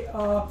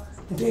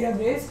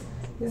database,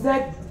 is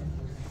that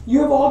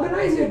you have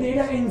organized your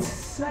data in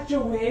such a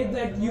way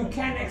that you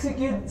can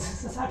execute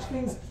such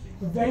things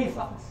very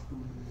fast.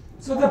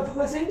 So the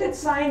percentage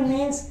sign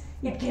means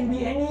it can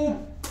be any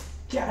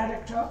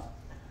character.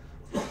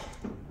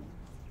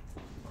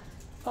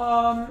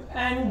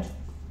 And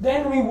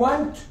then we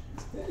want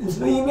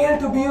the email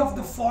to be of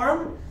the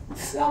form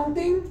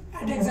something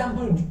at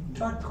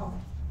example.com,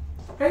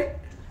 right?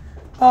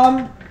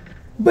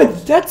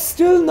 But that's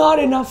still not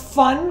enough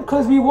fun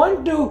because we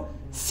want to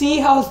see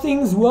how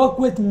things work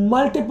with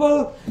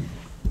multiple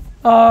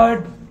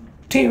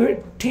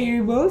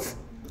tables.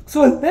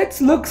 So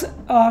let's look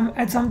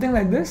at something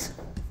like this.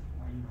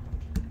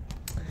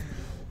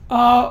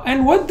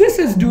 And what this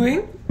is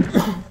doing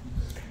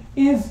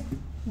is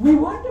we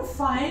want to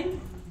find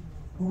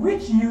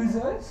which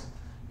users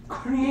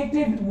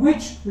created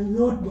which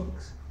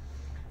notebooks.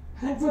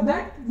 And for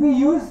that, we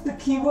use the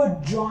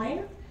keyword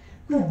join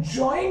to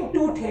join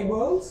 2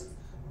 tables.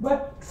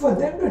 But for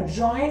them to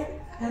join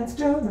and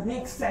still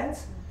make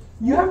sense,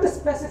 you have to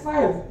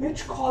specify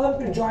which column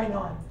to join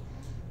on.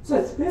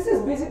 So this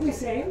is basically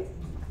saying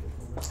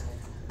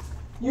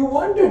you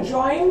want to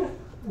join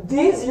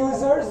these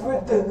users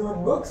with the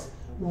notebooks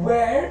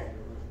where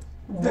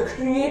the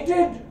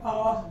created,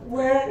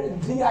 where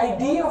the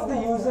ID of the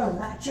user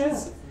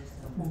matches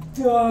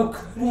the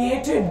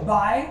created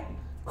by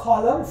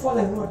column for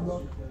the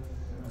notebook.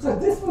 So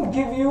this will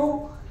give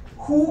you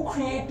who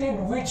created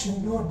which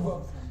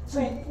notebook. So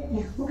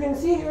you can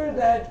see here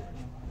that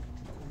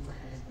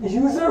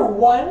user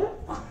 1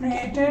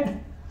 created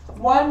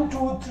 1,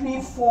 2,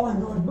 3, 4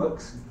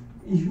 notebooks.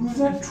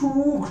 User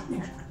 2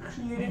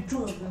 created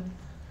 2 of them.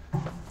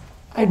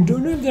 I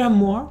don't know if there are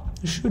more.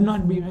 It should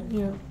not be, right?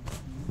 Yeah.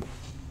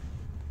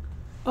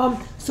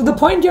 So the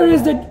point here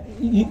is that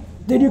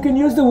you can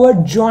use the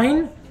word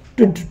join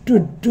to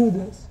do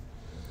this.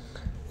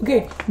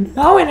 Okay,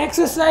 now an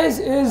exercise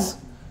is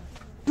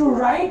to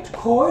write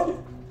code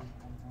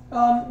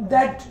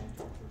that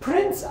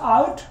prints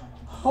out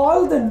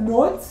all the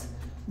notes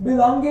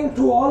belonging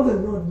to all the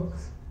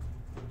notebooks.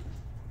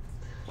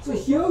 So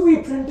here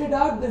we printed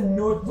out the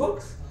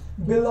notebooks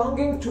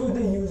belonging to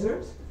the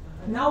users.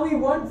 Now we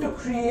want to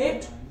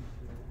create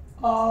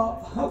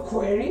a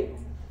query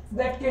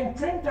that can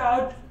print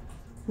out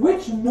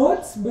which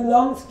notes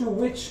belongs to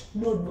which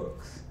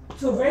notebooks.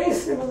 So very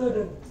similar to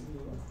this.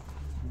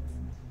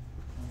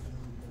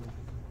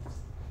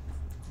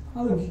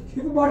 I'll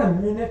give about a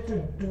minute to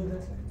do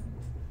this.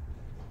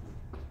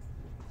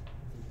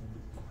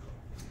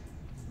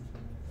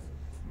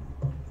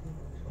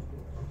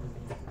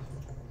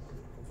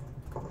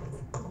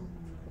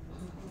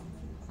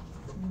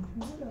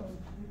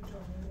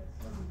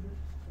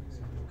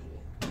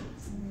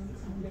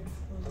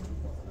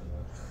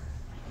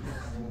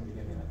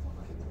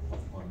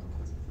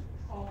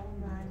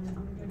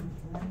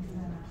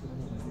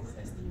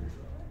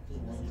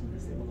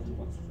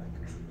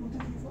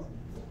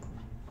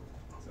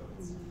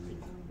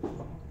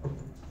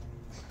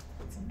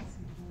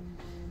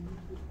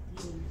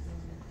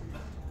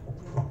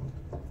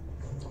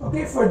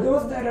 Okay, for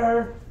those that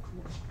are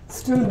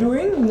still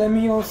doing, let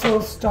me also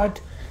start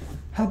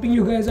helping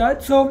you guys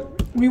out. So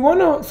we want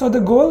to, so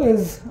the goal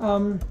is,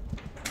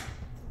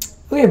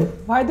 okay,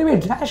 by the way,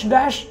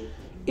 dash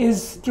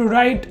is to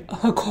write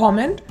a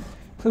comment.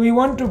 So we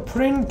want to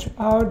print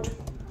out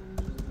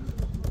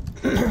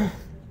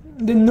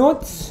the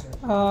notes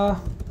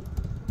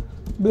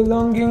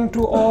belonging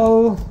to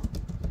all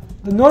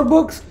the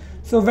notebooks.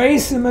 So very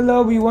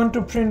similar, we want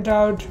to print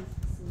out,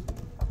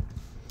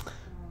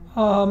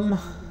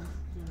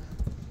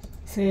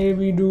 say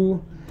we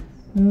do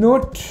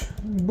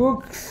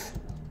notebooks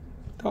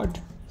dot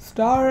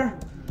star,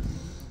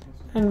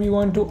 and we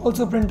want to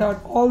also print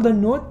out all the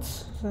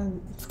notes. So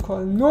it's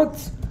called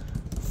notes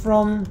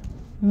from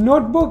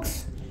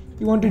notebooks.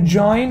 You want to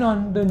join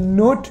on the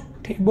note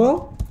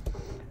table,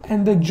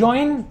 and the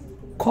join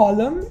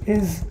column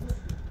is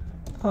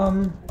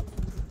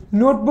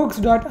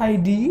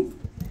notebooks.id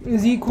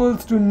is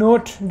equals to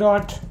note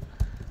dot,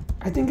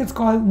 I think it's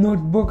called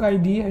notebook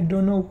ID. I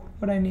don't know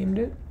what I named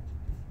it.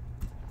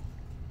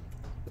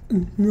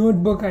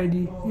 Notebook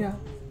ID, yeah.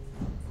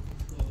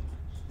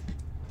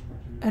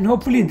 And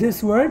hopefully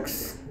this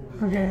works.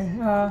 Okay,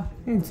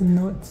 it's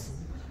notes.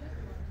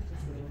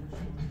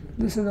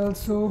 This is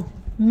also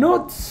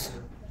notes.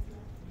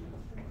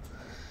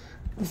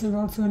 This is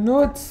also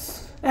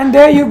notes. And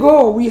there you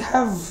go. We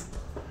have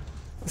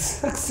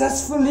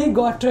successfully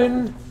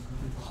gotten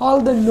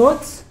all the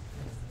notes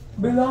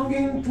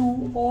belonging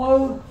to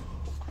all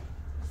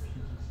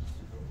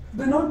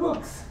the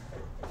notebooks.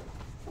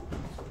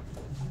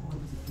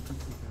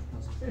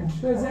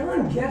 Does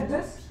everyone get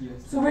this?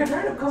 So we're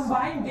trying to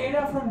combine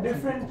data from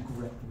different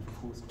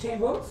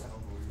tables.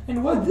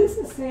 And what this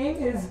is saying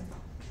is,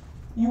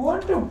 you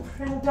want to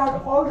print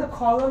out all the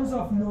columns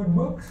of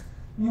notebooks.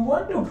 You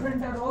want to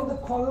print out all the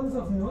columns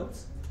of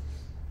notes.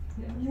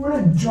 You want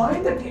to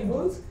join the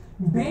tables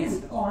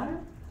based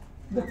on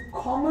the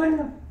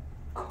common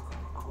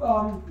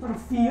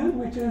field,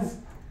 which is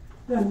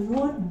the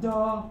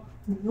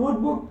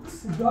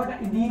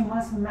notebooks.id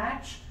must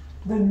match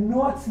the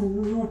notes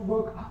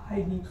notebook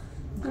ID,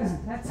 because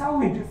that's how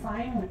we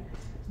defined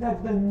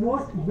that the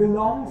note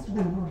belongs to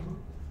the notebook.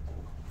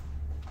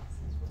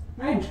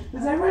 Right?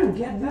 Does everyone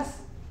get this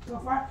so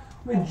far?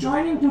 We're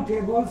joining two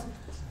tables,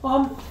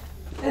 and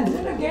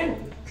then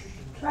again,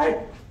 try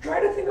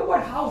to think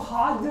about how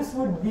hard this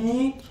would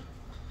be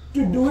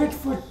to do it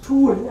for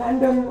two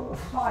random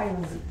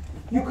files.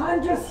 You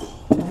can't just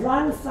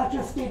run such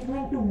a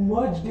statement to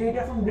merge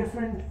data from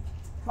different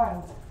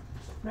files,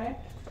 right?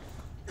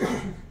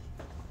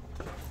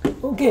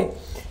 Okay,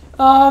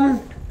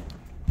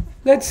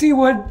 let's see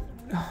what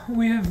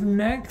we have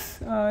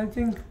next. I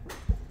think,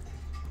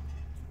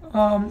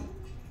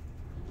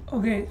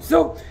 okay,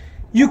 so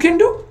you can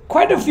do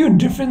quite a few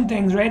different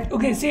things, right?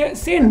 Okay,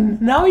 say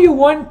now you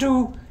want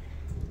to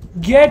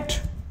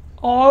get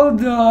all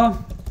the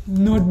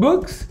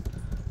notebooks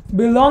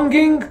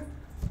belonging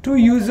to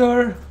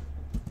user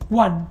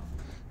 1,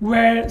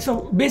 where,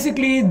 so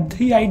basically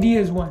the ID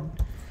is 1.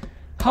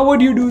 How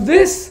would you do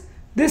this?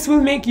 This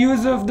will make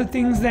use of the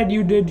things that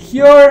you did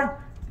here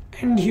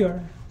and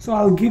here. So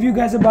I'll give you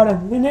guys about a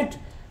minute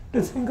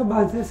to think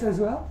about this as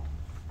well.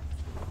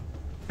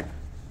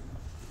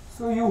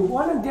 So you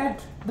want to get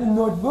the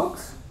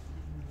notebooks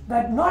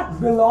that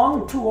not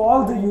belong to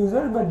all the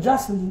users, but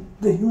just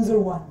the user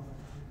 1.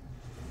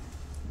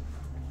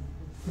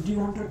 Do you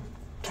want to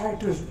try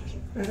to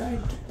write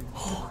a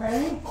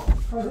query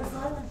for this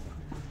one?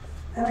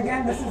 And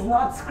again, this is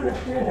not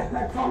scripted.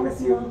 I promise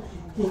you,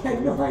 he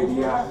had no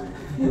idea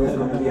he was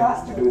going to be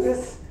asked to do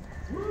this.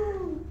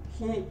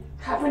 He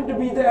happened to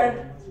be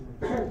there.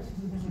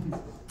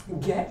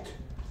 Get.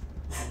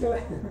 Still,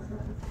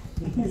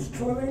 he's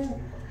trolling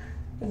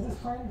at this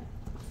point.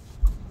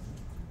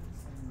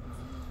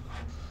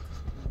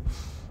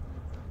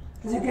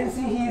 As you can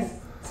see, he's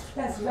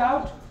stressed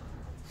out.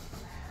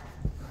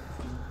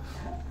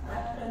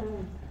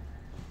 And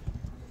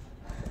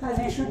as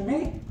he should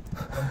be.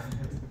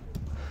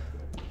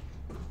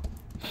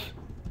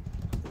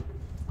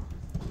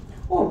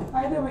 Oh,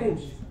 by the way,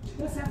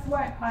 just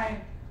FYI,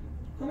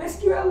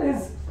 SQL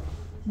is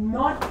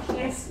not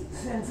case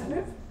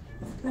sensitive.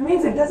 That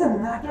means it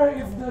doesn't matter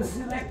if the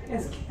select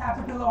is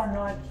capital or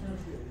not.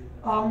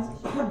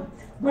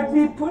 But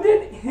we put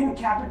it in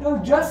capital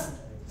just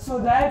so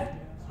that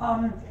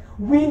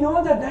we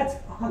know that that's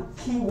a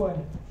keyword.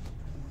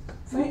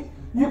 So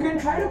you can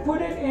try to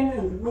put it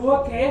in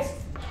lowercase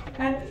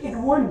and it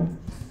won't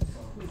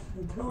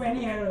throw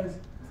any errors.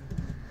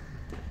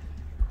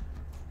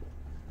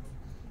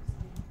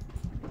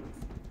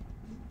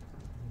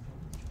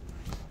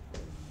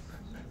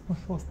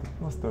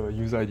 What's the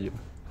user ID?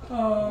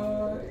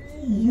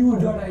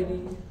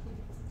 u.id.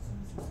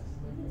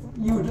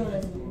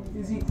 u.id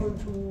is equal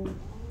to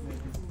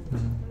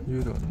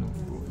You don't know.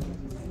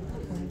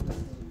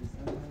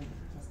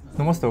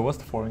 No, what's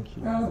the foreign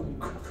key? I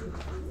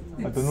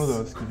don't know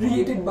the schema.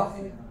 created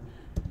by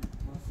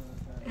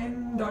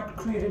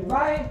n.created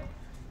by.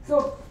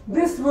 So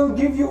this will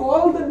give you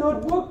all the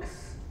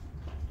notebooks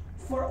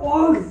for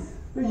all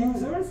the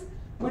users,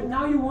 but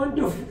now you want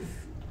to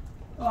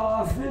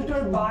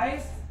filter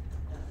by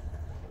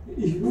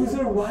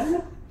user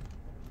 1.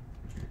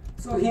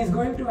 So he's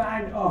going to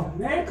add a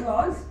where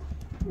clause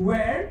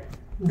where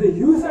the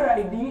user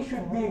ID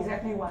should be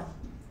exactly 1.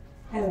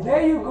 And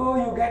there you go,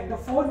 you get the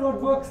 4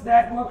 notebooks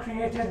that were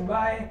created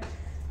by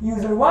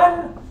user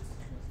 1.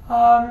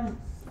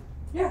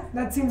 Yeah,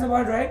 that seems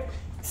about right.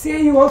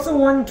 Say you also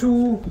want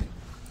to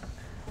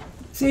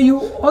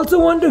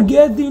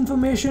get the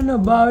information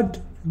about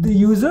the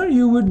user,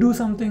 you would do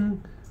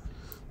something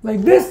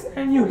like this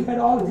and you get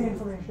all the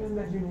information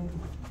that you need,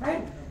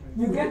 right?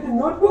 You get the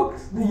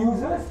notebooks, the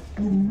users,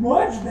 you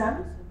merge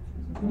them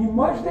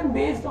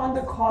based on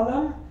the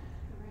column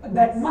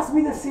that must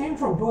be the same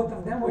for both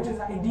of them, which is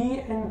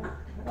ID and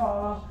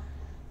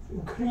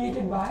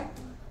created by.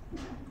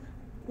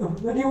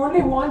 But you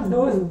only want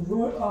those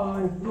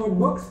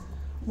notebooks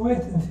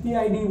with the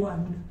ID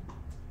 1.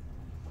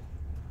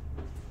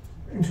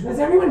 Does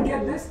everyone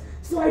get this?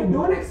 So I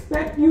don't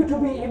expect you to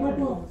be able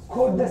to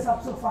code this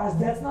up so fast.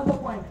 That's not the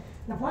point.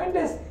 The point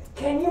is,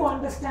 can you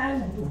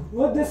understand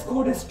what this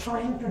code is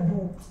trying to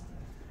do?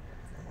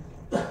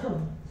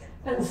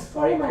 And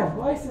sorry, my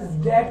voice is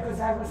dead because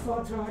I have a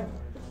sore throat.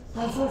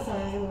 I'm so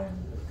sorry. Everyone.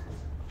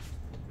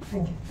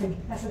 Thank you.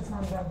 Yes, it's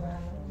not that bad.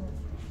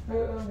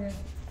 Okay.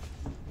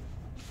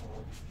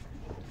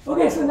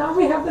 Okay, so now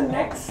we have the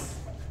next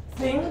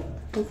thing.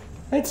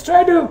 Let's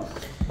try to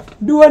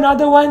do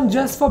another one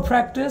just for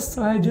practice.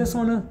 So I just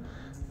want to.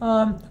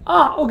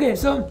 Okay,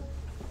 so.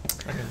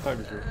 I can type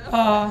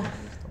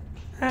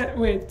it.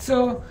 Wait,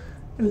 so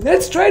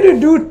let's try to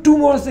do 2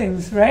 more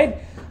things, right?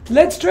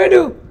 Let's try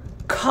to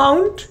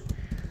count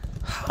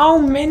how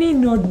many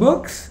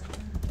notebooks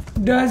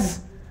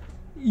does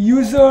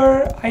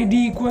user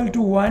ID equal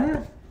to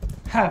 1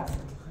 have,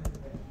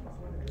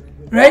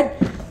 right?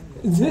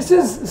 This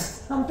is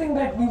something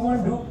that we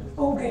want to do.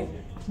 Okay,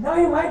 now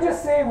you might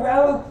just say,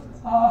 well,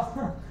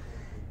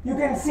 you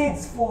can see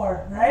it's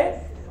 4,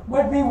 right?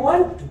 But we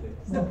want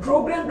the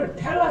program to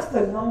tell us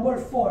the number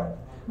 4,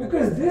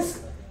 because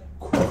this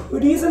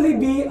could easily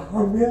be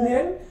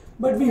 1,000,000,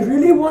 but we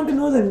really want to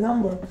know the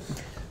number.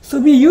 So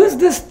we use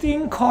this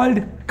thing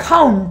called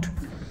count.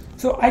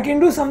 So I can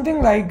do something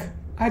like,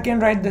 I can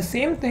write the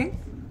same thing,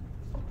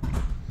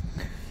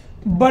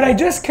 but I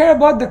just care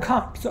about the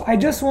count. So I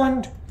just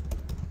want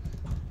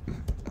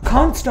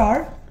count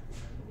star,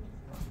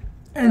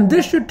 and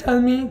this should tell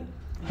me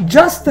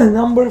just the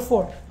number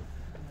 4.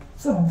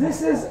 So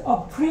this is a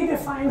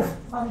predefined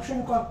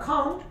function called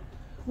count,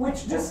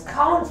 which just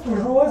counts the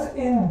rows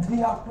in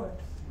the output,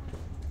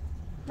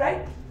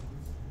 right?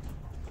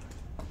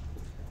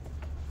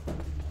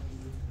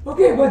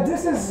 Okay, but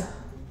this is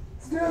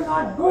still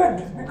not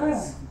good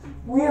because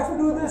we have to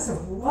do this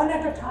one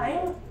at a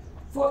time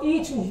for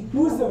each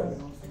user.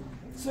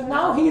 So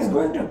now he's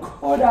going to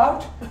code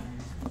out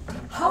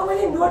how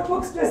many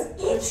notebooks does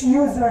each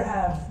user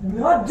have,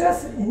 not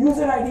just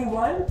user ID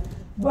 1,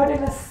 but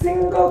in a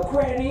single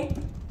query.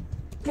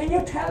 Can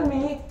you tell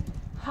me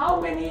how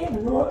many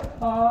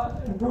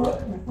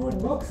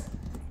notebooks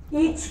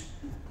each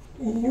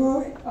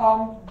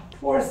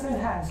person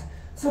has?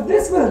 So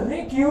this will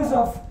make use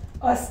of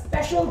a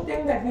special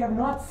thing that we have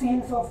not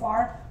seen so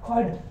far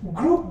called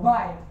group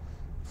by.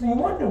 So you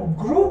want to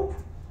group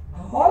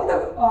all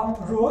the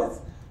rows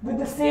with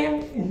the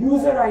same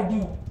user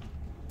ID,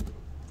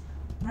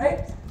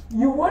 right?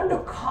 You want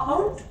to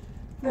count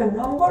the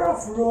number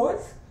of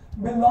rows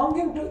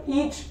belonging to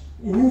each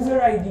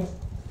user ID.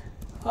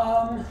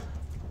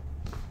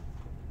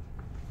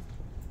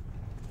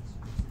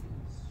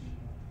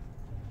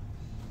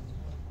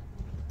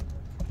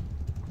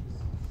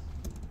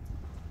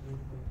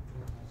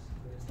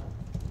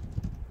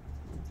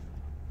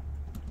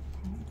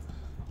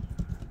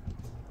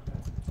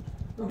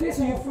 Okay,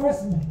 so you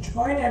first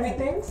join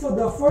everything, so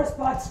the first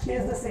part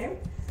stays the same.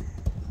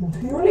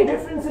 The only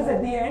difference is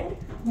at the end,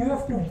 you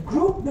have to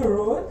group the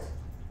rows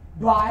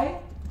by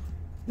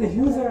the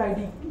user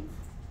ID.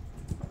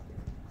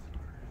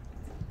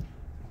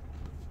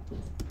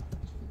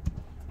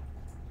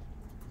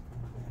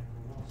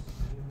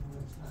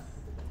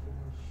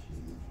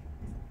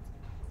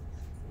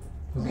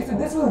 Okay, so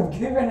this will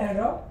give an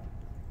error.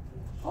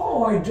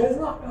 Oh, it does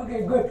not.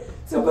 Okay, good.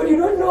 So, but you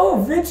don't know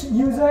which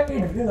user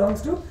it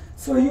belongs to.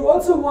 So you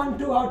also want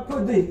to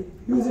output the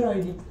user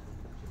ID.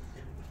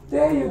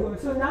 There you go.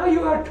 So now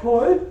you are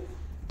told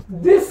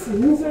this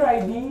user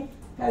ID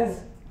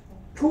has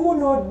 2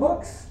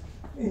 notebooks.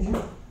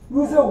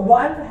 User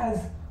 1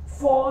 has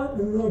 4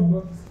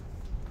 notebooks.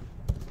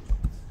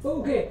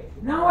 Okay,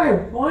 now I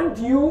want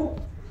you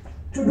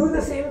to do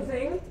the same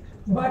thing,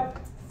 but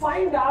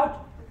find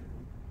out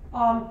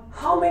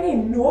how many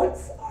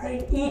notes are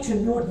in each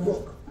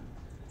notebook.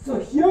 So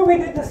here we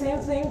did the same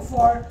thing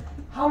for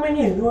how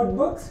many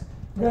notebooks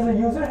does a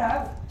user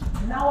have.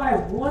 Now I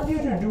want you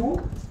to do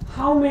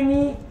how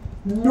many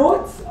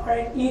notes are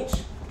in each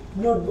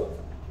notebook.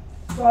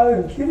 So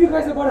I'll give you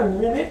guys about a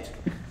minute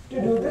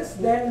to do this,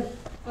 then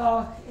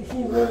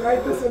he will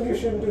write the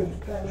solution to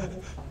this.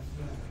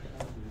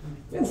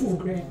 This is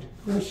great.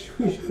 We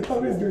should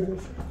always do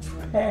this.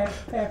 Pair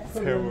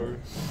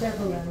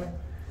programming.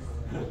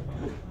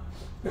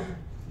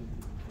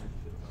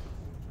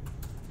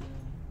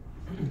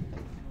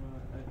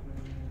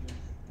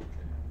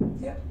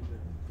 Yeah.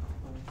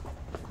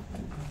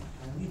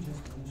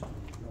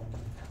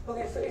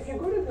 Okay, so if you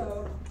go to the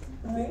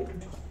link,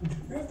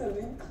 here's the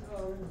link,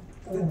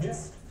 the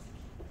gist.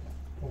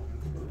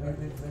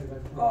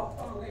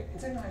 Oh, wait,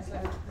 it's in my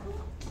slide.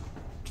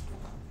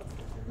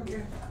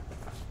 Okay.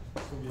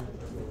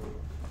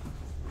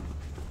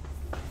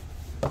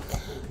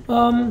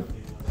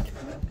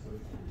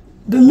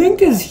 The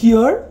link is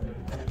here.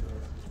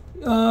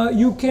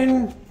 You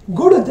can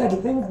go to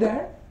that link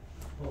there.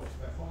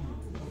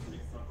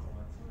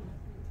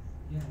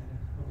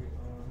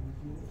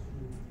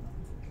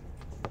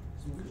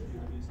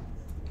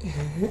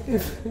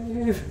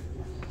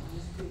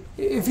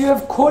 If you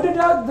have coded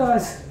out the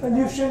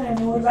solution and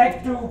you would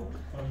like to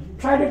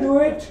try to do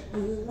it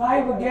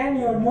live again,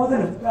 you're more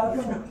than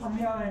welcome to come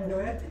here and do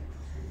it.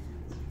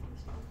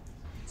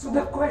 So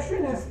the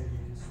question is,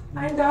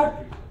 find out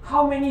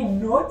how many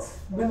notes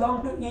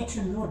belong to each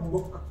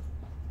notebook.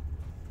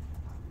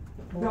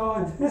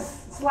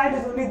 This slide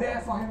is only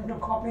there for him to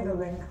copy the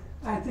link.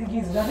 I think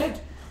he's done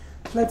it.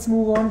 Let's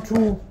move on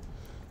to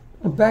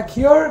back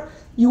here.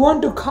 You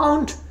want to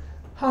count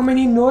how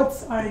many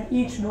notes are in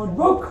each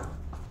notebook.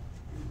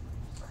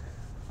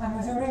 I'm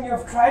assuming you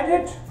have tried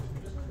it.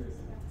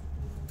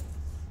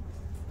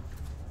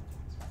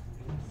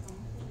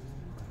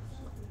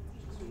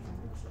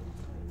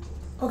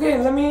 Okay,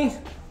 let me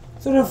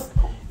sort of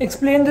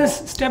explain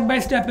this step by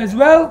step as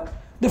well.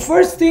 The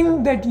first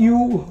thing that you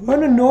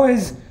want to know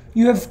is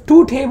you have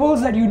 2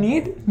 tables that you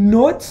need,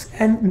 notes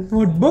and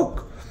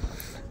notebook.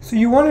 So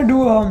you want to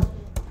do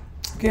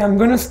okay, I'm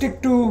going to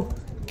stick to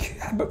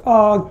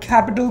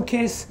capital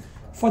case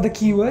for the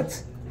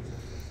keywords.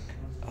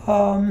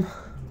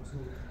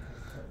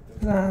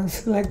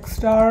 Select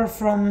star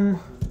from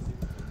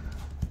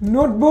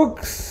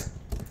notebooks,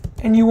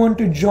 and you want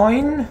to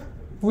join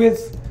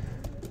with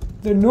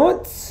the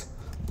notes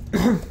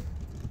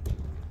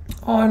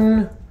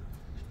on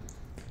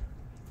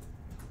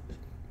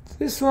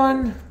this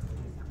one,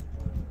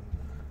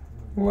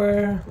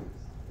 where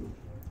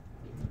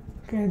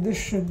okay, this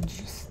should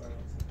just,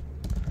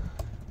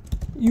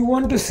 you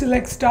want to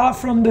select star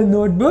from the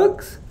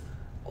notebooks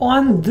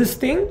on this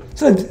thing.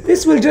 So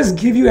this will just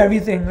give you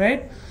everything,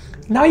 right?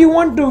 Now you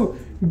want to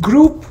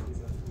group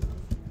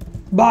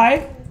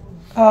by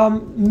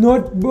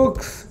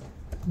notebooks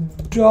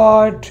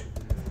dot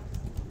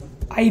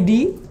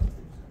ID.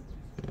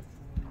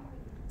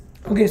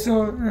 Okay,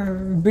 so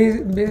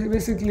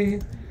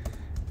basically,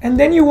 and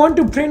then you want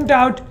to print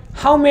out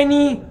how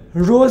many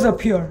rows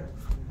appear,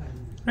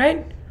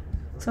 right?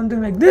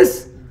 Something like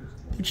this,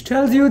 which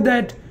tells you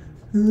that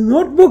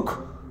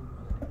notebook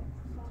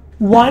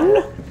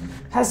 1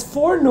 has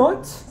 4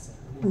 notes,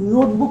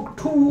 notebook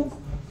 2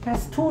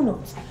 has 2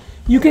 notes.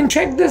 You can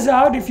check this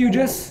out if you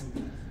just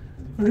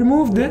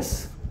remove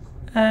this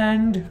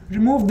and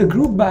remove the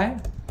group by,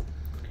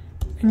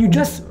 and you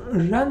just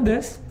run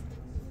this.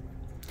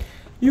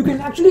 You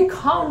can actually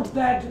count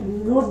that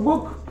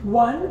notebook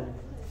 1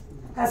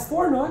 has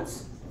 4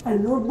 notes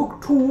and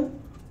notebook 2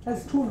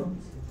 has 2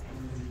 notes,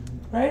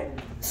 right?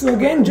 So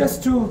again,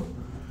 just to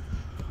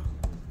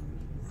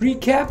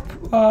recap,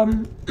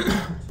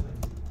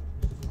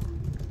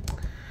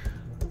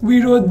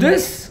 we wrote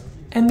this,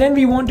 and then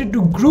we wanted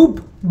to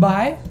group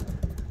by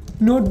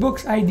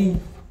notebooks ID.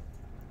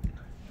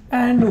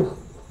 And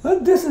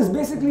what this is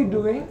basically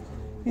doing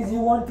is you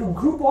want to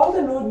group all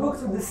the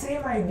notebooks with the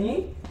same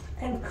ID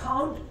and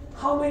count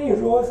how many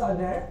rows are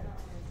there.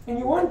 And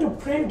you want to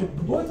print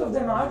both of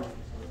them out.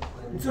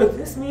 So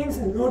this means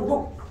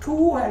notebook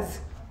 2 has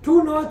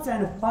 2 notes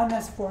and 1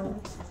 has 4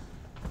 notes.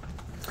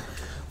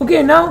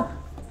 Okay, now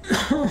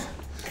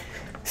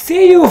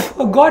say you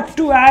forgot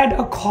to add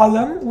a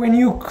column when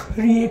you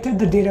created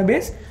the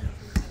database.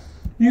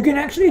 You can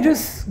actually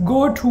just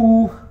go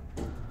to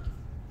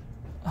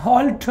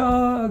alter,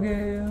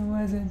 okay,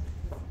 where is it?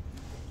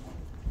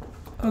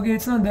 Okay,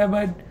 it's not there,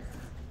 but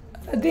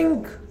I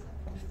think,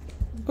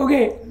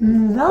 okay,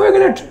 now we're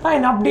going to try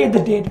and update the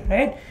data,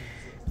 right?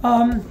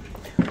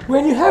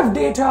 when you have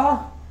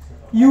data,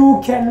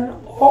 you can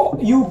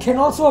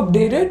also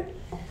update it.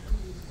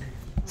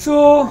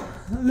 So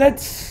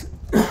let's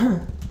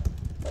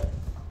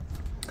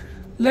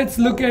let's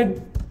look at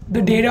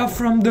the data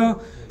from the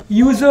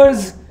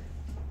users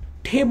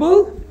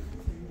table.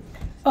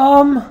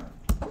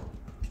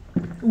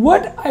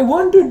 What I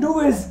want to do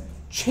is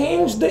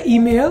change the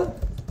email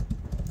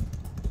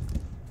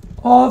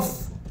of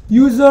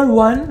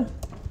user1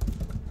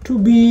 to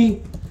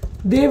be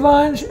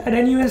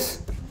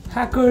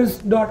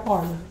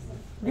devansh@nushackers.org.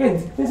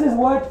 Okay, this is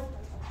what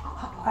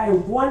I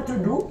want to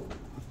do.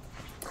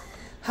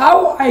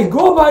 How I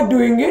go about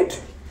doing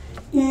it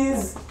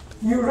is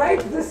you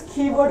write this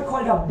keyword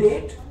called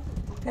update,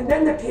 and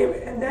then the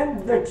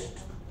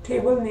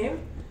table name.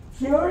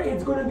 Here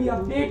it's going to be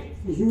update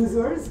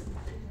users.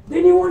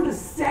 Then you want to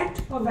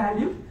set a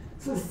value.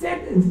 So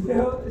set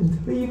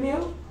the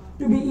email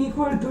to be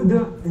equal to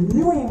the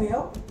new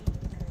email.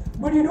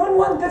 But you don't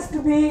want this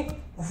to be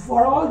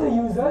for all the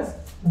users,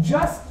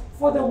 just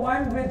for the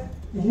one with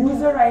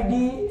user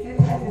ID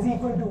is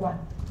equal to 1.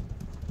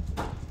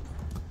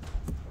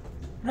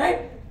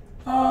 Right?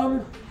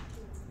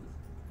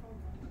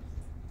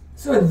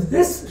 So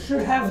this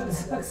should have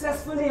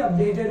successfully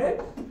updated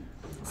it.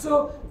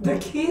 So the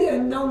key,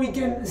 and now we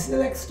can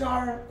select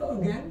star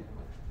again.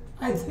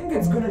 I think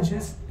it's gonna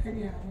just,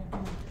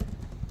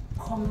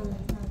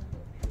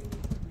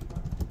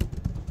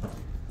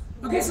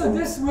 okay, so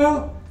this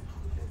will,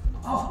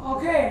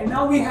 okay,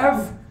 now we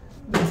have,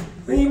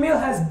 the email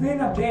has been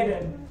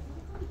updated.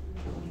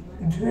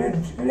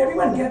 Did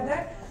everyone get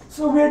that?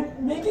 So we're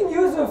making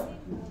use of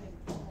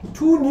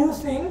two new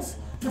things.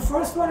 The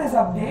first one is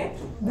update.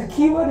 The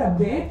keyword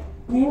update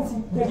means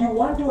that you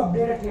want to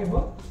update a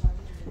table.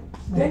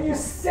 Then you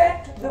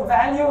set the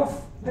value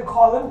of the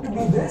column to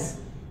be this,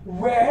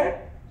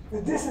 where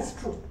this is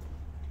true.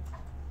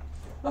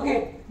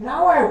 Okay,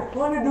 now I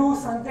want to do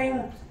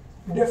something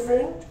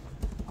different.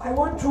 I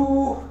want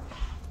to,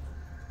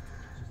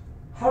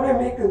 how do I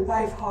make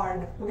life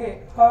hard?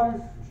 Okay,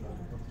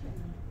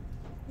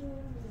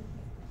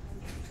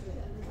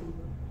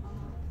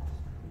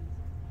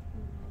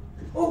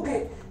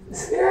 okay,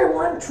 say I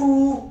want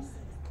to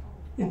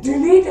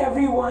delete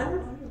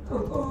everyone.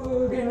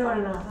 Okay, no.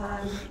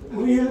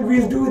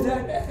 We'll do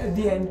that at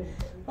the end.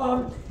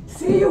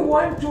 Say you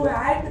want to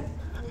add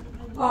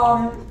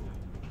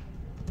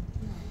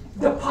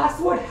the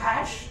password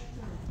hash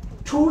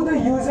to the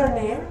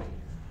username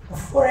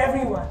for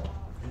everyone.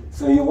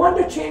 So you want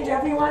to change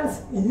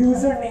everyone's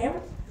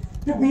username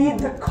to be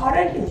the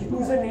current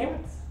username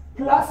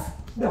plus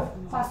the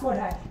password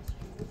hash.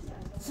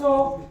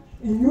 So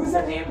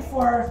username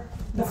for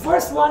the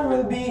first one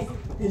will be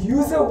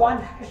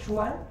user1 hash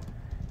 1.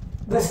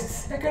 The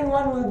second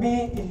one will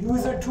be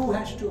user2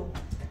 hash 2.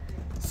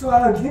 So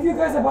I'll give you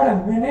guys about a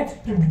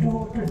minute to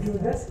do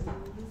this.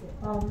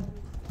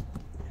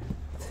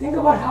 Think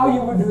about how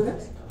you would do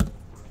this.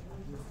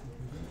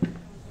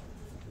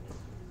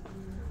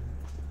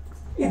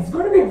 It's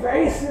going to be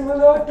very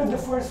similar to the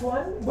first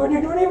one, but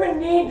you don't even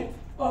need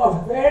a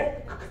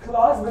where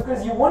clause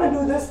because you want to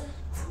do this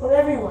for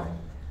everyone.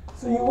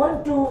 So you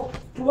want to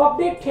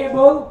update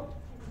table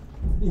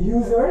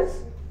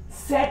users,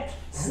 set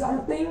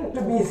something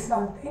to be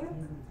something.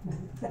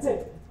 That's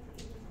it.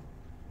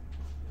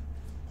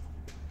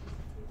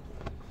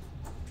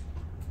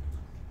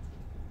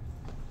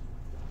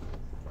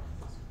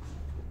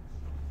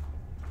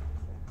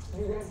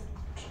 You guys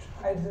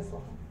hide this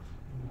one.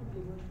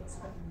 That's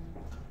fine.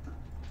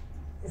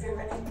 If you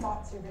have any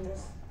thoughts, you can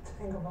just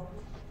think about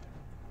it.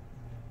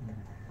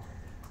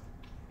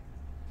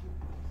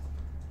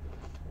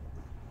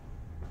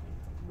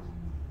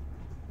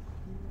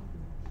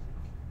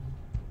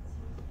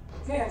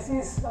 Okay, I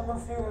see some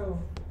of you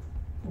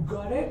have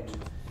got it.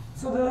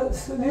 So the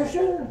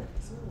solution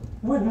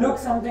would look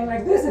something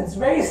like this. It's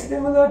very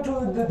similar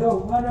to the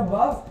one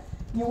above.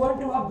 You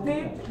want to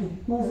update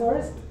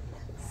users,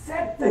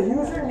 set the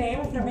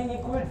username to be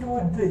equal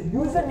to the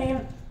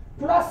username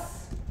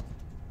plus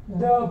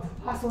the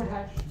password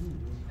hash.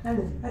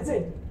 And that's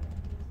it.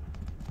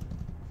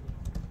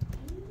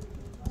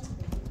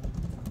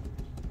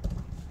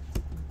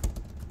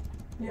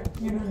 Yeah,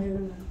 you don't need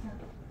to.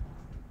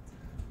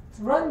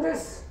 Run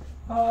this.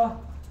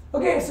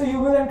 Okay, so you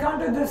will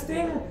encounter this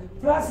thing,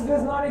 plus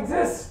does not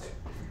exist.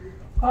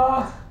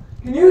 You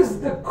use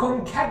the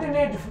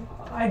concatenate.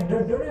 I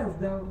don't have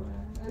the.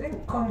 I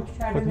think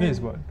concatenate. What is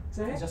what?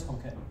 Sorry? It's just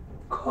concat.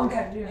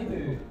 Concat, yeah.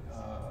 Maybe,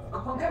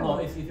 Concat. no,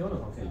 if you want to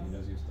concat, you can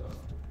just use the.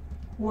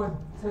 What?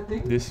 The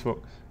thing? This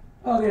works.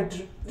 Okay,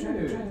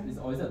 It's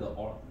always at the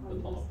or, the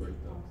not operator.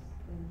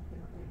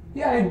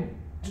 yeah.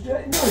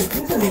 No,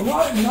 this is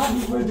not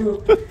equal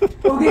to.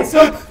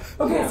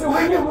 Okay, so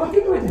when you're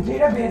working with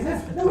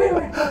databases, no, wait.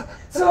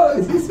 So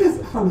this is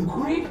a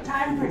great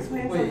time to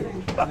explain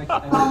something.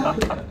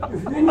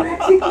 When you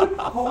execute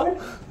code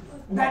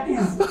that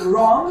is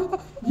wrong,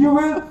 you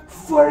will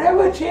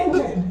forever change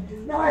it.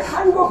 Now I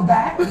can't go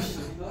back.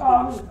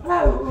 Well,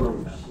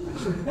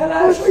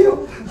 I'll show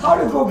you how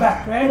to go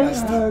back, right?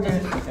 Okay.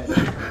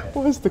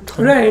 What is the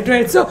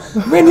Right. So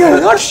when you're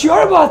not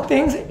sure about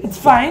things, it's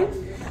fine.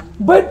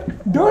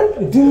 But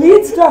don't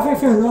delete stuff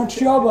if you're not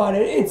sure about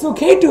it. It's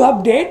okay to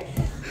update,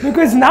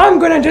 because now I'm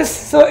going to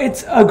so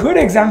it's a good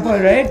example,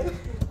 right?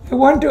 I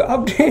want to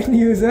update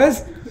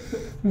users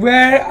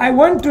where I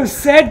want to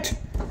set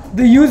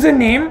the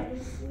username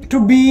to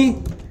be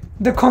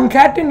the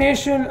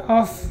concatenation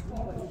of,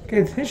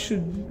 okay, this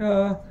should,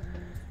 the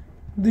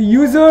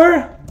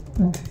user,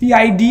 the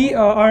ID,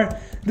 or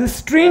the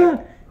string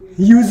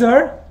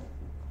user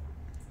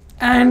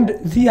and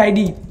the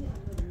ID.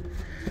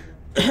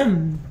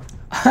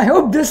 I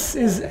hope this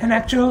is an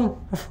actual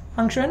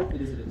function.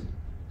 It is.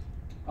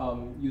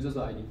 Users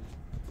ID.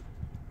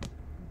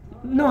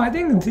 No, I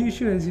think the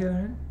issue is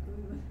here.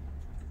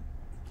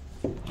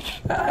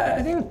 Right?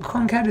 I think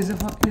concat is it a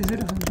function?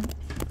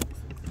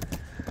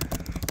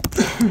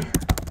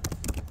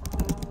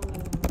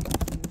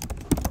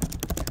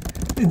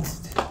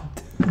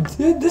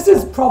 This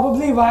is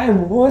probably why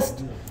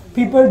most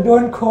people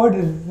don't code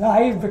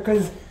live,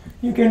 because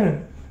you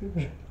can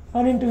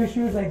run into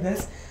issues like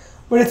this.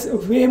 But it's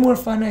way more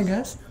fun, I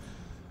guess.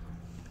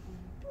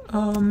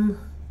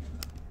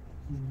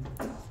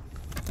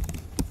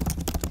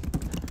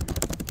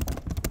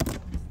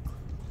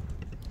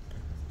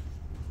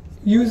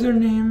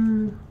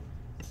 Username.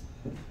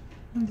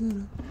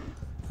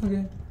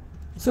 Okay.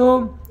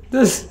 So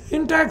the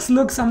syntax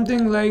looks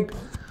something like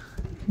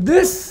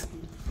this.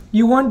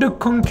 You want to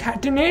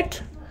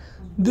concatenate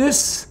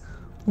this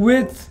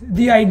with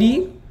the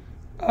ID.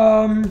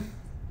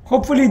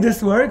 Hopefully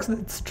this works.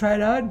 Let's try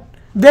it out.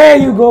 There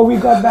you go. We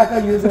got back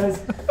our users.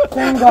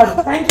 Thank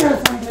God. Thank you.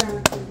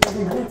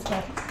 Great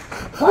stuff.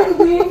 Point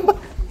being,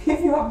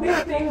 if you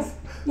update things,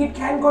 it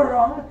can go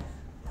wrong.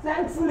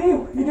 Thankfully,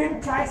 we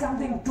didn't try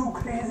something too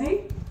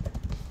crazy.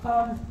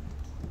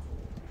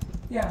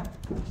 Yeah.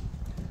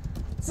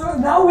 So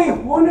now we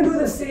want to do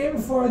the same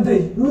for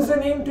the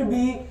username to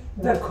be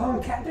the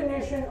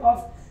concatenation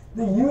of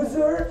the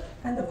user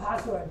and the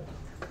password.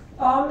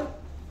 And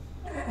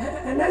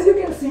as you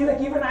can see, like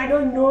even I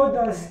don't know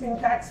the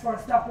syntax for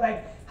stuff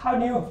like how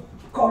do you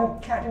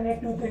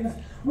concatenate two things,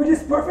 which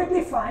is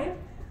perfectly fine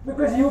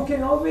because you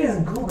can always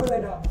Google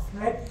it up,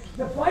 right?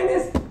 The point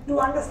is to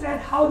understand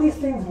how these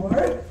things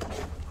work,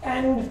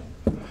 and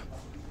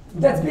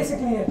that's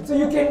basically it. So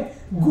you can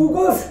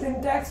Google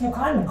syntax, you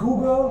can't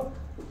Google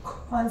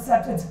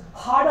concepts. It's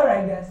harder,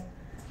 I guess.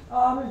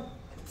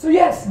 So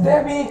yes,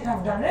 there we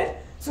have done it.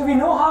 So we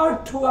know how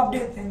to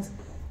update things.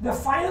 The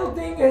final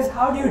thing is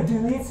how do you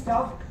delete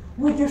stuff,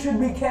 which you should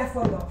be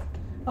careful of.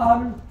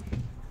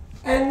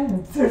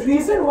 And the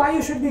reason why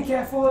you should be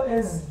careful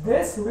is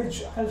this,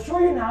 which I'll show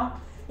you now,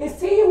 is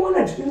say you want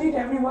to delete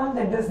everyone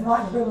that does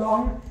not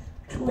belong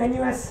to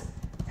NUS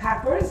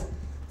hackers.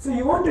 So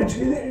you want to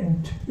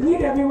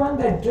delete everyone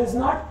that does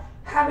not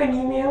have an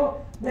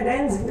email that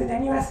ends with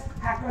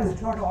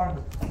nushackers.org.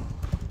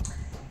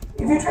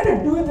 If you try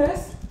to do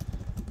this,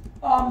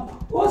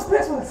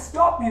 Postgres will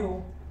stop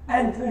you.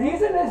 And the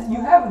reason is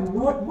you have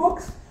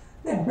notebooks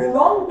that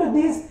belong to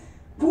these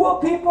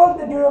poor people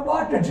that you're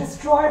about to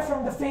destroy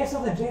from the face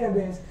of the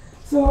database.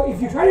 So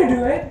if you try to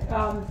do it,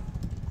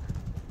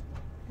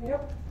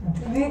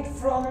 delete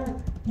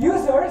from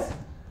users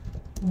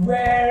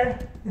where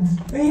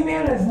the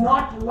email is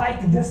not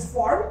like this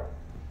form,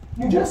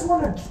 you just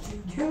want to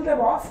kill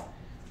them off,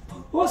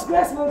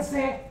 Postgres will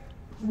say,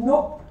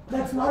 nope,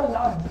 that's not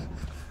allowed.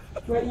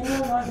 Your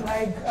email not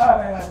like,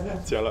 at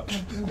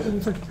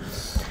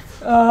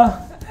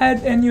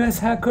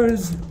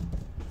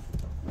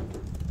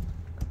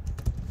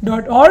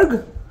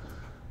nushackers.org.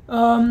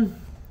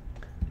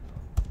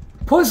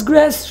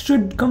 Postgres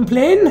should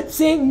complain,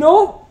 saying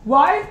no.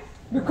 Why?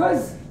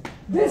 Because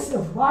this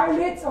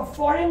violates a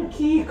foreign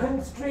key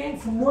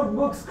constraints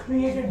notebooks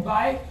created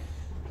by.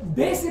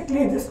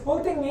 Basically, this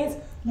whole thing means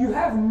you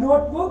have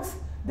notebooks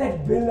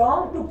that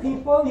belong to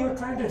people you're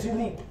trying to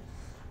delete.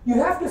 You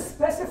have to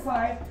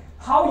specify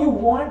how you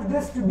want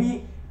this to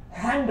be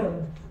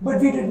handled, but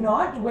we did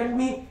not when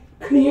we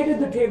created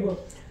the table.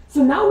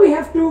 So now we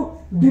have to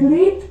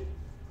delete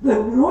the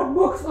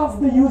notebooks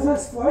of the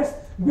users first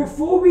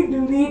before we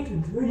delete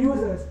the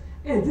users.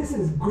 And this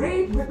is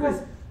great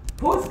because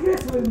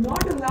Postgres will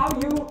not allow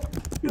you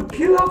to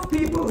kill off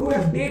people who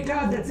have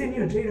data that's in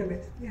your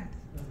database. Yeah.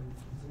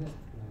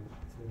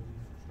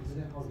 Isn't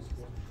that how it's supposed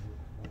to work?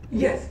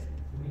 Yes.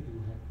 You need to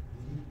have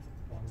delete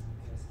one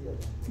cascade.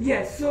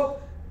 Yes,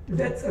 so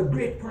that's a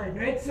great point,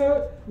 right?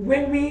 So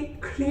when we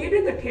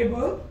created the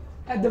table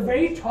at the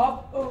very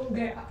top,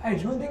 okay, I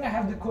don't think I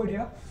have the code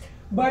here,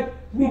 but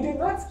we did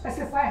not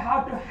specify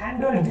how to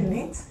handle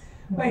deletes.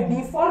 By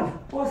default,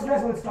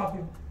 Postgres will stop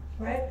you,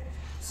 right?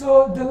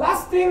 So the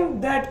last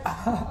thing that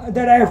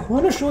I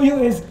want to show you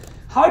is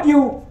how do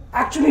you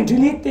actually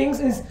delete things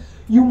is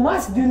you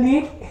must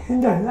delete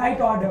in the right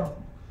order.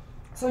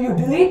 So you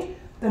delete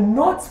the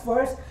notes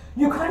first.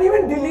 You can't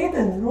even delete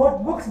the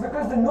notebooks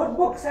because the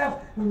notebooks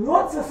have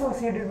notes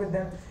associated with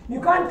them.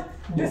 You can't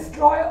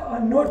destroy a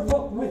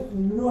notebook with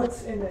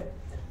notes in it.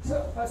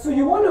 So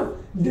you want to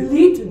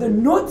delete the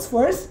notes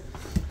first,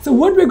 So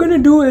what we're going to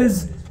do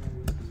is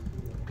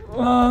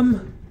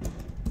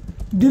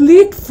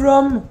delete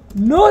from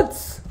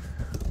notes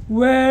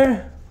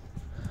where,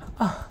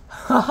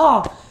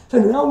 so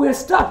now we're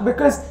stuck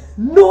because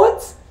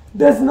notes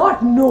does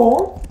not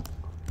know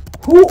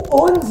who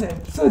owns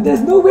it. So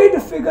there's no way to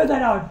figure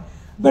that out.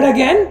 But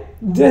again,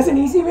 there's an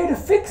easy way to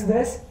fix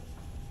this.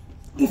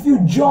 If you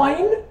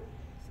join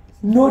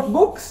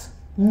notebooks,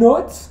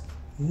 notes,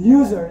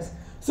 users.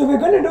 So we're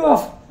going to do a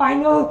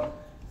final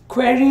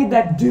query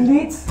that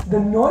deletes the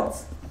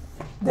notes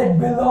that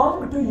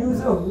belong to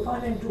user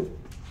 1 and 2.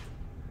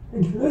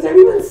 Does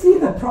everyone see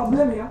the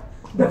problem here?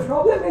 The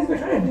problem is we're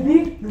trying to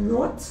delete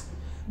notes,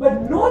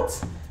 but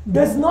notes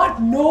does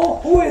not know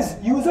who is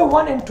user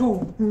 1 and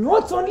 2.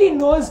 Notes only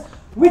knows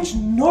which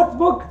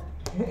notebook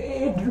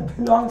it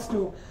belongs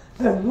to.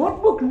 The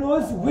notebook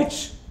knows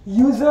which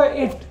user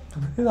it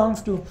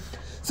belongs to.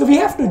 So we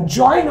have to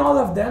join all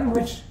of them,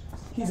 which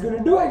he's going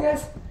to do, I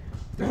guess.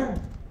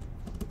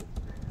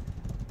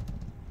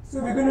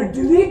 So we're going to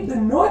delete the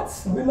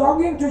notes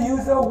belonging to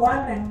user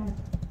 1 and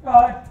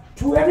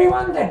to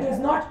everyone that does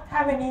not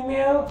have an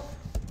email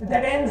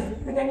that ends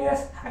with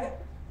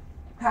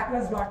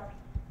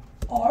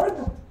hackers.org.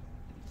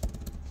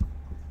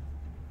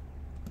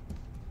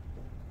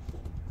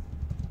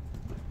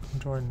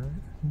 Join,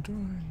 right?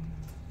 Join.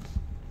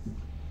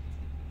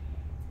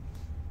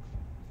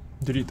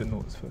 Delete the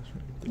notes first,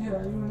 right?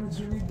 Yeah, you want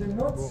to delete the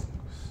notes. Books.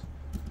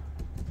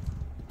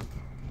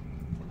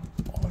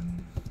 On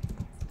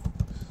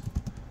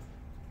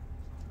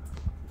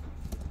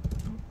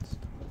notes.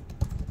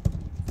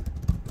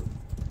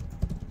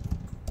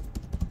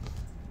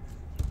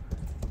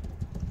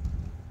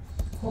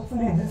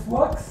 Hopefully this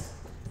works.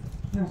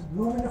 There's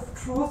moment of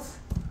truth.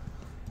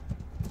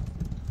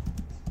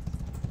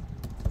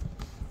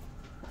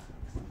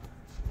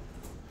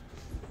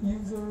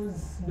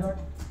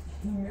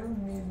 Users.email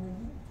maybe.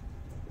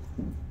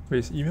 Wait,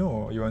 is email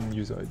or you want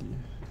user ID?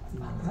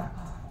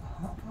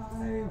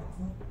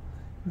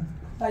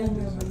 I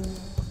email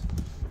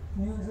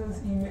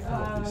users email.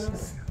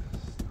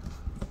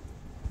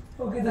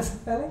 Okay, the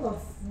spelling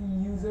of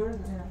users.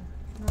 Yeah.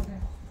 Okay.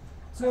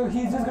 So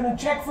he's just going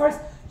to check first.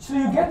 So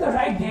you get the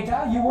right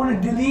data. You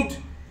want to delete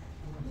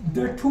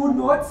the 2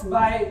 notes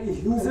by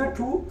user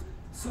 2.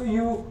 So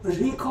you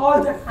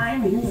recall the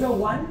time user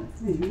 1.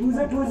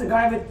 User 2 is the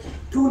guy with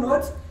 2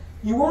 notes.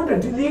 You want to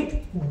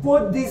delete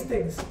both these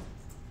things,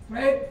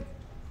 right?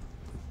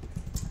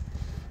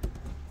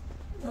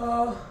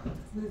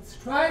 Let's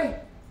try.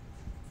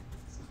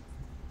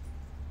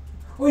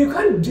 Oh, you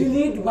can't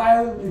delete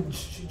while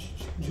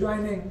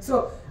joining.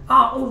 So,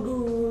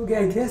 okay,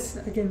 I guess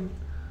I can.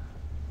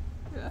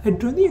 I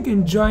don't think you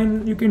can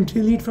join. You can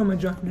delete from a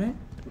join, right?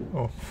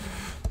 Oh.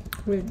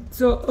 Wait.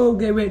 So,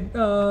 okay, wait.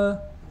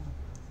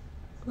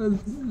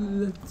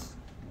 Let's.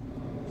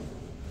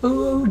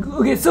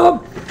 Okay,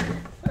 so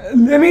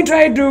let me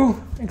try to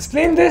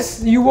explain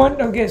this. You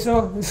want, okay,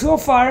 so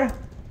far,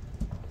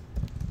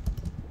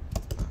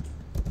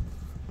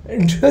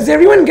 does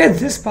everyone get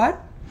this part?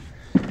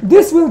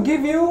 This will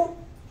give you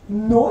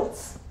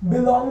notes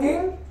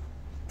belonging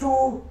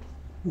to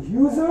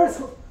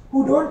users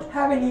who don't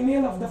have an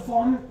email of the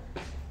form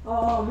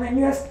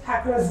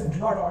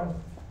hackers.org,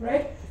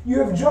 right? You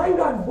have joined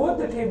on both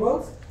the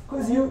tables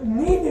because you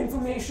need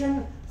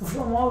information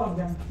from all of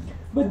them.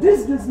 But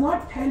this does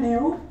not tell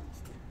you,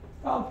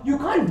 you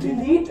can't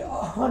delete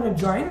on a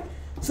join.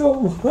 So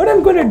what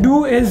I'm going to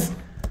do is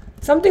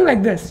something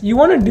like this. You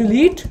want to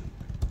delete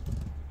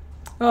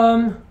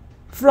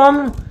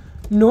from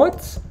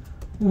notes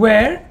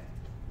where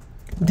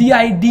the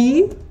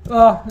ID,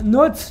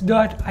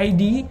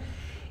 notes.id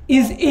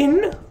is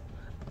in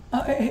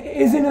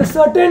a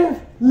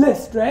certain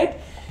list, right?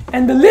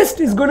 And the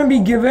list is going to be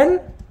given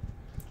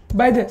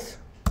by this.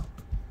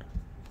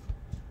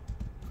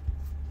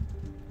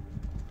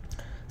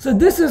 So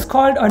this is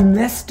called a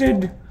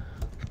nested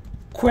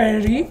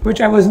query,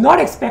 which I was not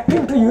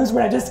expecting to use,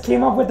 but I just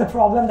came up with a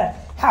problem that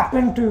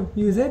happened to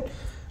use it.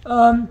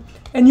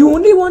 And you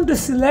only want to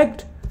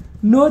select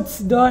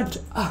notes.id.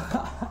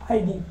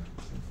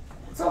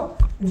 So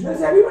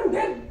does everyone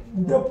get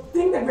the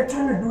thing that we're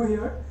trying to do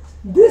here?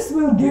 This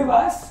will give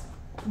us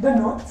the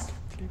notes.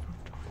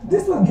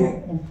 This will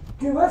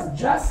give us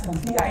just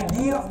the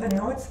ID of the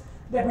notes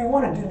that we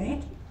want to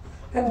delete.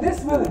 And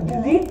this will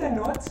delete the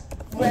notes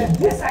where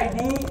this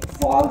ID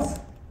falls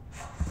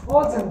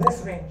in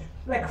this range,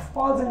 like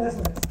falls in this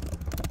list.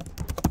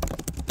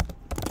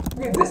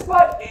 Okay, this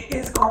part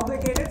is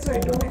complicated, so I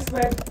don't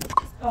expect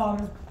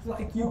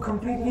like you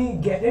completely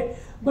get it.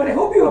 But I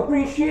hope you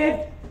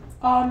appreciate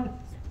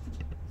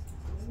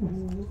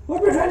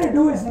what we're trying to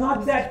do is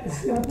not that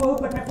simple,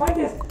 but my point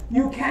is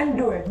you can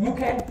do it. You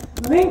can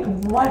link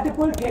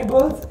multiple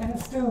tables and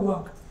still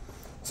work.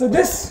 So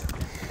this,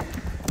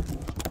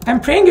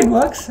 I'm praying it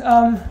works.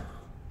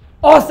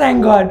 Oh,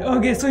 thank God.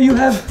 Okay, so you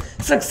have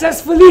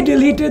successfully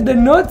deleted the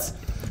notes.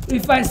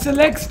 If I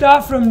select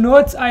star from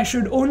notes, I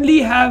should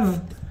only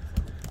have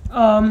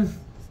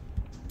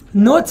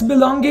notes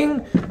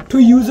belonging to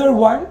user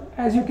 1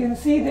 as you can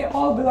see, they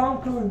all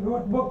belong to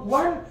notebook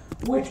 1,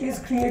 which is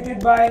created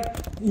by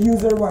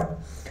user 1.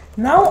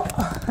 Now,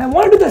 I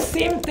want to do the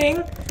same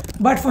thing,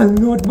 but for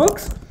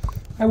notebooks.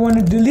 I want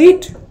to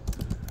delete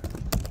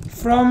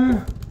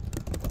from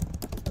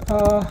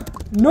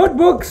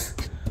notebooks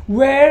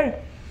where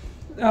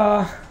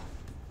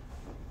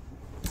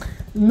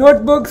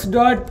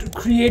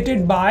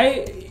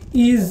notebooks.createdBy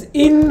is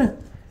in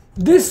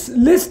this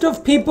list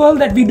of people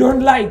that we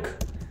don't like.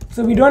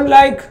 So we don't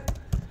like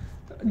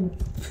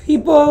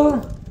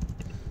people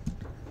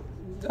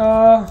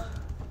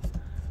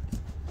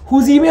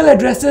whose email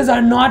addresses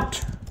are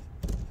not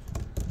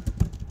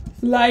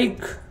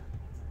like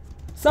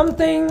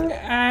something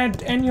at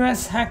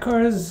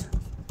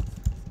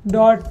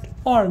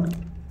nushackers.org.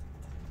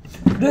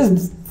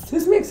 Does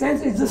this make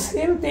sense? It's the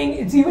same thing.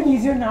 It's even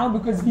easier now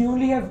because we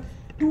only have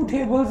 2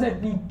 tables that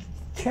we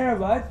care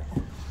about.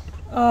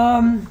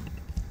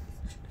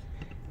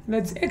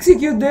 Let's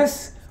execute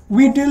this.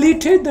 We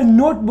deleted the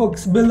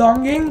notebooks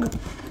belonging.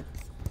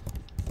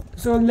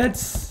 So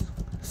let's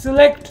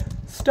select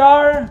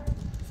star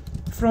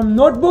from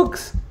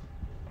notebooks.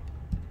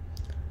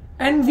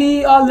 And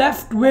we are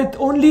left with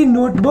only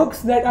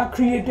notebooks that are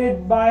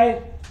created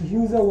by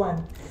user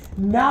 1.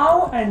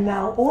 Now and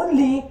now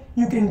only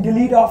you can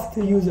delete off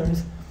the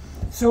users.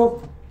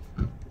 So,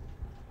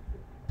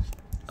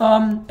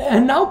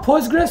 and now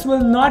Postgres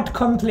will not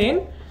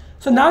complain.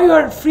 So now you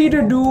are free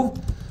to do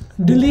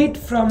delete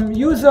from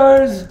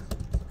users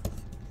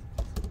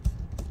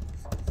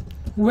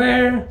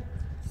where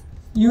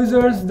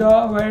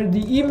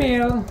the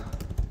email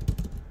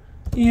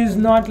is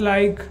not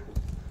like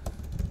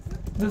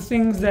the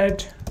things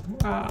that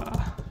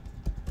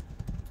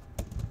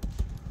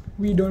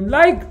we don't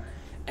like.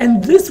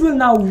 And this will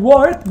now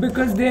work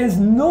because there is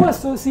no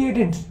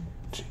associated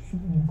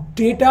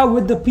data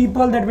with the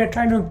people that we're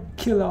trying to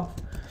kill off.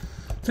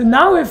 So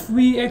now if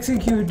we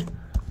execute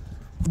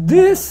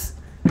this,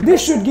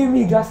 this should give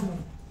me just me.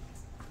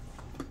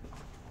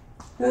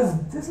 Does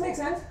this make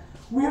sense?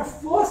 We are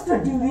forced to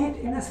delete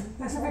in a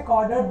specific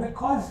order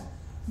because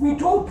we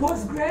told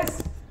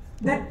Postgres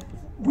that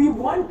we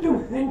want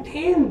to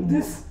maintain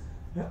this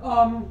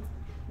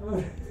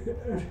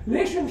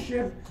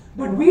relationship,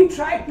 but we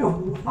tried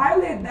to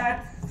violate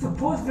that, so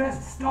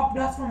Postgres stopped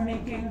us from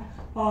making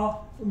a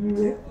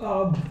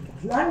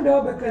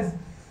blunder because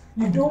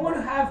you don't want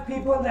to have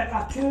people that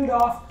are killed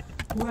off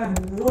who have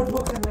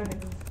notebooks in their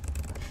names.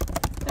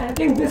 And I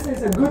think this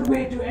is a good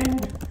way to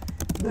end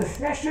the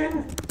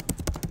session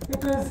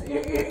because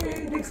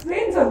it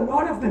explains a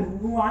lot of the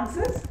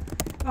nuances.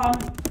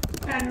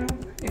 And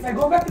if I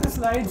go back to the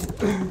slides,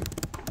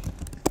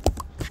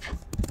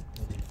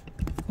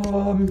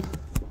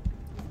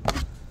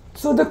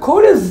 so the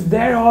code is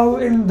there all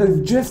in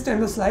the gist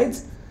and the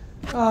slides.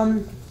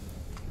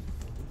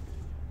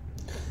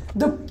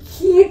 The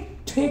key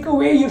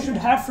takeaway you should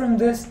have from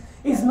this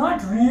is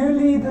not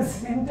really the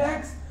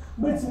syntax,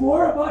 but it's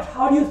more about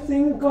how do you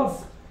think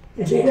of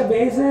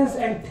databases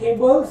and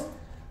tables.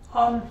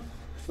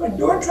 But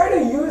don't try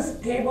to use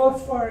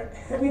tables for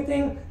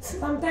everything.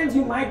 Sometimes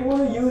you might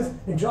want to use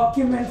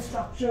document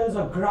structures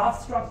or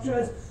graph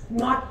structures,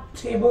 not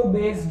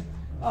table-based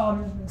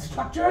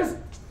structures.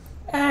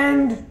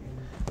 And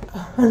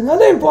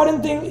another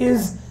important thing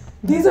is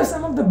these are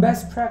some of the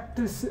best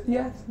practices.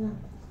 Yes? Yeah.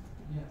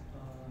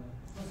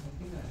 Because I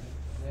think I have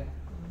that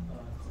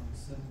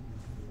concern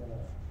before.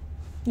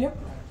 Yep. I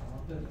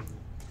wanted the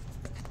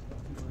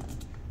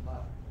document,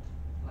 but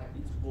like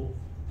it's both.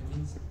 That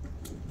means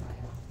I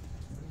have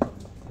the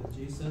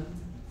JSON,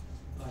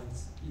 but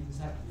it's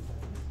inside the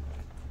database.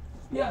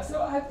 Yeah, so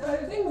I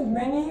think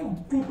many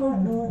people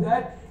do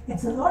that.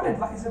 It's not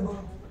advisable.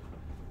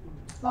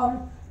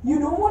 You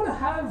don't want to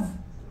have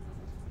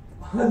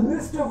a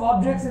list of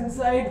objects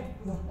inside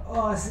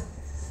a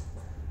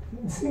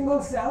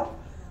single cell.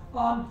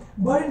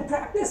 But in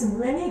practice,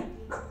 many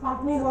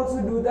companies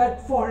also do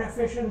that for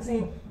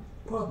efficiency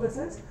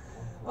purposes.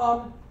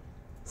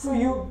 So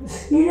you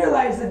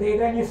serialize the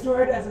data and you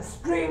store it as a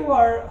string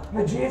or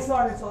a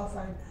JSON, it's all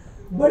fine.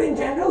 But in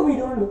general, we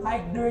don't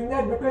like doing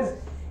that because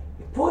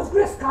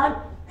Postgres can't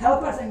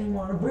help us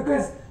anymore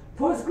because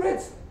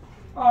Postgres,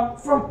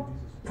 from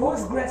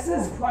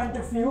Postgres's point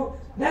of view,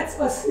 that's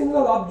a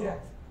single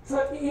object. So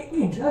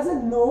it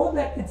doesn't know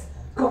that it's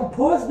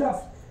composed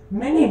of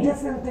many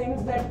different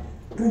things that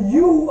to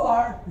you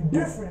are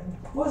different.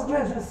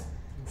 Postgres just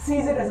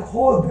sees it as a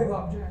whole big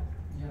object.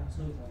 Yeah,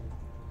 so it's like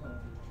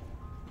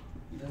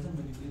it doesn't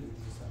manipulate the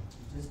JSON. It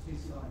just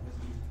takes it out and just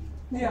gives it to you.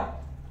 Yeah.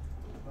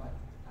 But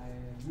I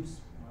use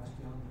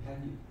MySQL to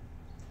hand it.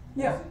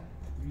 Yeah.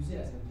 Use it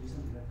as a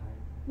JSON data type.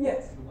 Yes.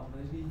 So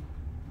automatically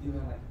you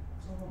have like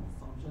some form of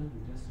function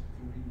you just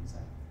build it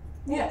inside.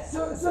 Yes.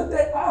 So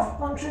there are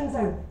functions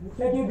that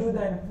let you do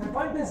that. My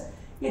point is,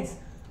 it's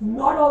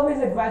not always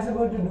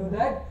advisable to do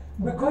that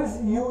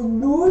because you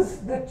lose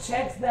the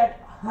checks that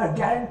are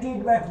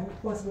guaranteed by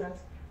Postgres.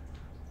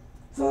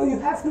 So you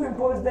have to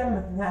impose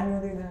them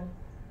manually then.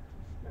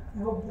 I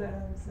hope that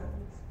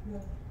understands.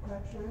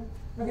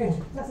 Yeah, okay,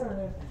 that's all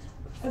right.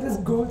 I'll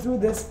just go through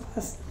this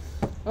fast.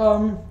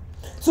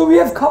 So we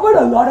have covered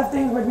a lot of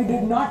things, but we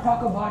did not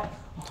talk about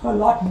a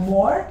lot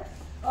more.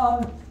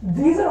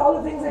 These are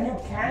all the things that you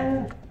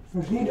can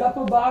read up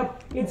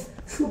about. It's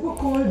super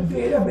cool.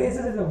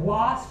 Databases is a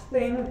vast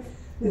thing.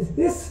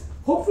 This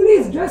hopefully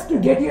is just to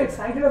get you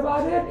excited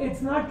about it.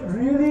 It's not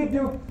really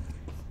to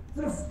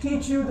sort of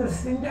teach you the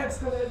syntax,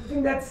 because I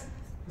think that's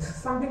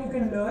something you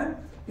can learn.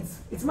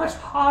 It's much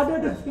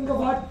harder to think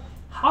about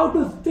how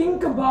to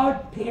think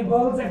about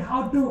tables and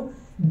how to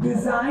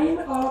design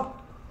a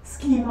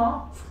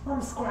schema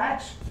from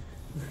scratch,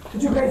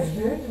 which you guys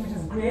did, which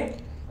is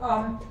great.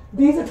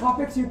 These are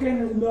topics you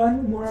can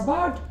learn more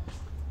about.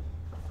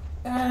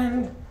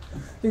 And I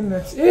think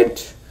that's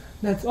it.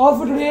 That's all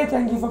for today.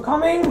 Thank you for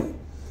coming.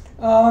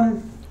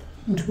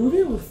 Do we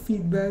have a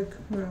feedback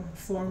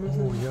form?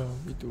 Oh yeah,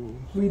 we do.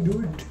 We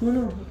do it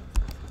too.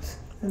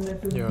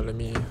 Yeah, let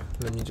me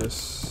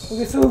just.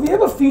 Okay, so we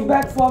have a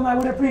feedback form. I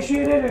would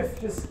appreciate it if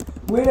just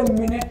wait a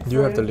minute. Do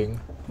you have the link?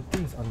 I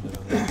think it's under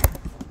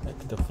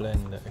the plan,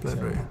 the Excel.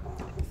 Right.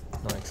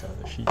 Not Excel,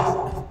 the sheets.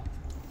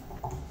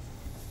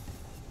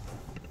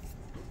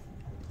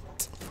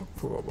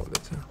 Forgot about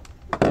that.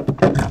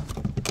 Yeah.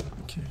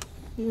 Okay.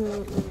 Yeah,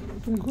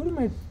 you can go to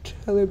my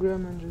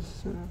Telegram and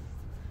just.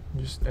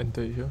 Just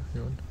enter it here.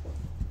 You want?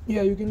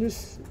 Yeah, you can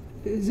just.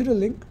 Is it a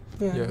link?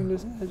 Yeah, Yeah. you can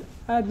just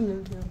add the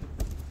link. Yeah.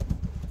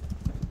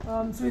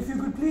 So if you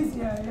could please,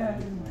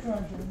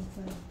 sure.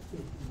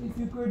 If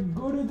you could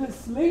go to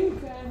this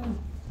link and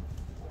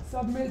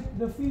submit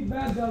the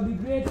feedback, that'll be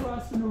great for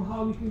us to know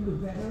how we can do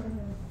better.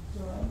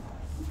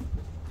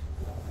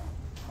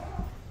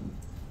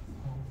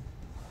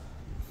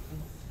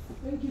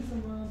 Thank you so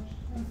much.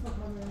 Thanks for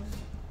coming.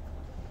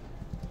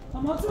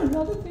 Also,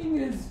 another thing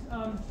is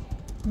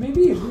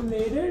maybe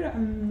related.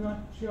 I'm not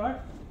sure.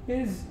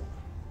 Is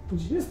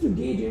just to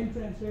gauge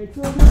interest, right?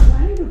 So we're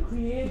planning to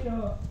create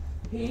a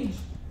page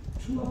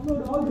to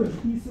upload all the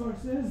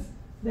resources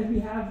that we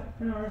have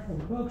in our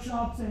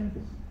workshops and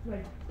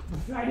like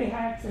Friday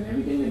hacks and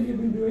everything that we've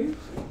been doing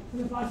for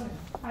the past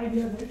 5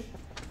 years-ish.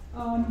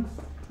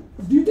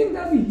 Do you think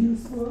that'll be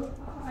useful?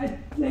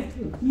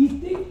 We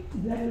think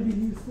that'll be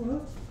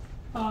useful.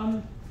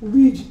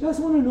 We just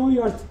want to know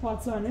your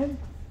thoughts on it.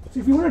 So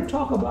if you want to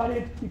talk about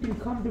it, you can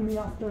come to me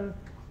after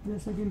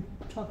this. We can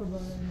talk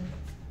about it.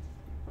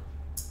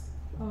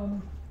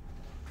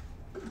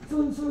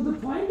 So the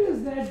point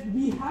is that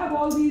we have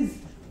all these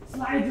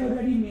slides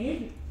already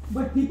made,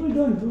 but people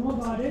don't know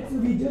about it. So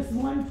we just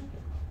want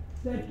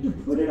that to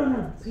put it on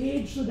a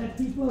page so that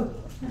people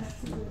can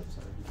access it.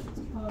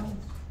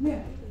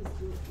 Yeah.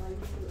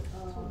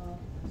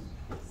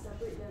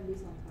 Separate them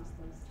based on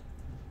clusters.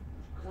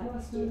 Like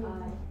Cluster.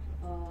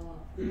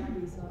 AI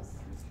resource,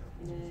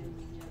 and then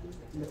things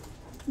like that.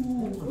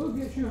 Ooh,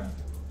 okay, sure.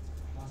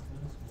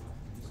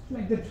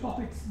 Like the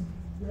topics,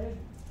 right?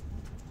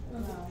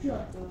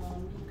 Sure.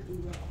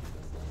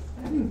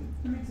 I think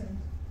that makes sense.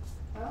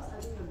 Or else I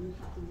think it'll be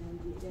hard to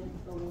navigate, then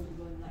people won't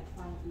even like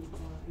find it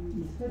or read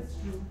it. That's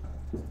true.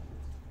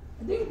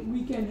 I think we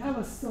can have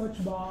a search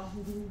bar.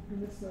 We can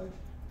just search.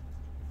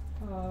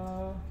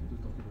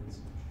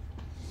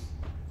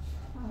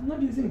 I'm not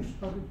using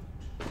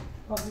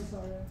copy,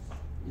 sorry.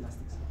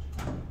 Elasticsearch.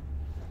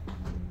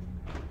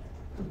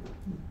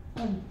 I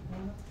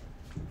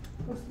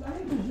was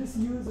planning to just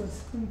use a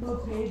simple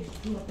page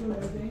to upload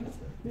everything.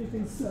 You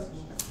can search.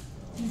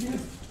 You can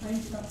just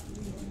find stuff.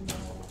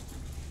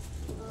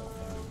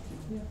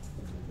 Yeah.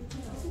 You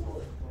can also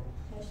put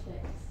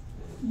hashtags.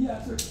 Yeah,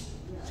 so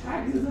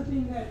tags is the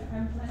thing that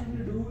I'm planning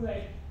to do,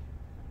 like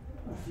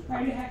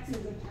Friday hacks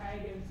is a tag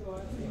and so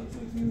on. So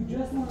if you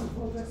just want to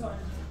focus on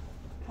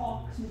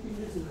talks, you can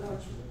just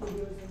watch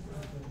videos and so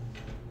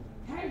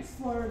on. Tags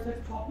for the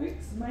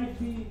topics might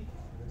be,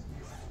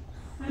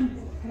 I'm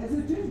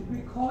hesitant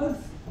because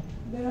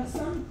there are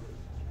some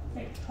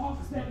like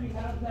talks that we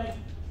have that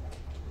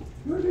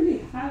don't really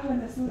have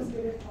an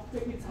associated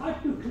topic. It's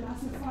hard to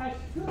classify.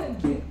 You know,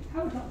 like they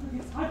have a topic,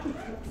 it's hard to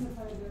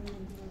classify them.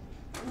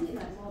 Is it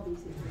like more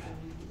basic?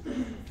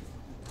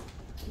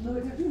 No,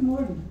 it's actually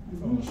more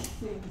niche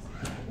things.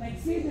 Like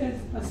say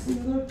there's a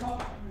single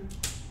talk on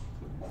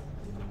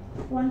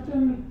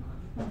quantum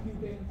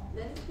computing.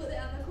 Then put it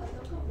under quantum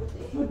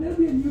computing. But there'll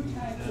be a new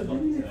tag, so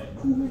then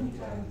there's too many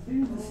tags.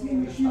 Then it's the same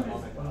issue as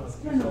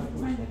trying to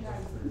find the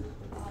tags.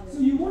 So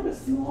you want a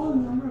small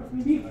number of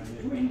maybe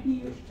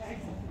 20-ish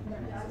tags.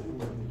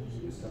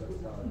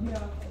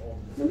 Yeah.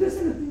 So I'm just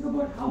going to think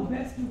about how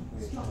best to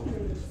structure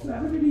this. So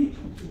I've already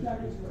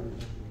started.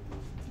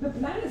 The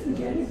plan is to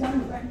get it done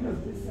by the end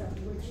of this sem,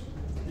 which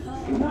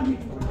should not be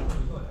too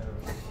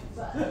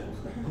hard.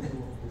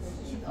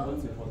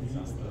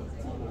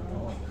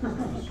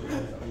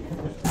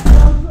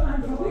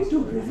 I'm probably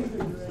too busy to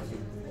do it.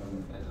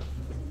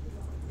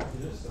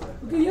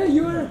 Okay, yeah,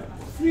 you're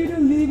free to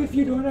leave if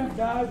you don't have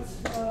doubts.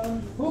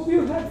 Hope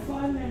you had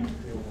fun and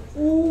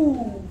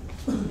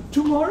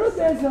tomorrow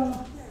there's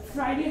a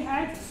Friday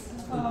hacks.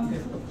 I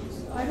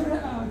don't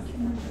have.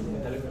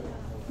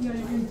 Yeah,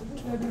 you can.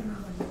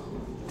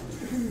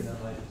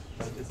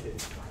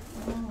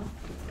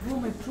 Oh,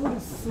 my throat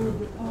is so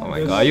good. Oh my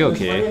god, are you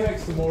okay?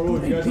 Hacks tomorrow,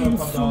 if you guys want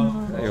to come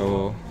down.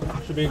 Ayo.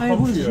 Should be I was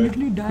comfy, right?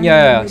 literally dying.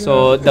 Yeah,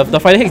 so the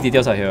Friday Hacks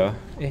details are here.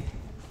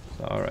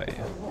 Alright.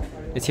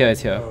 It's here,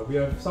 it's here. We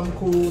have some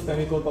cool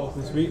technical talks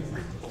this week.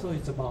 So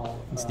it's about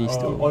It's these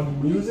two.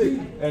 On music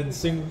and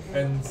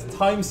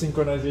time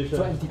synchronization.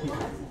 so NTP.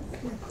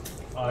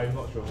 I'm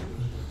not sure.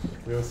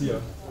 We'll see.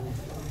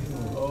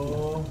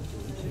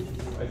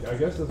 I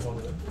guess there's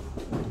one,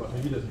 but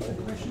maybe there's more.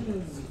 The question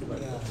is,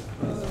 Like,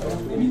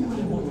 any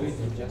more ways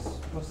than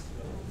just because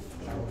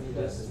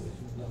just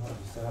learn how to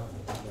set up.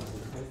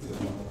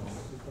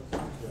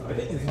 I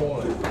think it's more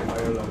like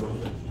higher level.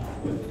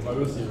 But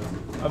we'll see.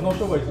 I'm not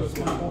sure what it's going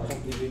to It's more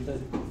complicated to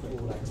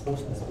like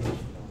host a page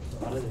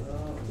other than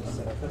just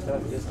set up. First set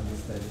up, just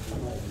understand.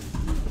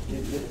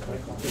 Get the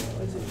correct content.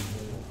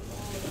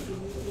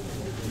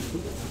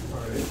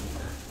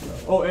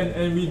 Oh,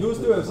 and we do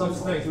still have some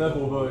snacks left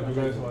over if you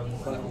guys want.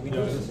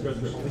 Yeah, just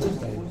grab it.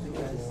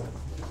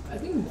 I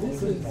think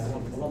this is. A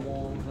lot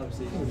more, how to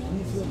say,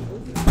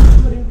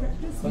 But in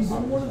practice, we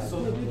don't want to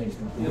split it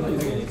into You're not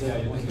using it, yeah,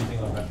 you're just using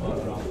a wrapper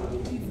around.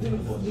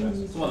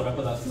 So what the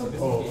wrapper does is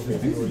Oh, okay.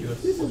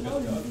 This is how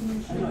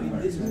information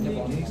is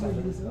related to the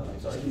user.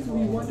 So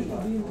we want it to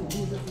be in the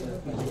user.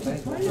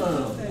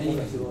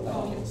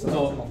 So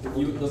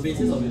the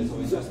basis of it is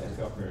always just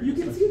SQL query. You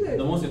can see that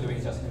The most you're doing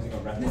is just using a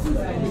wrapper. this is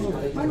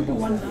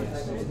one-to-one.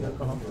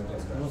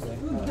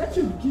 That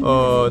should give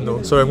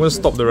No. Sorry, I'm going to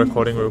stop the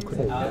recording real quick.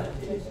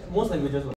 Most languages